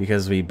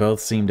 because we both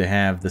seem to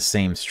have the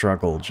same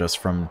struggle just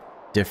from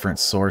different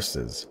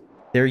sources.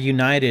 They're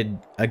united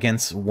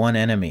against one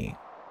enemy,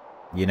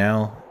 you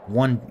know?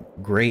 One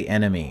great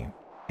enemy.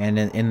 And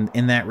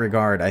in that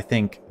regard, I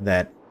think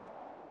that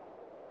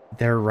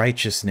their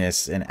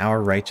righteousness and our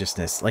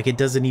righteousness, like, it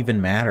doesn't even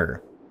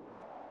matter.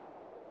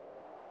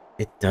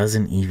 It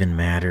doesn't even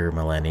matter,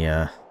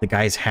 Millennia. The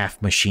guy's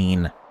half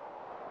machine.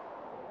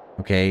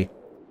 Okay?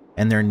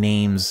 And their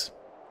names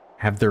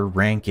have their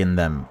rank in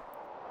them.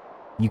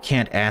 You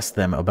can't ask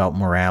them about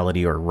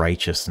morality or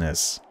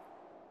righteousness.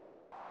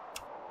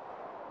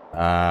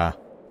 I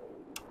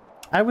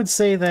would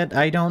say that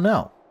I don't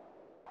know.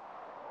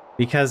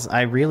 Because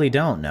I really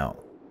don't know.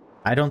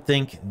 I don't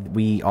think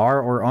we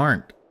are or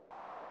aren't.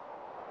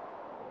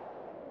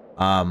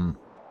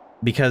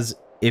 Because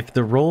if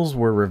the roles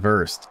were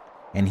reversed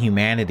and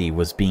humanity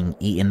was being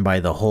eaten by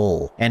the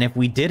Holl, and if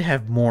we did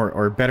have more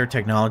or better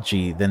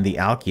technology than the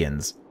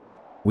Alkians,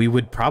 we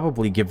would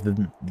probably give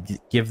them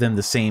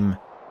the same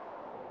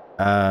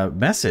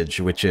message,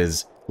 which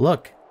is,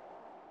 look,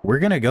 we're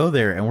gonna go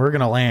there and we're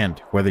gonna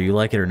land, whether you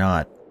like it or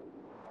not.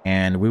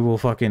 And we will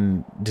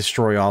fucking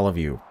destroy all of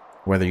you,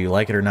 whether you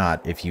like it or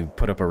not, if you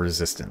put up a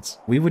resistance.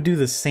 We would do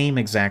the same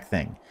exact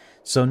thing.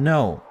 So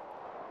no,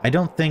 I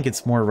don't think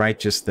it's more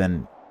righteous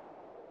than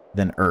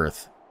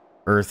Earth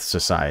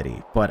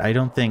society, but I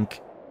don't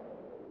think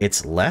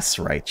it's less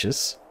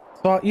righteous.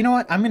 So, you know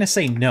what? I'm gonna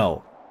say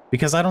no,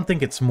 because I don't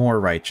think it's more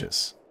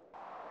righteous.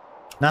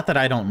 Not that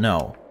I don't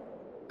know.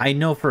 I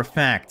know for a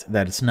fact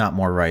that it's not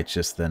more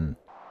righteous than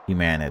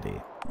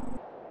humanity.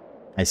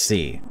 I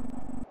see.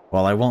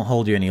 Well, I won't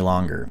hold you any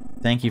longer.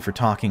 Thank you for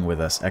talking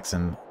with us,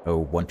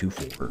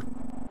 XM0124.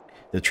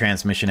 The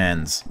transmission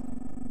ends.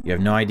 You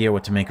have no idea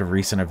what to make of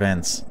recent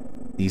events.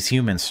 These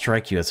humans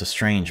strike you as a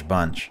strange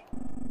bunch.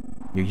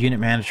 Your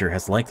unit manager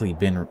has likely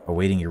been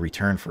awaiting your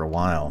return for a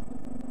while.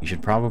 You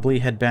should probably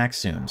head back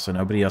soon, so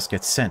nobody else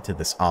gets sent to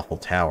this awful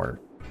tower.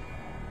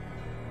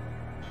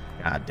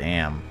 God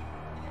damn.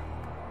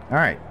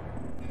 Alright.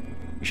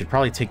 You should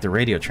probably take the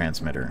radio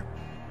transmitter.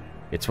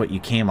 It's what you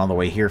came all the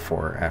way here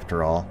for,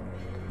 after all.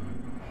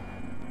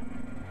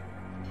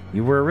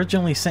 You were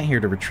originally sent here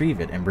to retrieve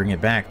it and bring it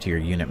back to your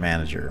unit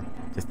manager.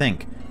 To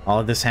think, all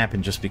of this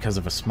happened just because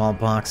of a small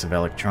box of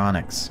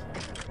electronics.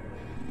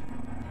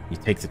 You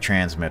take the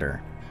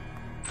transmitter.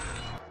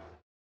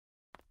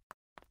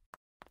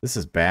 This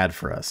is bad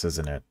for us,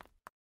 isn't it?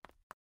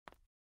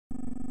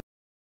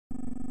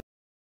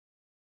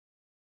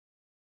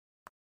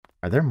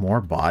 Are there more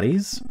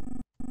bodies?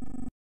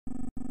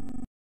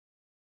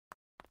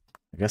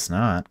 I guess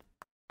not.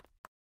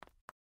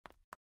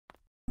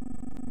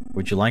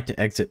 Would you like to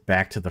exit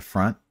back to the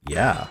front?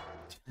 Yeah.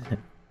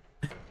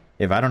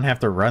 If I don't have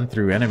to run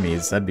through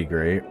enemies, that'd be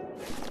great.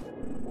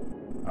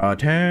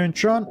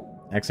 Attention!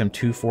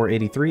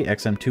 XM2483,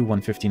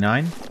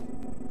 XM2159.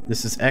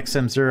 This is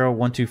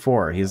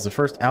XM0124. He is the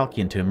first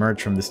Alkian to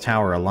emerge from this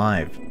tower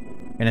alive.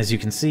 And as you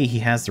can see, he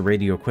has the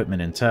radio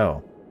equipment in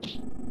tow.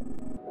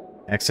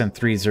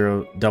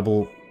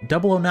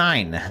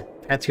 XM30009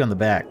 pats you on the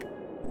back.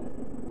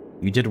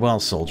 You did well,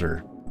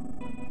 soldier.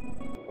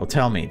 Well,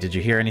 tell me, did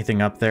you hear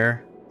anything up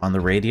there? On the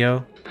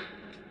radio?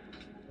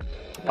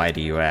 Why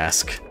do you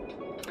ask?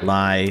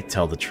 Lie,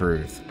 tell the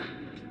truth.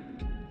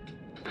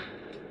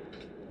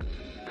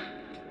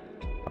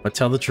 But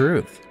tell the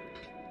truth.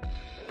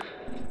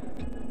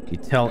 You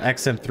tell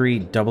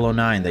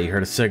XM3009 that you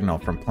heard a signal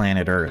from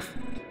planet Earth.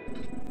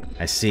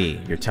 I see,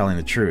 you're telling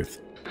the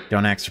truth.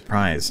 Don't act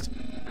surprised.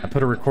 I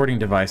put a recording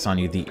device on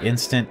you the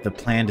instant the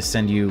plan to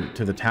send you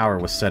to the tower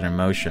was set in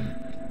motion.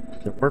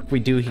 The work we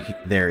do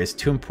there is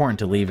too important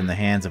to leave in the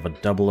hands of a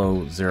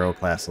 000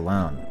 class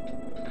alone.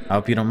 I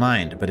hope you don't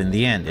mind, but in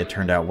the end, it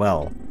turned out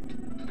well.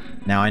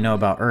 Now I know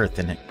about Earth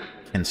and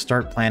can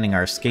start planning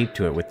our escape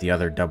to it with the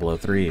other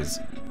 003s.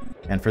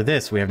 And for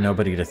this, we have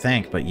nobody to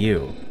thank but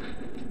you.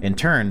 In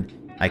turn,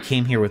 I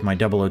came here with my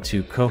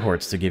 002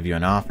 cohorts to give you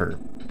an offer.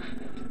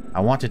 I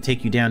want to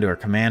take you down to our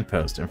command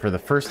post, and for the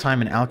first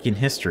time in Alkian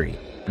history,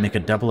 make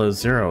a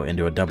 000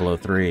 into a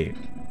 003.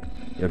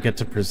 You'll get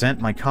to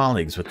present my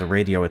colleagues with the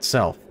radio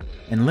itself,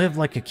 and live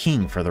like a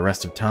king for the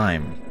rest of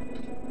time.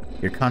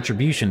 Your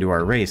contribution to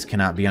our race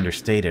cannot be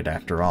understated,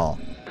 after all.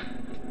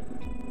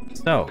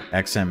 So,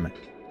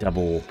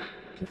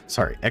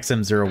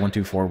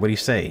 XM0124, what do you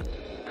say?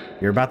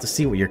 You're about to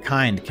see what your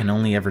kind can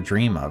only ever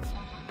dream of.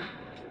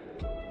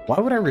 Why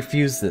would I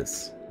refuse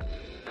this?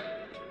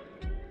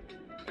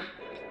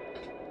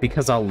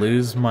 Because I'll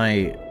lose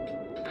my...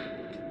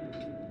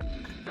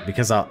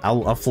 Because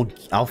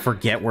I'll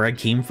forget where I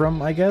came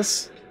from, I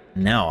guess?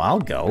 No, I'll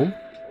go.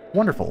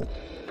 Wonderful.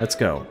 Let's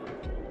go.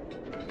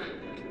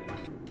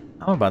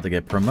 I'm about to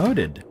get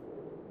promoted.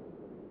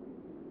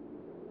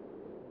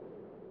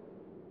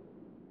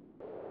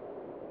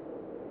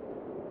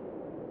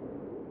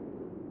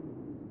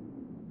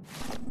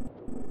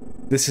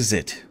 This is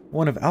it.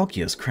 One of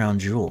Alkia's crown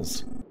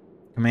jewels.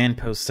 Command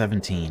Post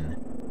 17.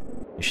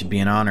 It should be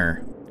an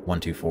honor,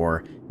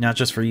 124, not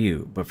just for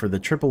you, but for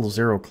the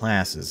 000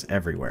 classes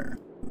everywhere.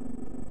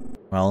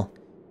 Well,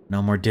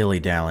 no more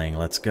dilly-dallying,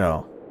 let's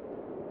go.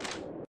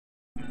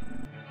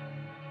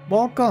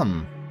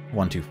 Welcome,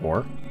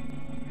 124.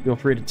 Feel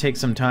free to take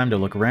some time to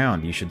look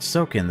around. You should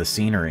soak in the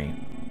scenery.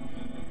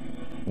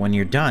 When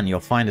you're done, you'll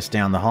find us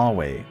down the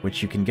hallway,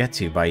 which you can get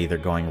to by either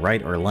going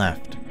right or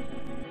left.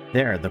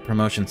 There, the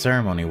promotion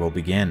ceremony will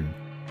begin.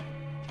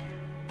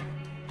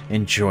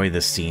 Enjoy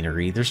the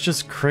scenery. There's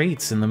just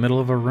crates in the middle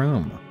of a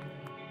room.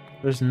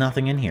 There's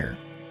nothing in here.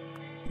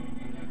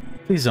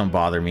 Please don't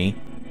bother me.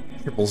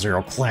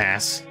 000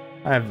 class.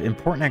 I have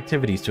important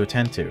activities to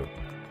attend to.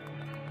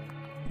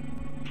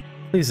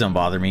 Please don't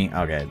bother me.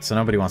 Okay, so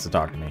nobody wants to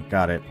talk to me.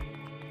 Got it.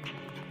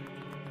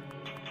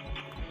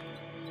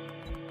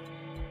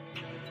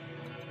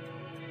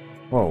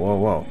 Whoa, whoa,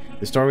 whoa.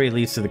 This doorway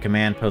leads to the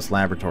command post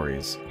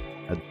laboratories.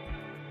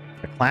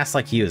 A class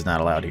like you is not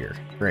allowed here.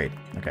 Great.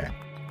 Okay.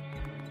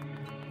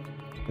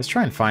 Let's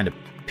try and find a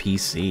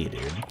PC,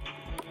 dude.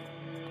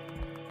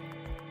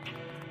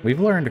 We've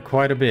learned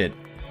quite a bit,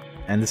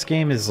 and this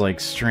game is,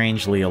 like,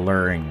 strangely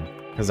alluring,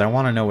 because I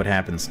want to know what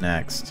happens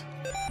next.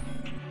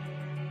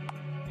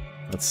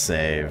 Let's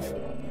save.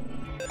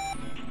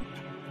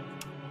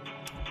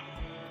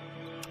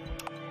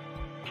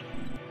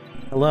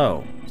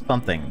 Hello.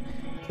 Something.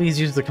 Please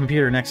use the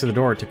computer next to the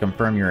door to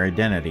confirm your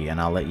identity,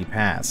 and I'll let you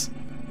pass.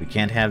 We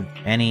can't have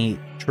any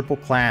triple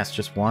class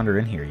just wander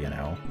in here, you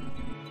know.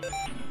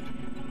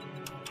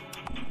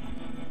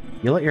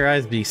 You let your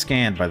eyes be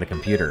scanned by the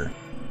computer.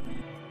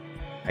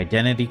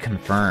 Identity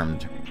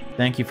confirmed.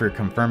 Thank you for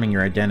confirming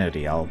your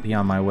identity. I'll be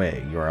on my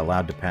way. You are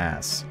allowed to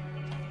pass.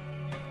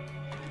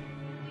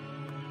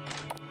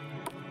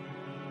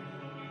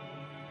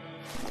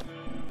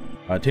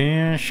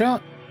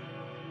 Attention!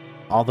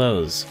 All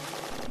those.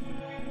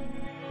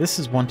 This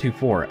is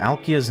 124,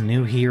 Alkia's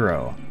new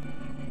hero.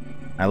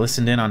 I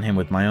listened in on him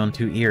with my own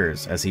 2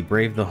 ears as he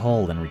braved the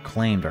Holl and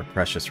reclaimed our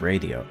precious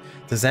radio.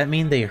 Does that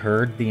mean they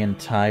heard the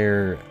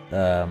entire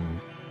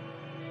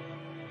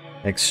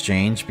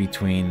exchange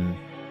between,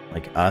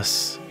 like,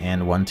 us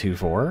and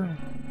 124?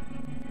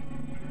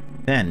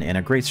 Then, in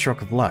a great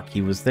stroke of luck,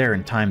 he was there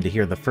in time to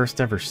hear the first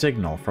ever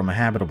signal from a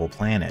habitable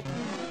planet.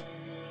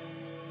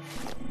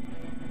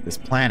 This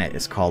planet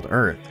is called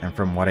Earth, and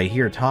from what I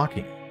hear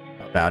talking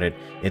about it,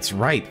 it's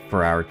ripe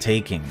for our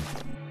taking.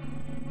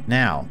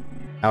 Now,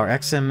 our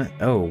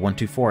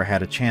XM0124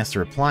 had a chance to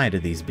reply to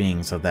these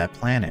beings of that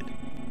planet.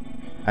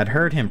 I'd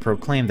heard him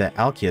proclaim that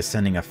Alkia is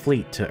sending a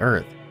fleet to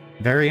Earth.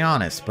 Very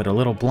honest, but a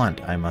little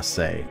blunt, I must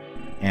say.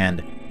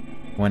 And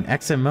when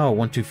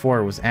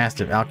XM0124 was asked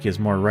if Alkia is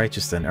more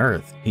righteous than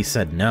Earth, he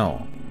said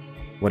no.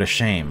 What a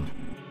shame.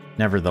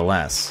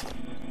 Nevertheless,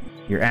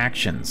 your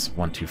actions,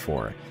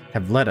 124,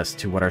 have led us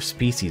to what our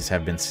species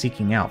have been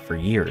seeking out for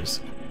years.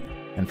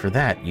 And for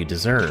that, you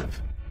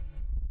deserve.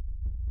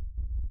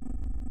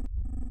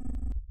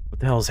 What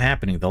the hell is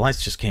happening? The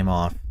lights just came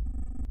off.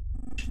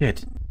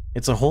 Shit,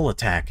 it's a Holl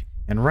attack,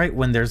 and right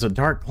when there's a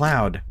dark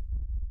cloud.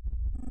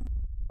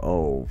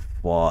 Oh,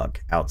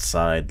 fuck.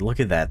 Outside. Look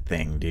at that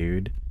thing,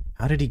 dude.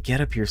 How did he get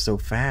up here so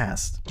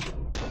fast?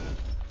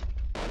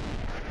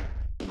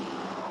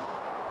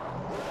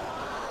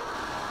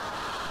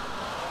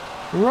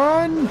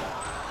 Run!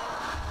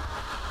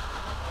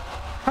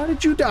 How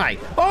did you die?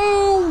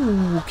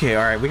 Oh! Okay,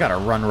 alright, we gotta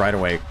run right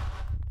away.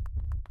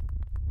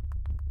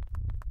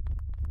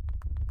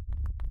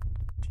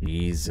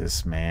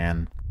 Jesus,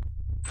 man.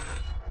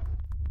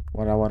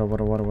 What? Do I want to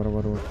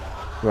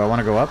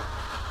go up?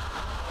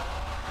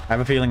 I have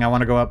a feeling I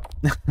want to go up.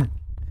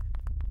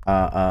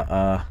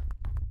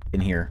 In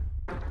here.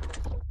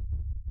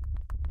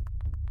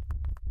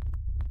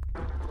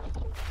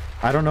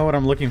 I don't know what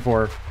I'm looking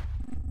for.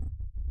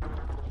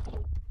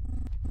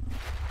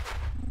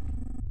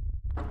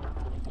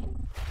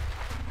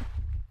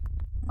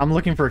 I'm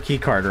looking for a key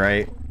card,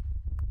 right?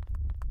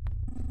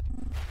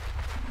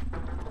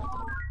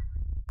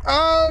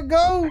 Oh,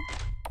 go!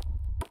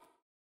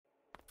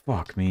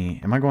 Fuck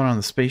me. Am I going on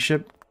the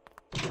spaceship?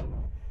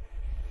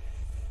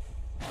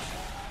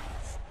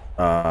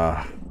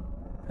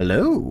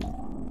 Hello?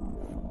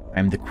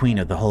 I'm the Queen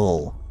of the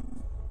Holl.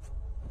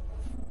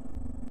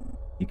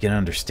 You can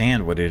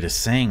understand what it is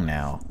saying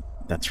now.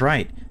 That's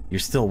right, you're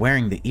still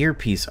wearing the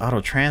earpiece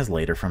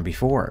auto-translator from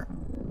before.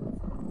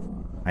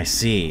 I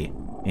see.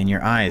 In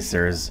your eyes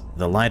there is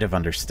the light of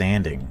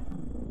understanding.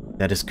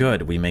 That is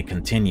good, we may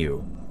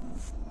continue.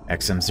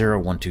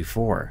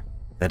 XM0124.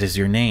 That is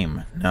your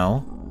name,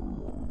 no?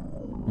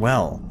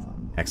 Well,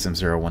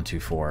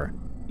 XM0124,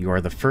 you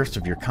are the first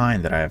of your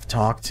kind that I have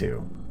talked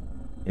to.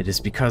 It is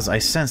because I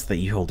sense that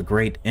you hold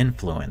great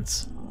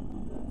influence.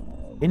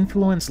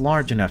 Influence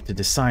large enough to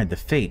decide the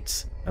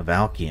fates of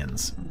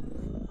Alkians,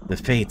 the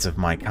fates of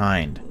my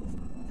kind,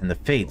 and the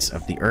fates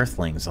of the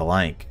Earthlings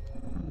alike.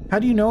 How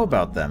do you know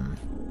about them?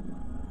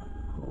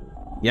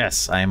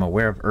 Yes, I am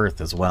aware of Earth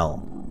as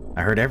well.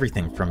 I heard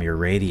everything from your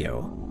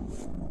radio.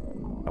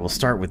 I will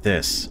start with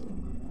this.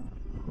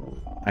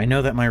 I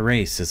know that my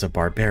race is a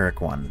barbaric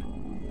one.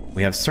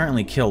 We have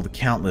certainly killed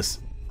countless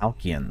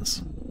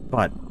Alkians,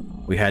 but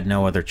we had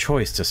no other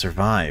choice to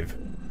survive.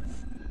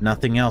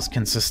 Nothing else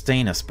can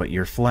sustain us but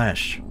your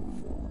flesh.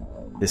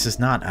 This is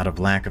not out of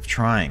lack of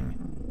trying.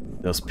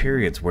 Those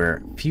periods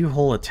where few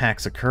whole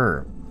attacks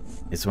occur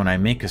is when I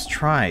make us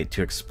try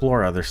to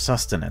explore other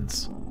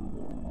sustenance.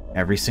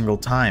 Every single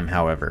time,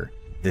 however,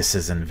 this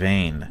is in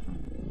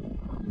vain.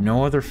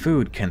 No other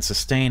food can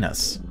sustain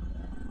us.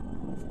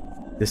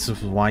 This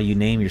is why you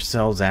name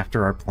yourselves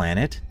after our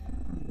planet?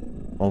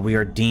 While we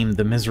are deemed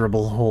the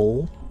miserable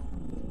whole?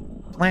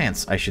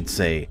 Plants, I should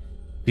say,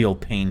 feel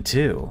pain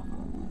too.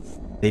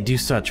 They do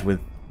such with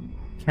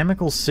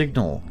chemical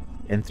signal,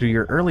 and through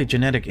your early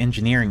genetic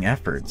engineering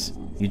efforts,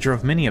 you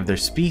drove many of their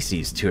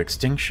species to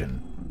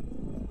extinction.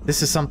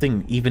 This is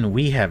something even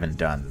we haven't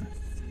done.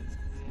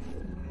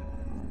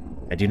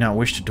 I do not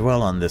wish to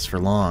dwell on this for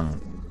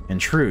long. In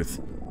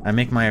truth, I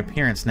make my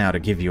appearance now to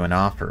give you an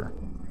offer.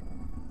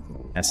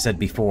 As said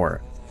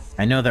before,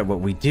 I know that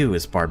what we do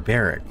is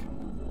barbaric.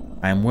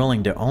 I am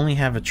willing to only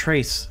have a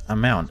trace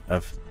amount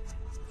of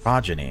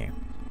progeny,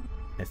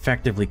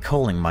 effectively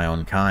culling my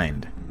own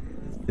kind.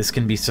 This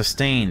can be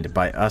sustained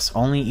by us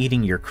only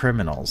eating your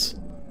criminals,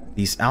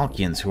 these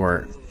Alkians who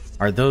are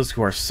those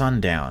who are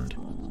sundowned,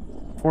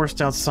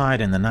 forced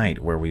outside in the night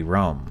where we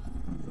roam.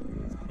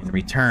 In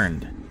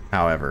return,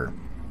 however,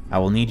 I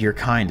will need your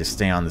kind to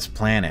stay on this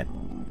planet.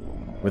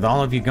 With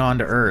all of you gone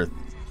to Earth,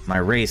 my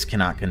race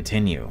cannot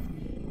continue.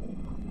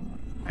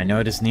 I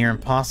know it is near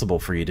impossible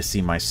for you to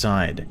see my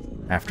side.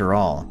 After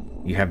all,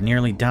 you have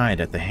nearly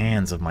died at the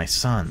hands of my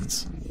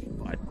sons.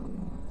 But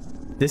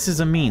this is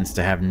a means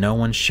to have no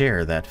one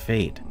share that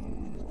fate.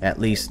 At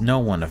least no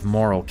one of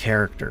moral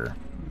character.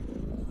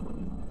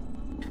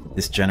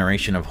 This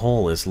generation of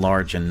Holl is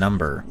large in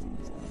number.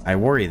 I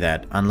worry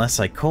that, unless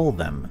I cull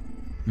them,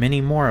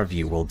 many more of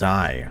you will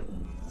die.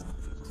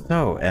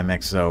 So,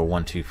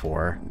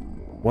 MXO124,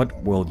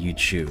 what will you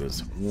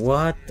choose?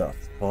 What the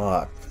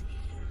fuck?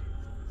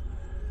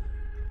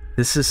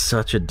 This is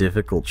such a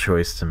difficult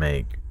choice to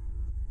make.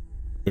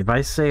 If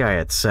I say I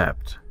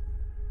accept,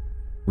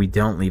 we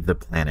don't leave the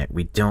planet,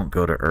 we don't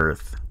go to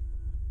Earth.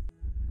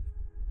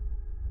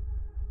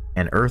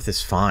 And Earth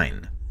is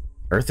fine.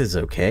 Earth is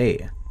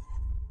okay.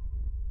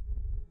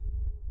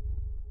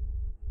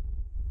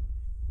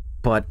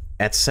 But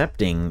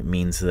accepting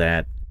means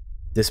that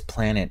this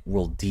planet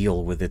will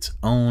deal with its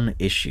own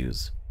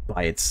issues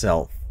by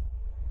itself.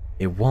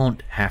 It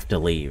won't have to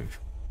leave.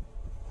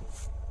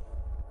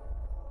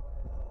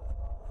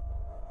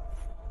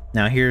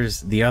 Now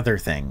here's the other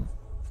thing.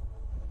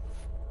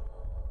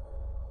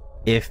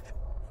 If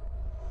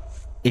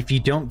you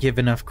don't give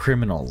enough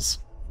criminals,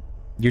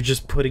 you're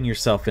just putting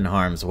yourself in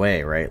harm's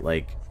way, right?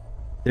 Like,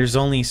 there's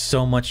only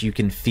so much you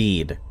can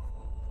feed.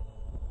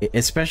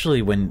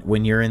 Especially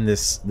when you're in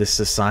this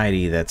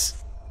society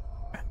that's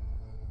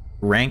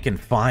rank and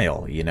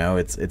file, you know?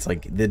 It's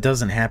like, it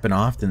doesn't happen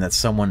often that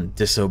someone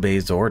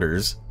disobeys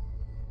orders.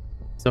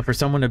 So for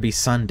someone to be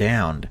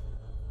sundowned,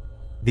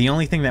 the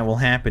only thing that will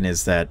happen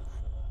is that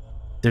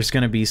there's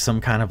going to be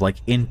some kind of like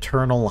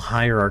internal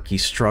hierarchy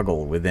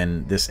struggle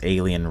within this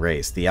alien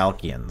race, the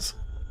Alkians.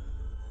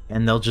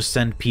 And they'll just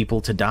send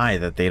people to die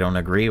that they don't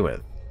agree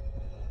with.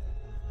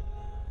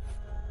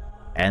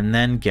 And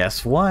then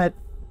guess what?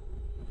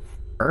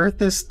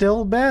 Earth is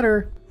still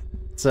better.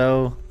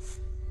 So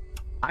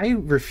I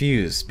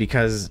refuse,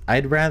 because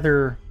I'd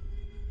rather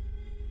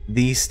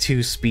these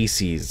two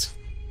species,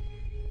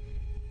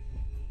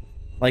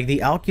 like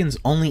the Alkians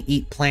only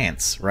eat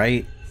plants,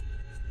 right?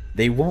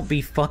 They won't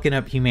be fucking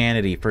up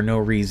humanity for no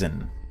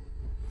reason.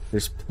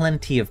 There's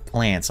plenty of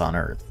plants on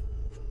Earth.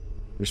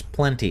 There's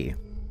plenty.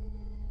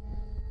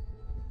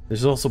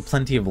 There's also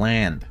plenty of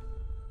land.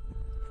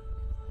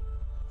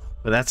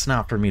 But that's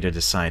not for me to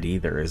decide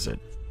either, is it?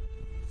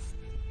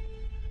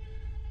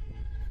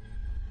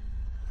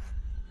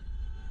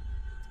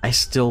 I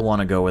still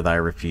want to go with I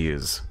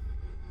refuse.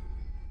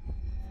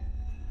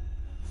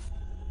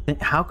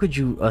 How could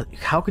you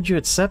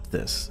accept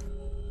this?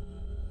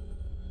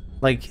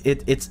 Like,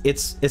 it's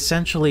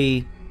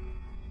essentially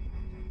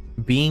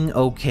being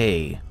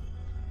okay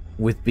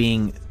with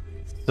being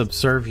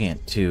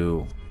subservient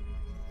to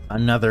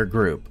another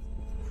group,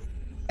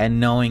 and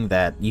knowing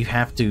that you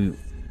have to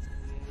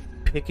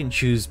pick and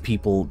choose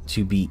people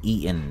to be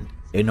eaten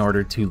in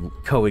order to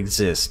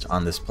coexist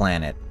on this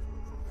planet.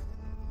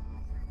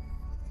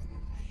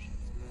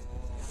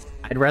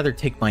 I'd rather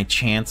take my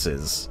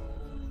chances.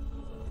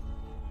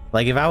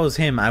 Like, if I was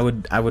him, I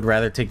would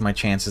rather take my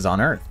chances on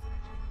Earth.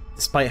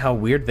 Despite how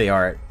weird they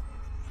are,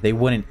 they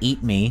wouldn't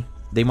eat me.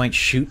 They might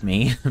shoot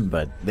me,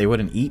 but they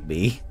wouldn't eat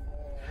me.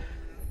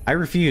 I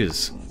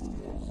refuse.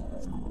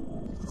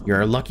 You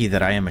are lucky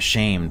that I am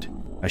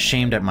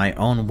ashamed at my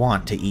own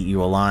want to eat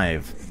you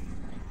alive.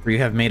 For you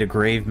have made a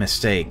grave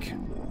mistake.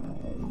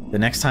 The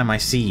next time I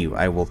see you,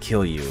 I will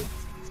kill you.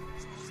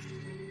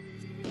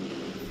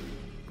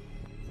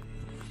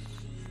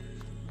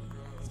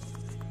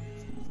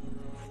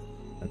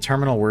 A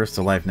terminal worst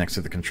to life next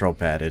to the control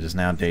pad. It is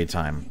now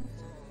daytime.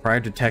 Prior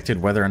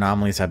detected weather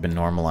anomalies have been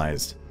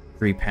normalized.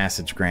 Free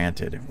passage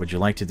granted. Would you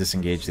like to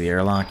disengage the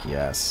airlock?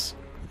 Yes.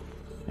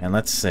 And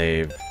let's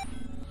save.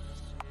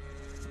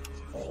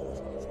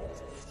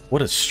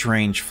 What a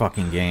strange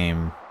fucking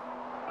game.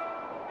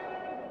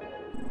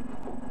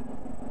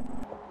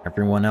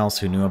 Everyone else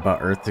who knew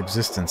about Earth's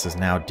existence is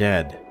now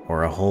dead,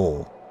 or a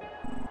Holl.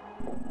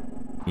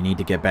 You need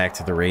to get back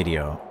to the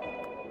radio.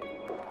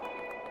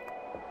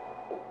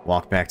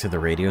 Walk back to the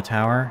radio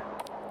tower?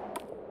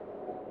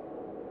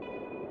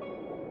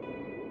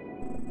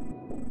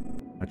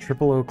 A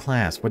triple O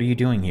class, what are you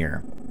doing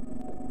here?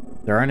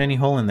 There aren't any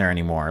Holl in there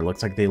anymore.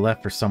 Looks like they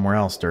left for somewhere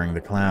else during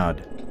the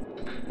cloud.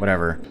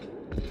 Whatever.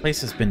 The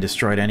place has been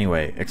destroyed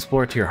anyway.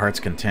 Explore to your heart's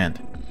content.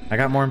 I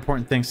got more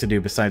important things to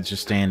do besides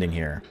just standing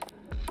here.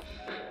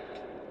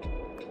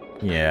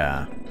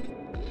 Yeah.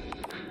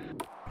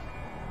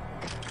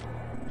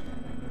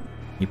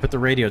 You put the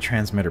radio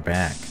transmitter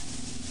back.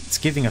 It's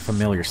giving a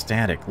familiar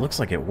static. Looks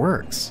like it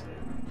works.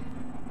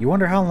 You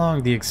wonder how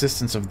long the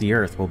existence of the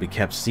Earth will be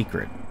kept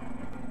secret.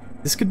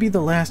 This could be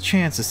the last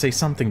chance to say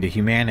something to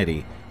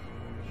humanity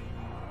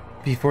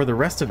before the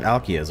rest of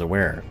Alkia is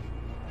aware.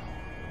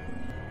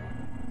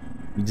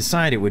 You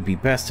decide it would be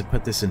best to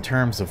put this in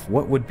terms of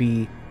what would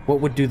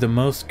do the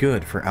most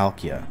good for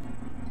Alkia.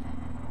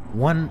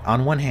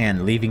 On one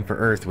hand, leaving for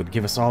Earth would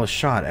give us all a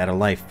shot at a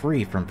life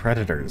free from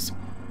predators,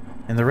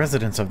 and the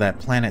residents of that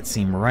planet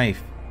seem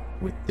rife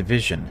with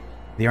division.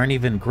 They aren't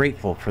even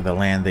grateful for the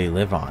land they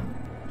live on.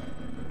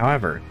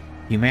 However,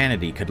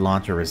 humanity could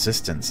launch a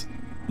resistance.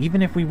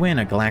 Even if we win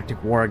a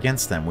galactic war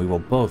against them, we will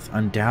both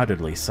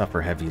undoubtedly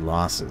suffer heavy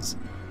losses.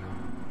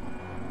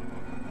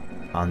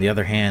 On the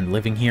other hand,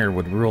 living here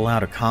would rule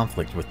out a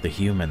conflict with the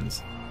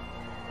humans.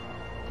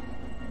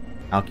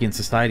 Alkian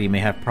society may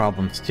have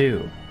problems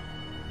too.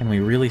 Can we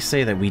really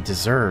say that we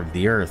deserve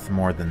the Earth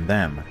more than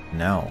them?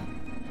 No.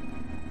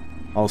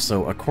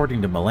 Also,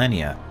 according to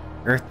Millennia,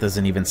 Earth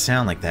doesn't even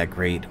sound like that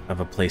great of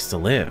a place to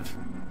live.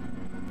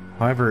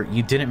 However,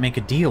 you didn't make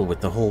a deal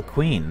with the Holl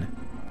Queen.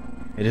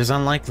 It is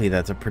unlikely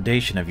that the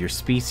predation of your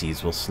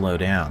species will slow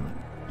down.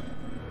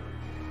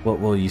 What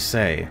will you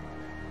say?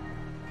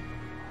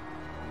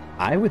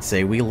 I would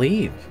say we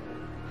leave.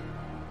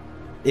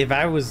 If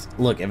I was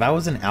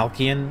an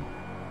Alkian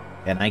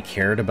and I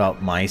cared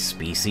about my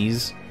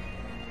species,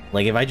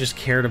 like if I just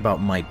cared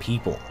about my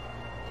people,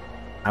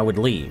 I would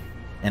leave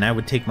and I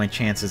would take my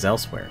chances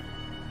elsewhere.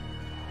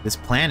 This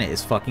planet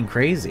is fucking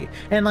crazy.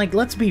 And like,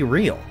 let's be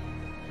real.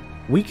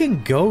 We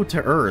can go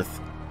to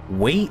Earth,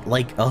 wait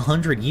like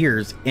 100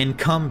 years, and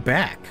come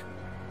back.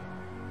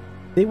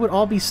 They would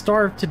all be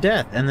starved to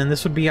death, and then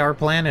this would be our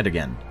planet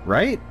again,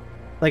 right?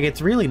 Like,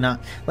 it's really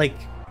not... Like,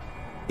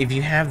 if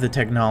you have the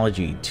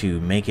technology to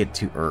make it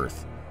to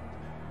Earth,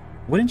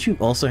 wouldn't you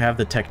also have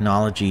the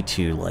technology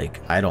to,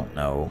 like, I don't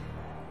know,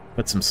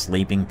 put some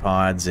sleeping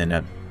pods in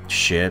a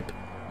ship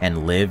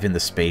and live in the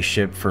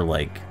spaceship for,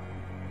 like,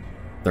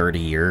 30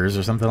 years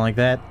or something like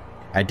that?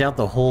 I doubt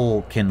the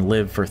Holl can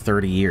live for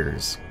 30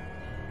 years.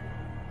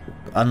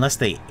 Unless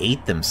they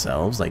ate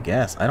themselves, I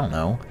guess. I don't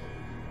know.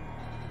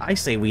 I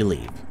say we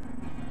leave.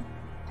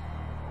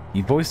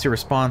 You voiced your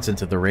response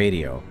into the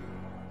radio.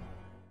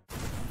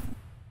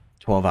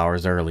 12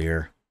 hours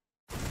earlier.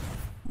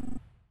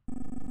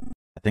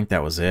 I think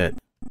that was it.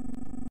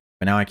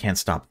 But now I can't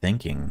stop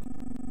thinking.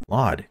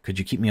 Laud, could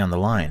you keep me on the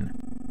line?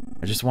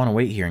 I just want to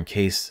wait here in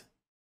case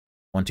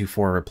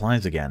 124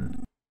 replies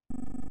again.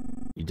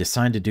 You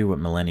decide to do what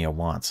Millennia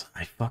wants.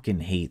 I fucking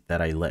hate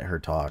that I let her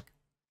talk.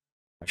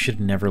 I should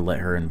never let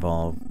her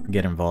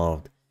get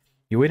involved.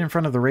 You wait in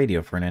front of the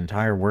radio for an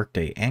entire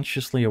workday,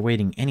 anxiously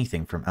awaiting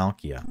anything from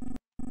Alkia.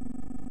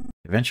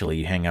 Eventually,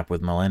 you hang up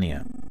with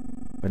Millennia.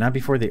 But not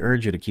before they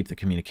urge you to keep the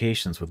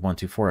communications with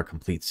 124 a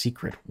complete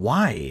secret.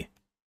 Why?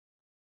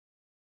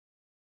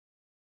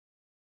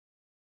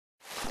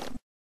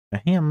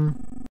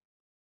 Ahem.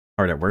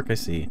 Hard at work, I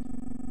see.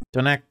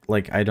 Don't act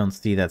like I don't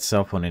see that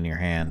cell phone in your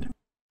hand.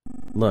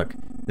 Look,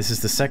 this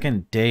is the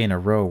second day in a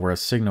row where a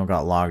signal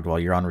got logged while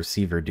you're on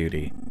receiver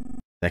duty.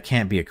 That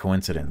can't be a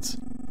coincidence.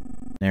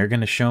 Now you're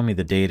going to show me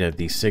the data of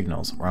these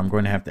signals, or I'm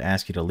going to have to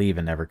ask you to leave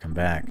and never come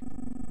back.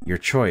 Your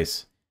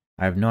choice.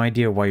 I have no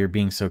idea why you're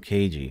being so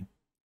cagey.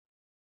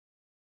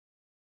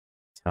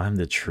 Tell him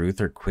the truth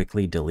or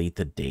quickly delete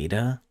the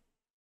data?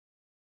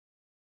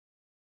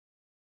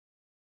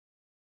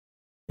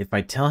 If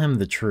I tell him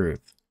the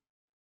truth,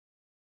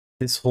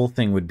 this whole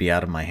thing would be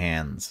out of my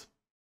hands.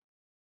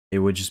 It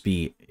would just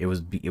be, it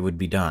would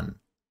be done.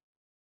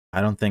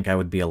 I don't think I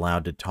would be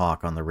allowed to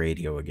talk on the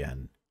radio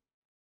again.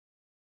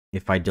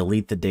 If I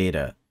delete the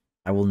data,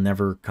 I will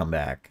never come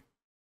back.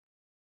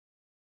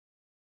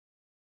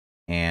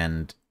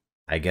 And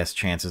I guess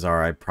chances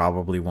are I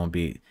probably won't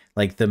be...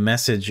 Like, the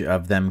message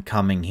of them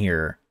coming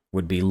here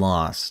would be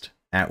lost,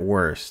 at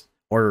worst,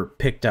 or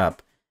picked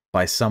up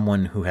by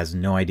someone who has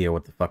no idea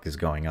what the fuck is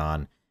going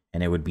on,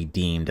 and it would be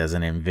deemed as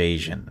an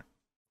invasion.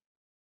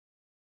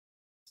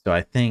 So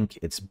I think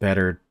it's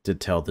better to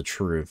tell the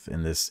truth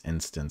in this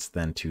instance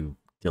than to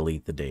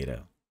delete the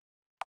data.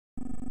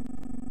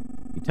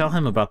 You tell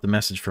him about the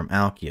message from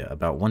Alkia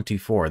about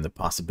 124 and the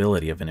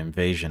possibility of an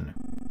invasion.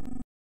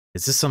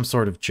 Is this some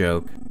sort of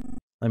joke?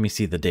 Let me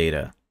see the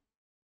data.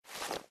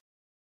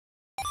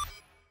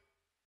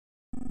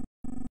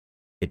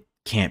 It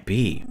can't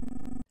be.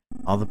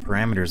 All the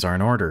parameters are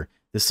in order.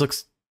 This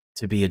looks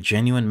to be a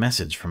genuine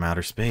message from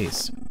outer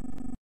space.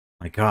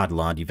 My god,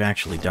 Laud, you've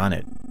actually done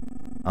it.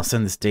 I'll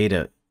send this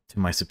data to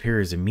my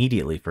superiors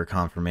immediately for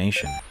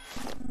confirmation.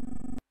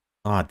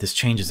 Laud, this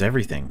changes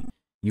everything.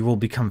 You will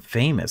become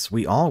famous.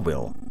 We all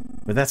will.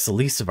 But that's the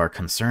least of our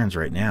concerns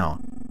right now.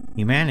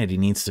 Humanity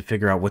needs to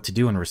figure out what to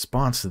do in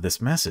response to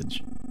this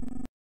message.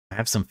 I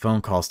have some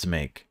phone calls to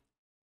make.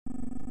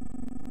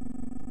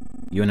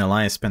 You and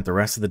Elias spent the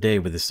rest of the day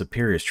with his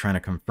superiors trying to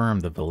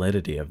confirm the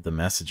validity of the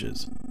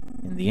messages.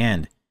 In the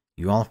end,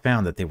 you all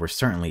found that they were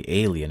certainly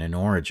alien in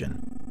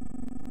origin.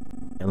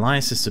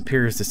 Elias's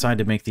superiors decided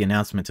to make the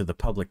announcement to the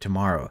public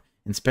tomorrow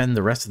and spend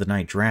the rest of the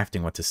night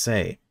drafting what to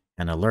say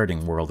and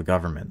alerting world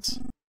governments.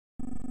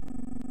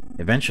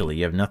 Eventually,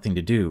 you have nothing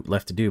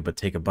left to do but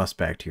take a bus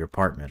back to your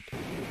apartment.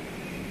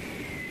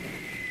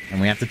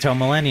 And we have to tell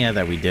Millennia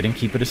that we didn't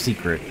keep it a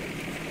secret.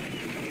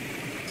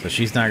 So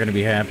she's not going to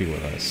be happy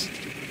with us.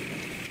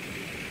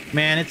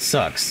 Man, it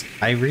sucks.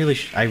 I really,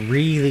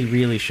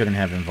 really shouldn't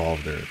have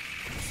involved her.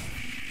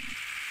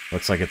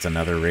 Looks like it's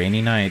another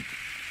rainy night.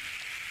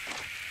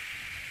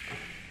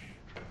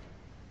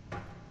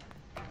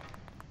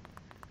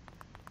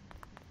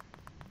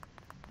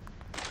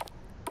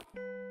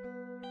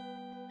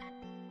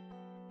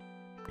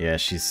 Yeah,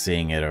 she's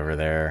seeing it over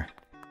there.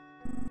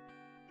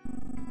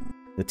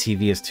 The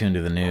TV is tuned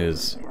to the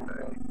news.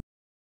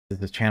 This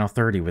is Channel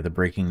 30 with a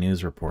breaking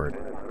news report.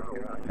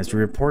 As we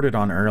reported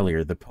on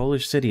earlier, the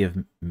Polish city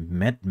of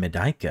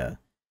Medica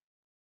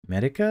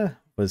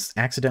was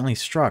accidentally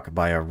struck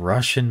by a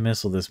Russian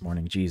missile this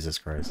morning. Jesus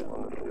Christ.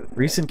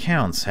 Recent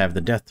counts have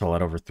the death toll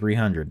at over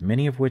 300,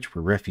 many of which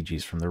were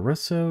refugees from the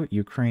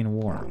Russo-Ukraine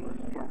war.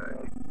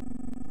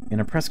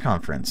 In a press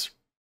conference,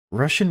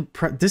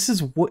 this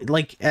is what,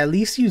 like, at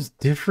least use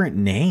different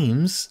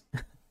names.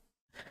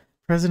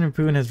 President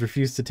Putin has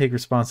refused to take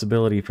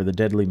responsibility for the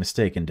deadly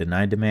mistake and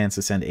denied demands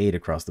to send aid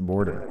across the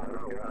border.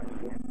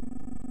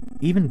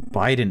 Even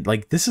Biden,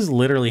 like, this is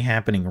literally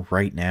happening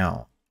right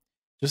now.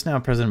 Just now,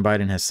 President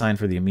Biden has signed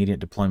for the immediate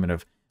deployment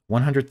of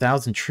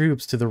 100,000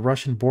 troops to the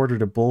Russian border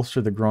to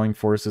bolster the growing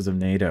forces of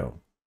NATO.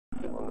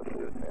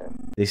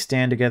 They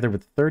stand together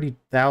with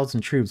 30,000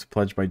 troops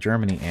pledged by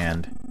Germany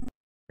and...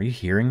 Are you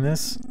hearing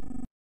this?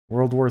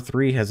 World War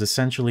III has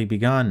essentially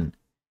begun.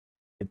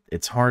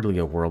 It's hardly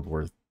a world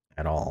war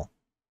at all.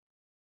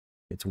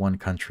 It's one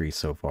country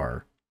so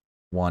far.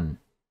 One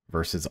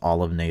versus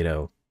all of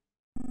NATO.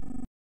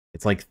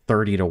 It's like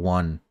 30 to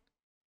 1.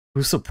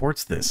 Who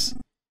supports this?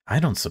 I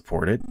don't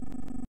support it.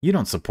 You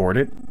don't support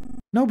it.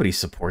 Nobody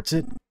supports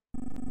it.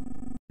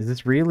 Is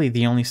this really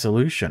the only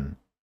solution?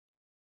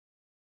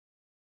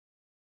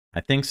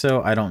 I think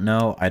so. I don't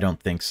know. I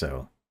don't think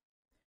so.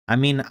 I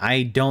mean,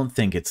 I don't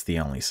think it's the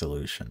only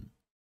solution.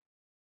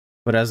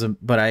 But I'm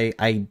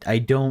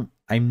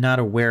not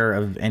aware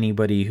of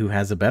anybody who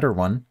has a better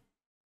one.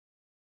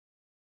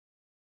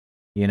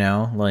 You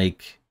know,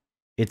 like,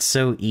 it's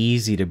so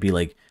easy to be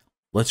like,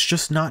 let's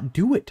just not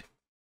do it.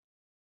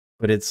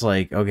 But it's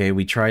like, okay,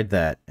 we tried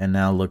that, and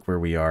now look where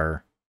we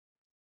are.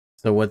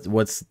 So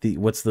what's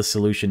the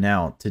solution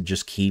now? To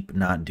just keep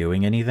not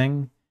doing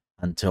anything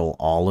until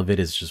all of it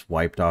is just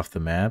wiped off the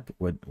map?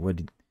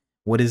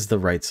 What is the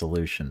right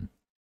solution?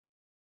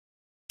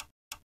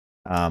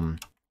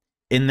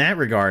 In that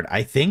regard,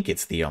 I think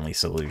it's the only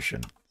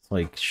solution. It's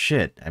like,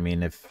 shit, I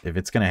mean, if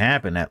it's gonna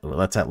happen,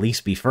 let's at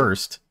least be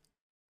first.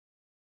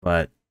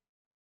 But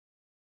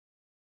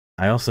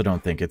I also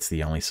don't think it's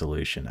the only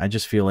solution. I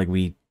just feel like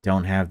we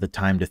don't have the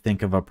time to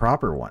think of a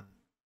proper one.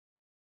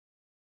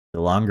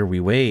 The longer we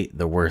wait,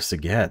 the worse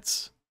it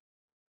gets.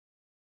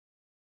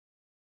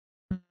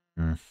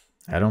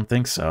 I don't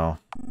think so.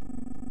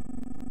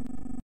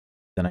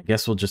 Then I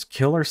guess we'll just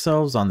kill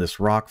ourselves on this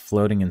rock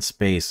floating in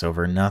space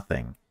over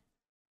nothing.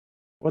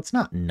 Well, it's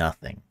not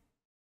nothing.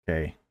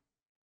 Okay.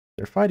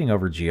 They're fighting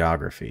over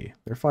geography.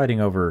 They're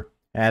fighting over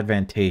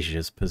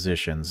advantageous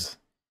positions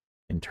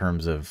in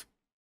terms of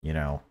you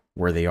know,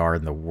 where they are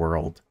in the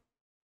world.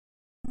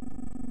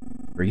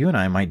 Or you and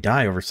I might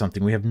die over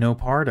something we have no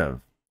part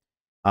of.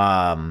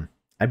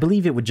 I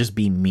believe it would just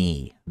be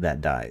me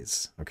that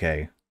dies,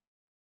 okay?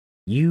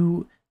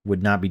 You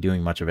would not be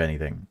doing much of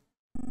anything.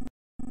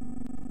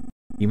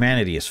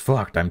 Humanity is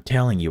fucked, I'm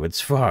telling you,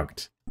 it's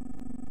fucked.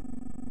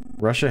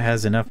 Russia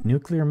has enough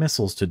nuclear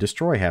missiles to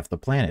destroy half the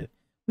planet.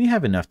 We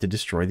have enough to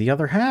destroy the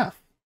other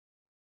half.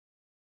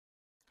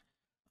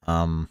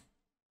 I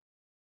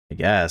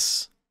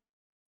guess.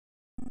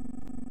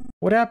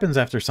 What happens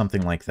after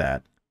something like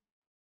that?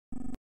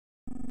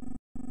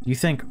 Do you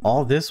think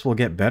all this will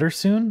get better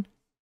soon?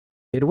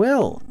 It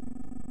will.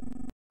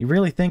 You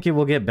really think it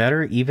will get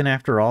better even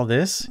after all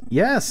this?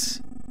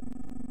 Yes!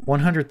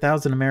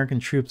 100,000 American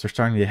troops are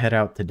starting to head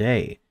out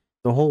today.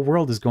 The whole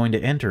world is going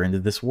to enter into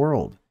this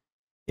world.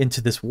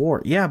 Into this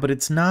war. Yeah, but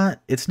it's not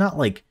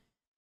like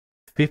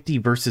 50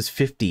 versus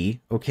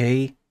 50,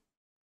 okay?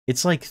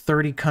 It's like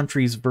 30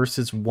 countries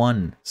versus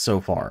 1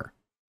 so far.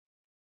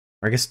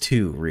 Or I guess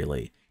 2,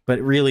 really. But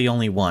really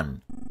only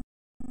 1.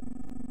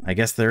 I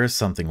guess there is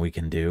something we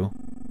can do.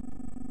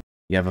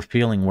 You have a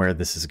feeling where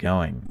this is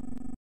going.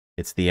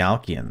 It's the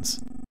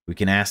Alkians. We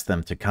can ask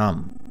them to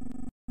come.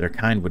 Their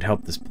kind would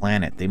help this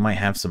planet. They might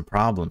have some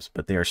problems,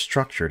 but they are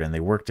structured and they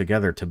work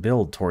together to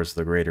build towards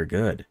the greater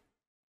good.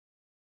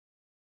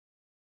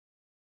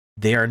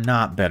 They are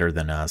not better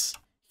than us.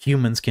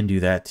 Humans can do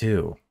that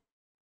too.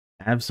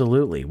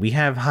 Absolutely. We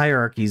have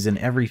hierarchies in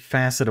every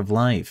facet of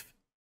life.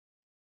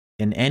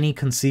 In any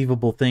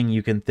conceivable thing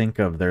you can think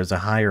of, there's a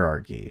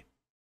hierarchy.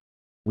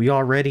 We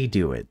already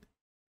do it.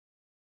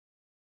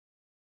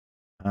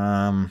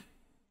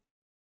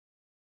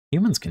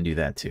 Humans can do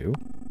that too.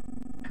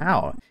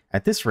 How?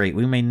 At this rate,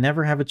 we may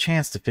never have a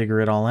chance to figure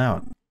it all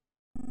out.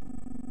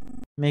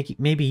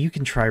 Maybe you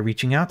can try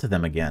reaching out to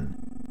them again.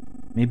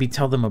 Maybe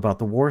tell them about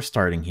the war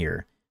starting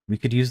here. We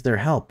could use their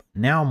help,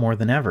 now more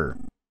than ever.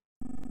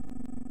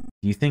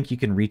 Do you think you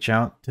can reach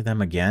out to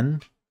them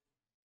again?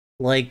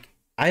 Like,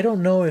 I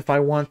don't know if I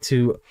want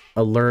to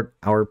alert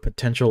our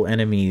potential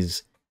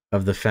enemies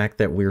of the fact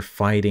that we're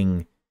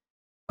fighting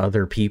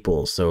other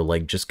people, so,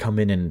 like, just come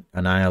in and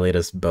annihilate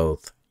us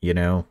both, you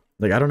know?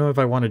 Like, I don't know if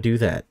I want to do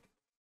that.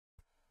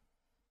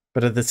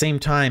 But at the same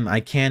time, I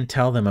can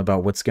tell them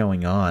about what's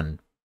going on.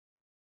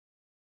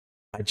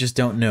 I just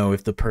don't know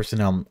if the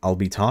person I'll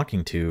be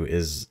talking to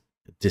is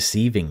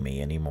deceiving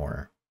me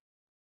anymore.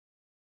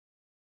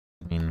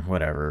 I mean,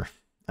 whatever.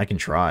 I can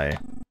try.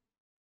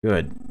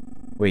 Good.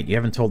 Wait, you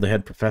haven't told the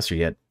head professor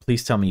yet.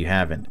 Please tell me you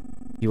haven't.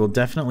 He will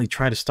definitely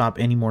try to stop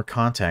any more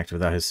contact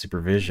without his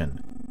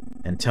supervision.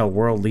 And tell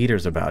world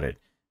leaders about it,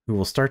 who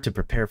will start to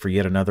prepare for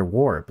yet another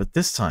war, but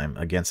this time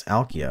against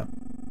Alkia.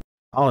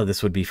 All of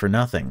this would be for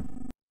nothing.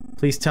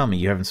 Please tell me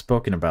you haven't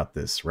spoken about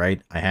this,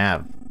 right? I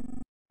have.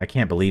 I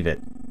can't believe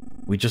it.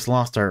 We just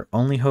lost our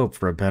only hope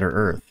for a better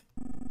Earth.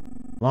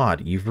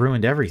 Laud, you've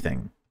ruined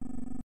everything.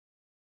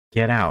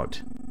 Get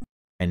out.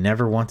 I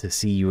never want to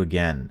see you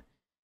again.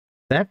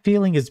 That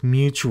feeling is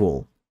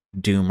mutual,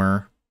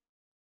 Doomer.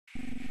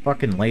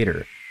 Fucking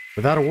later.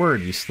 Without a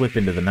word, you slip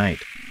into the night.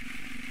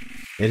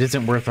 It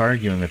isn't worth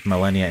arguing with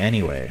Millennia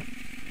anyway.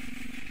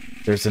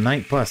 There's a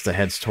night bus that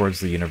heads towards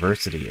the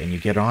university, and you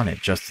get on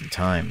it just in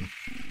time.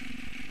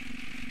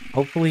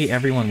 Hopefully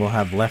everyone will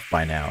have left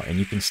by now, and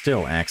you can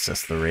still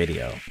access the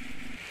radio.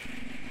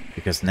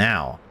 Because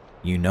now,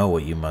 you know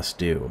what you must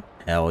do.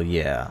 Hell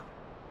yeah.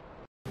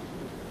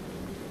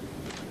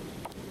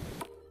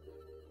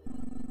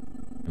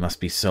 It must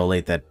be so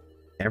late that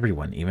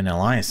everyone, even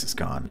Elias, is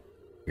gone.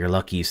 You're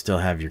lucky you still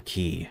have your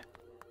key.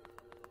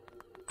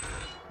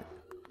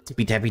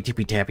 Tippy tappy,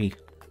 tippy tappy.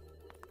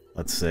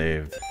 Let's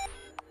save.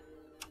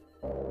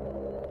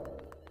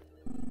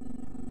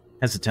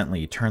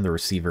 Hesitantly, you turn the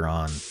receiver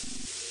on.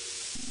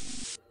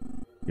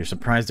 You're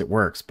surprised it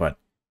works, but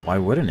why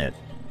wouldn't it?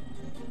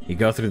 You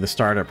go through the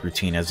startup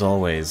routine as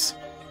always.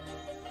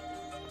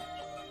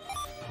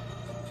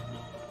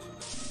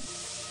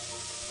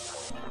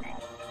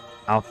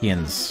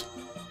 Alkians.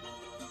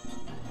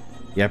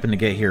 You happen to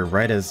get here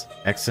right as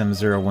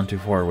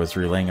XM0124 was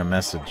relaying a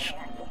message.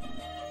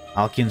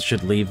 Alkians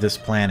should leave this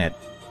planet.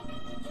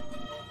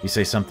 You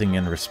say something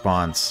in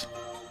response.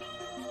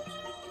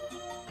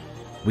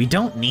 We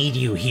don't need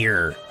you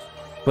here.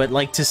 But,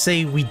 like, to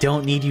say we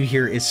don't need you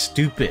here is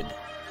stupid.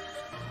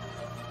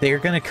 They're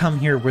gonna come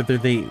here whether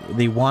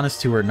they want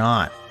us to or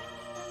not.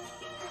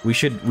 We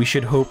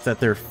should hope that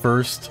their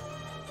first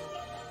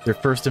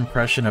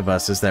impression of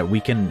us is that we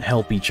can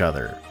help each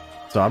other.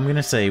 So I'm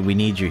gonna say we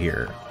need you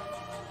here.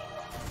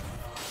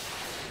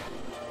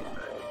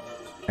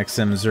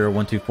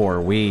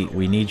 XM0124,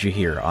 we need you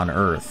here on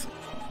Earth.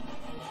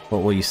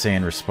 What will you say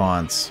in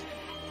response?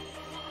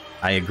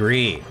 I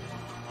agree.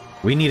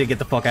 We need to get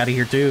the fuck out of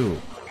here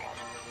too.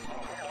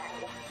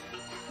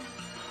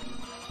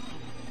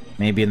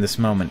 Maybe in this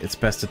moment, it's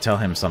best to tell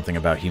him something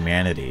about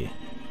humanity.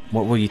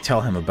 What will you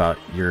tell him about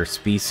your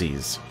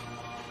species?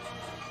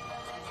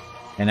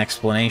 An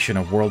explanation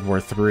of World War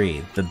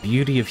III, the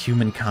beauty of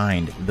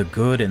humankind, the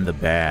good and the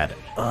bad.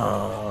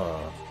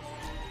 Ugh.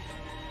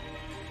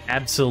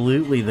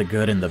 absolutely the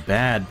good and the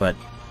bad, but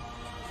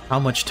how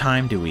much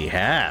time do we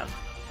have?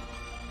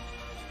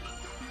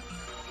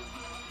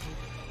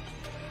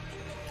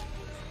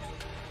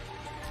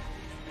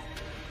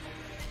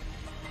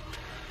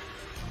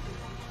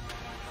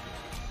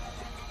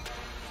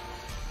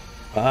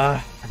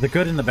 The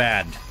good and the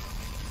bad.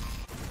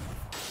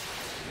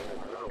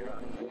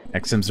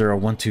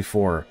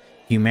 XM0124.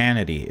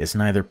 Humanity is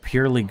neither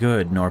purely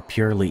good nor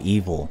purely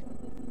evil.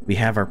 We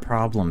have our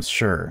problems,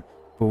 sure,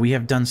 but we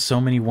have done so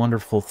many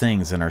wonderful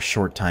things in our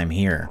short time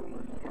here.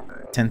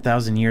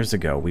 10,000 years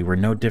ago, we were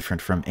no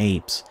different from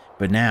apes,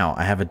 but now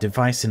I have a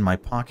device in my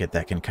pocket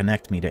that can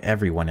connect me to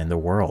everyone in the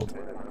world.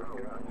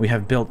 We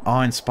have built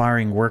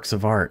awe-inspiring works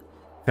of art,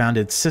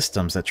 founded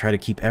systems that try to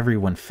keep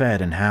everyone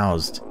fed and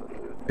housed,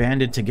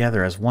 banded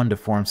together as one to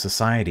form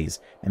societies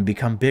and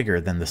become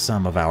bigger than the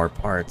sum of our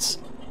parts.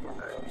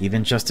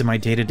 Even just in my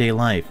day-to-day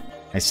life,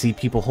 I see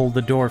people hold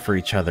the door for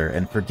each other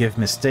and forgive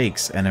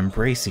mistakes and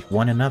embrace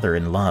one another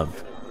in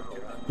love.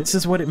 This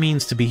is what it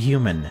means to be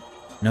human.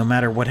 No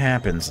matter what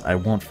happens, I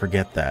won't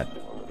forget that.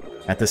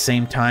 At the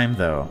same time,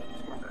 though,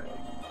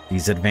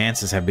 these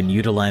advances have been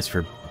utilized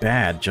for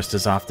bad just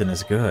as often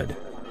as good.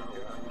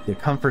 The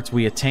comforts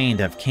we attained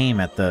have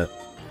came at the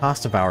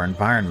cost of our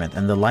environment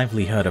and the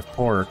livelihood of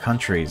poorer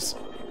countries.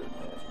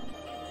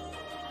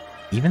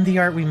 Even the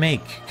art we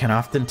make can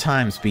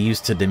oftentimes be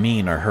used to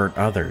demean or hurt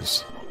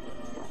others.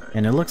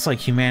 And it looks like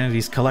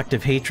humanity's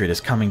collective hatred is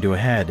coming to a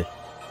head.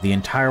 The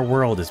entire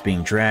world is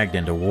being dragged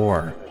into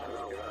war.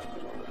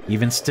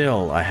 Even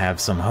still, I have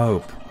some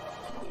hope.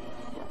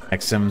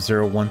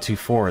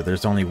 XM0124,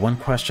 there's only one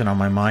question on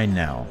my mind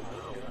now.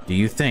 Do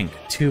you think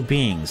two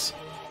beings,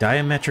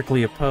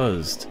 diametrically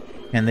opposed,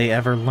 can they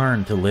ever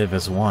learn to live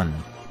as one?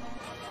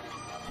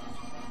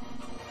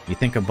 You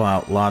think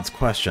about Laud's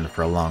question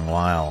for a long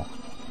while.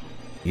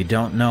 You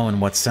don't know in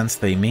what sense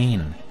they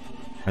mean.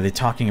 Are they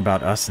talking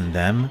about us and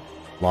them?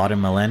 Laud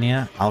and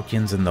Millennia?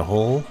 Alkians and the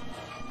Holl?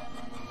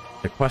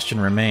 The question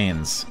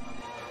remains,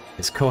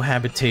 is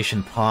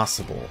cohabitation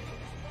possible?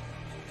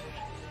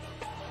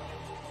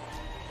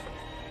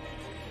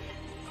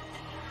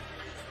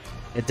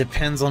 It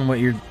depends on what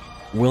you're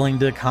willing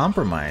to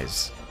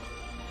compromise.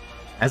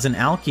 As an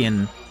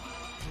Alkian,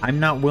 I'm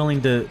not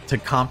willing to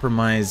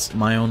compromise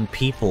my own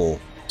people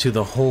to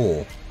the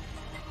Holl,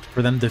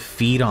 for them to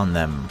feed on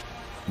them.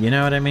 You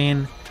know what I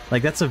mean?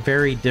 Like, that's a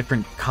very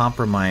different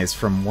compromise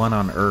from one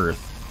on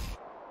Earth.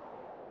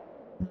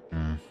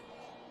 I'm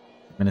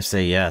gonna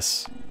say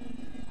yes.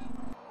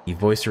 You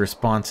voice a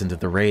response into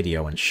the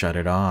radio and shut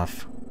it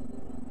off.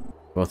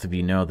 Both of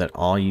you know that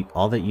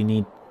all that you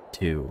need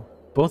to.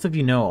 Both of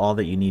you know all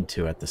that you need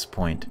to at this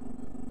point.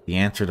 The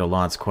answer to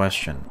Laud's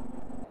question.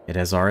 It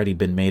has already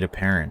been made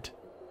apparent.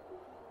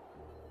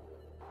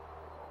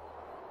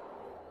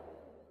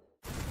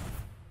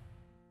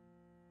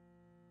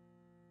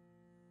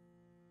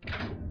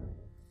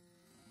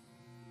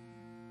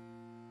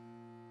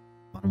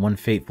 On one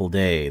fateful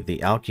day, the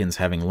Alkians,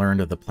 having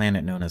learned of the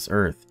planet known as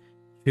Earth,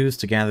 choose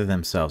to gather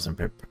themselves and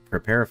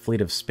prepare a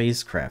fleet of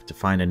spacecraft to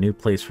find a new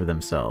place for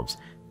themselves,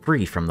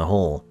 free from the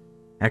Holl.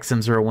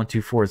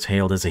 XM0124 is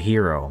hailed as a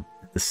hero,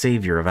 the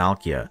savior of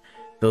Alkia.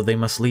 Though they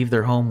must leave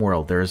their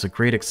homeworld, there is a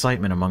great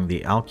excitement among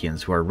the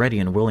Alkians who are ready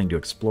and willing to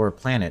explore a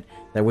planet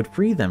that would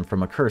free them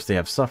from a curse they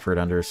have suffered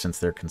under since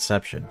their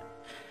conception.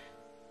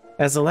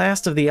 As the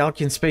last of the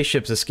Alkian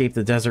spaceships escape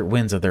the desert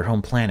winds of their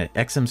home planet,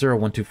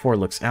 XM0124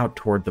 looks out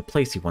toward the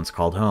place he once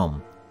called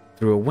home.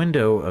 Through a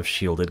window of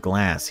shielded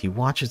glass, he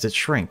watches it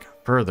shrink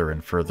further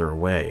and further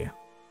away.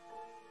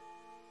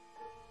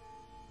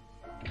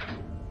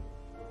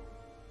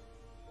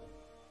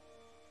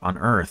 On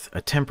Earth,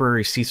 a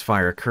temporary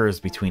ceasefire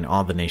occurs between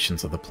all the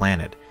nations of the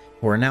planet,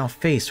 who are now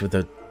faced with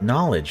the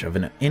knowledge of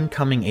an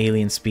incoming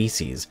alien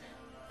species.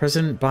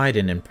 President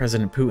Biden and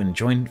President Putin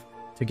joined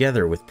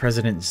together with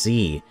President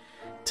Z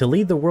to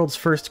lead the world's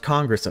first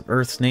Congress of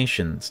Earth's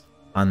nations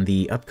on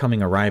the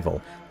upcoming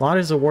arrival. Laud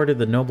is awarded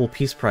the Nobel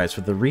Peace Prize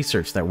for the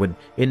research that would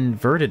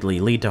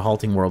inadvertently lead to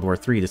halting World War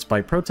III.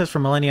 Despite protests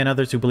from Millennia and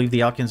others who believe the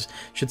Alkians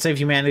should save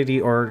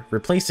humanity or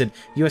replace it,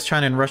 US,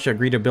 China, and Russia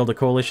agreed to build a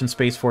coalition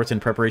space force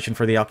in preparation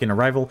for the Alkian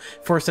arrival.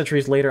 4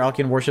 centuries later,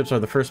 Alkian warships are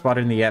the first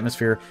spotted in the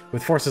atmosphere.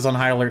 With forces on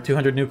high alert,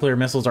 200 nuclear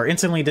missiles are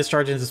instantly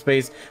discharged into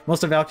space.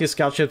 Most of Alkia's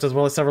scout ships, as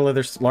well as several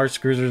other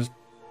large cruisers,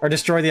 are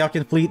destroyed. The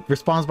Alkian fleet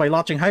responds by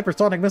launching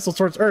hypersonic missiles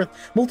towards Earth.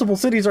 Multiple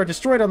cities are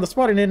destroyed on the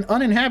spot and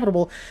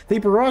uninhabitable. They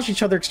barrage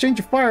each other, exchange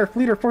of fire.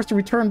 Fleet are forced to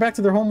return back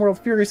to their homeworld,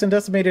 furious and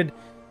decimated.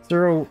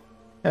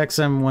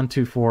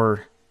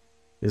 XM124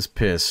 is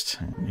pissed.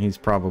 He's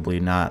probably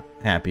not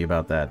happy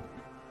about that.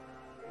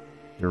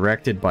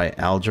 Directed by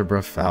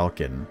Algebra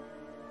Falcon.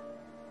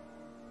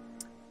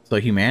 So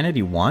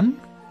humanity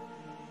won?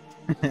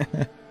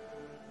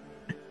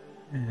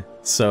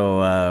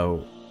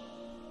 So,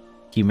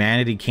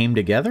 humanity came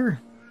together?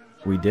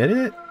 We did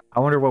it? I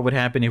wonder what would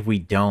happen if we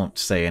don't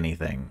say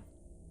anything.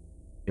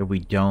 If we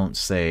don't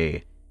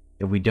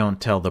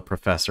tell the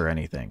professor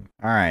anything.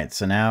 Alright,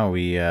 so now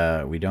we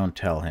don't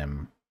tell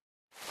him.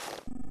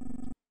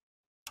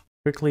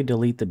 Quickly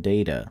delete the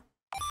data.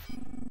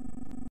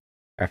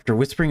 After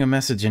whispering a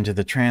message into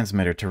the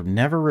transmitter to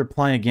never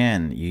reply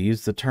again, you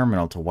use the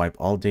terminal to wipe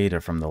all data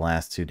from the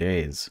last 2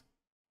 days.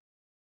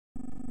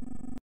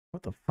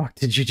 What the fuck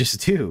did you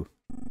just do?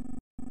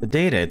 The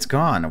data, it's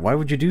gone. Why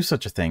would you do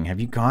such a thing? Have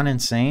you gone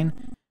insane?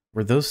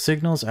 Were those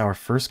signals our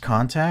first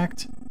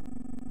contact?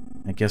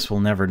 I guess we'll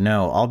never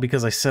know, all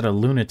because I set a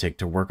lunatic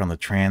to work on the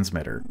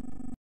transmitter.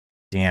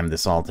 Damn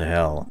this all to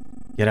hell.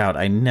 Get out,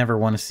 I never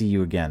want to see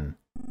you again.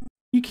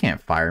 You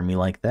can't fire me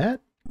like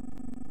that.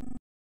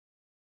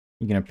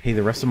 You gonna pay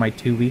the rest of my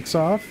 2 weeks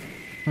off?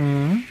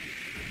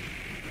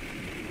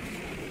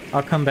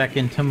 I'll come back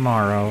in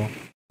tomorrow.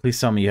 Please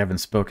tell me you haven't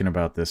spoken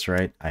about this,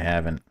 right? I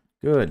haven't.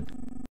 Good.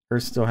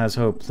 Earth still has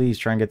hope. Please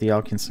try and get the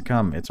Alkians to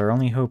come. It's our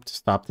only hope to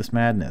stop this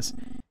madness.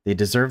 They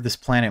deserve this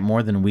planet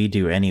more than we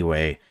do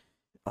anyway.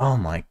 Oh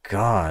my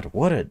god,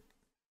 what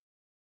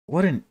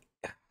an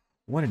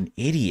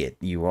idiot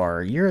you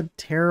are. You're a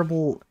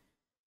terrible...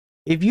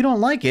 If you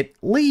don't like it,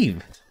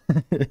 leave.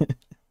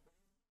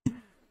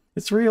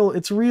 It's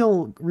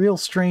real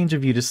strange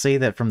of you to say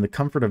that from the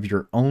comfort of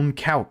your own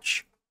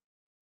couch.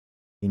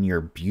 In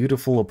your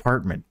beautiful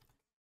apartment.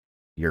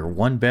 Your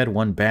 1 bed,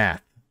 1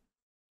 bath.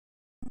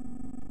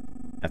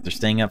 After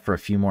staying up for a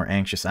few more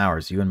anxious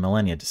hours, you and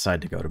Millennia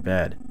decide to go to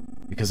bed.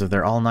 Because of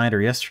their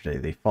all-nighter yesterday,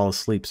 they fall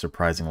asleep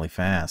surprisingly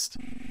fast.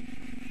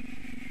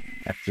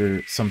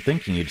 After some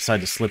thinking, you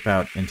decide to slip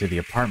out into the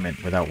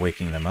apartment without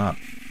waking them up.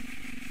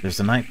 There's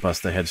a night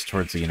bus that heads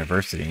towards the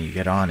university, and you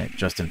get on it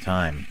just in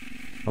time.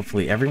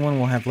 Hopefully everyone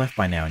will have left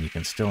by now and you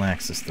can still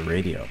access the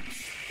radio.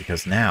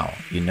 Because now,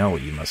 you know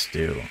what you must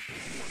do.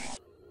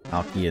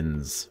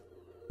 Alkians.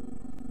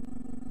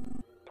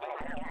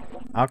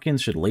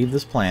 Alkians should leave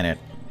this planet.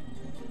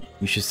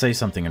 You should say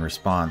something in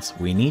response.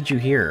 We need you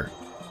here.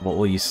 What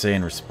will you say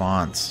in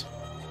response?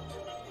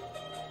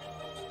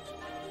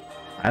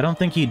 I don't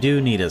think you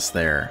do need us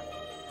there.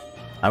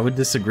 I would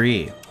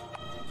disagree.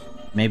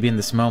 Maybe in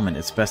this moment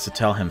it's best to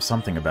tell him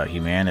something about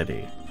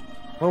humanity.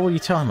 What will you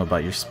tell him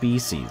about your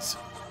species?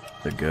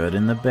 The good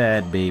and the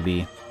bad,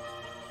 baby.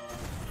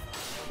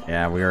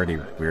 Yeah, we already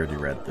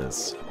read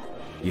this.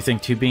 You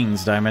think two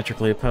beings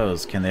diametrically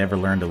opposed, can they ever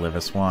learn to live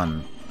as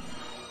one?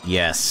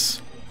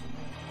 Yes.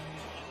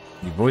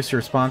 You voice your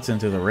response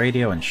into the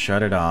radio and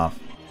shut it off.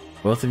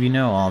 Both of you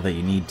know all that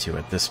you need to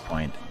at this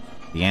point.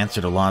 The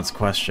answer to Laud's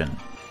question.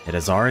 It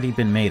has already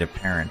been made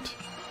apparent.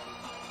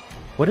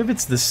 What if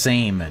it's the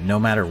same no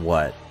matter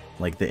what?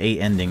 Like the 8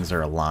 endings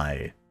are a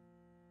lie.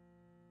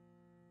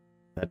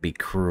 That'd be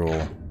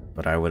cruel,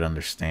 but I would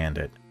understand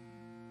it.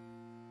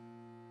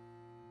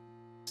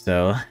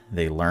 So,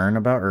 they learn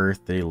about Earth,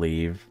 they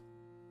leave.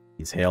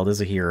 He's hailed as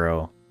a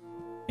hero.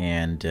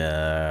 And,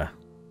 yeah,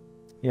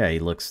 he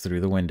looks through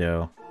the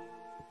window.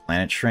 The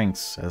planet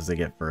shrinks as they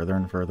get further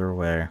and further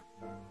away.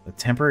 A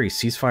temporary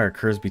ceasefire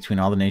occurs between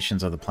all the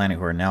nations of the planet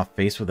who are now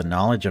faced with the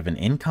knowledge of an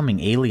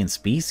incoming alien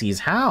species.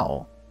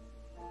 How?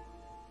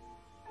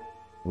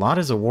 Laud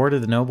is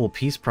awarded the Nobel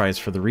Peace Prize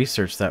for the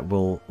research that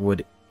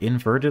would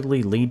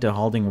inadvertently lead to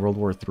halting World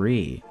War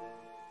III.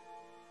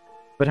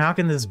 But how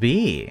can this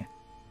be?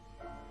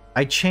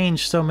 I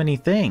changed so many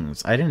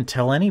things. I didn't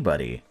tell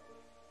anybody.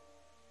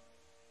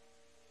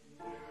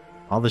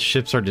 All the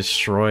ships are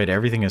destroyed.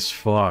 Everything is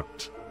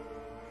fucked.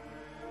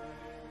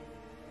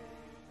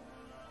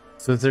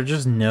 So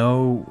there's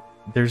no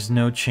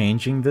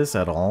changing this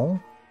at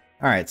all?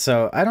 Alright,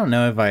 so I don't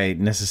know if I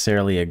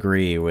necessarily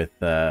agree with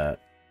that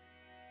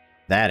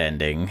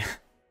ending.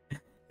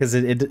 Because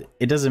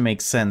it doesn't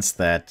make sense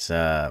that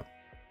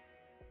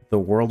the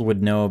world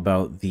would know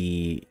about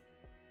the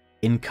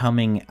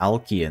incoming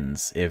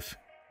Alkians if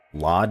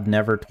Laud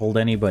never told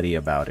anybody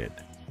about it.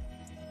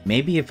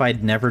 Maybe if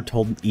I'd never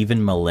told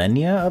even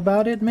Millennia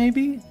about it,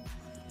 maybe?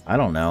 I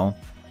don't know.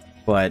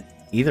 But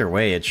either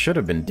way, it should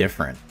have been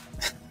different.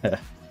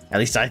 At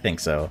least I think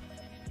so.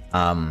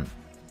 I'm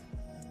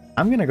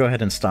gonna go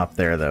ahead and stop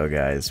there though,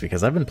 guys,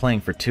 because I've been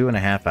playing for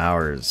 2.5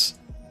 hours.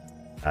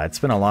 It's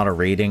been a lot of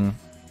raiding.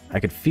 I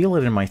could feel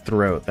it in my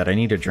throat that I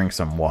need to drink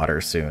some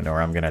water soon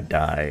or I'm gonna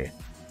die.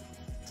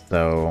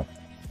 So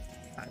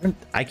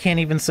I can't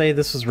even say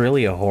this was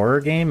really a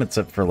horror game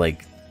except for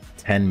like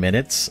 10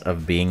 minutes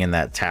of being in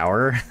that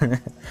tower.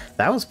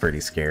 That was pretty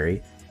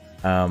scary.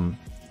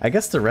 I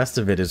guess the rest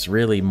of it is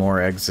really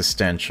more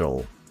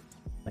existential.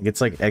 Like,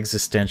 it's like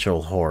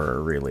existential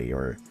horror, really,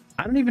 or...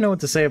 I don't even know what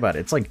to say about it.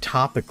 It's like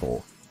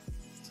topical.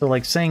 So,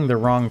 like, saying the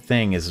wrong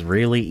thing is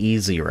really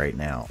easy right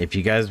now. If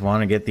you guys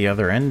want to get the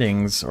other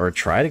endings, or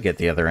try to get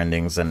the other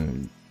endings,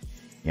 and,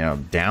 you know,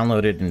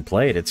 download it and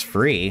play it, it's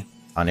free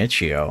on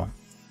itch.io.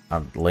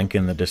 I'll link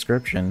in the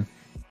description.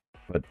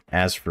 But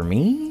as for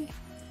me,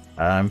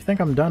 I think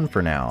I'm done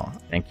for now.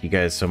 Thank you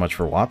guys so much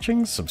for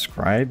watching.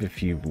 Subscribe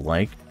if you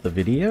liked the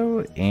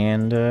video,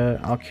 and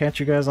I'll catch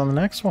you guys on the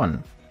next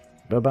one.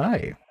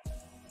 Bye-bye.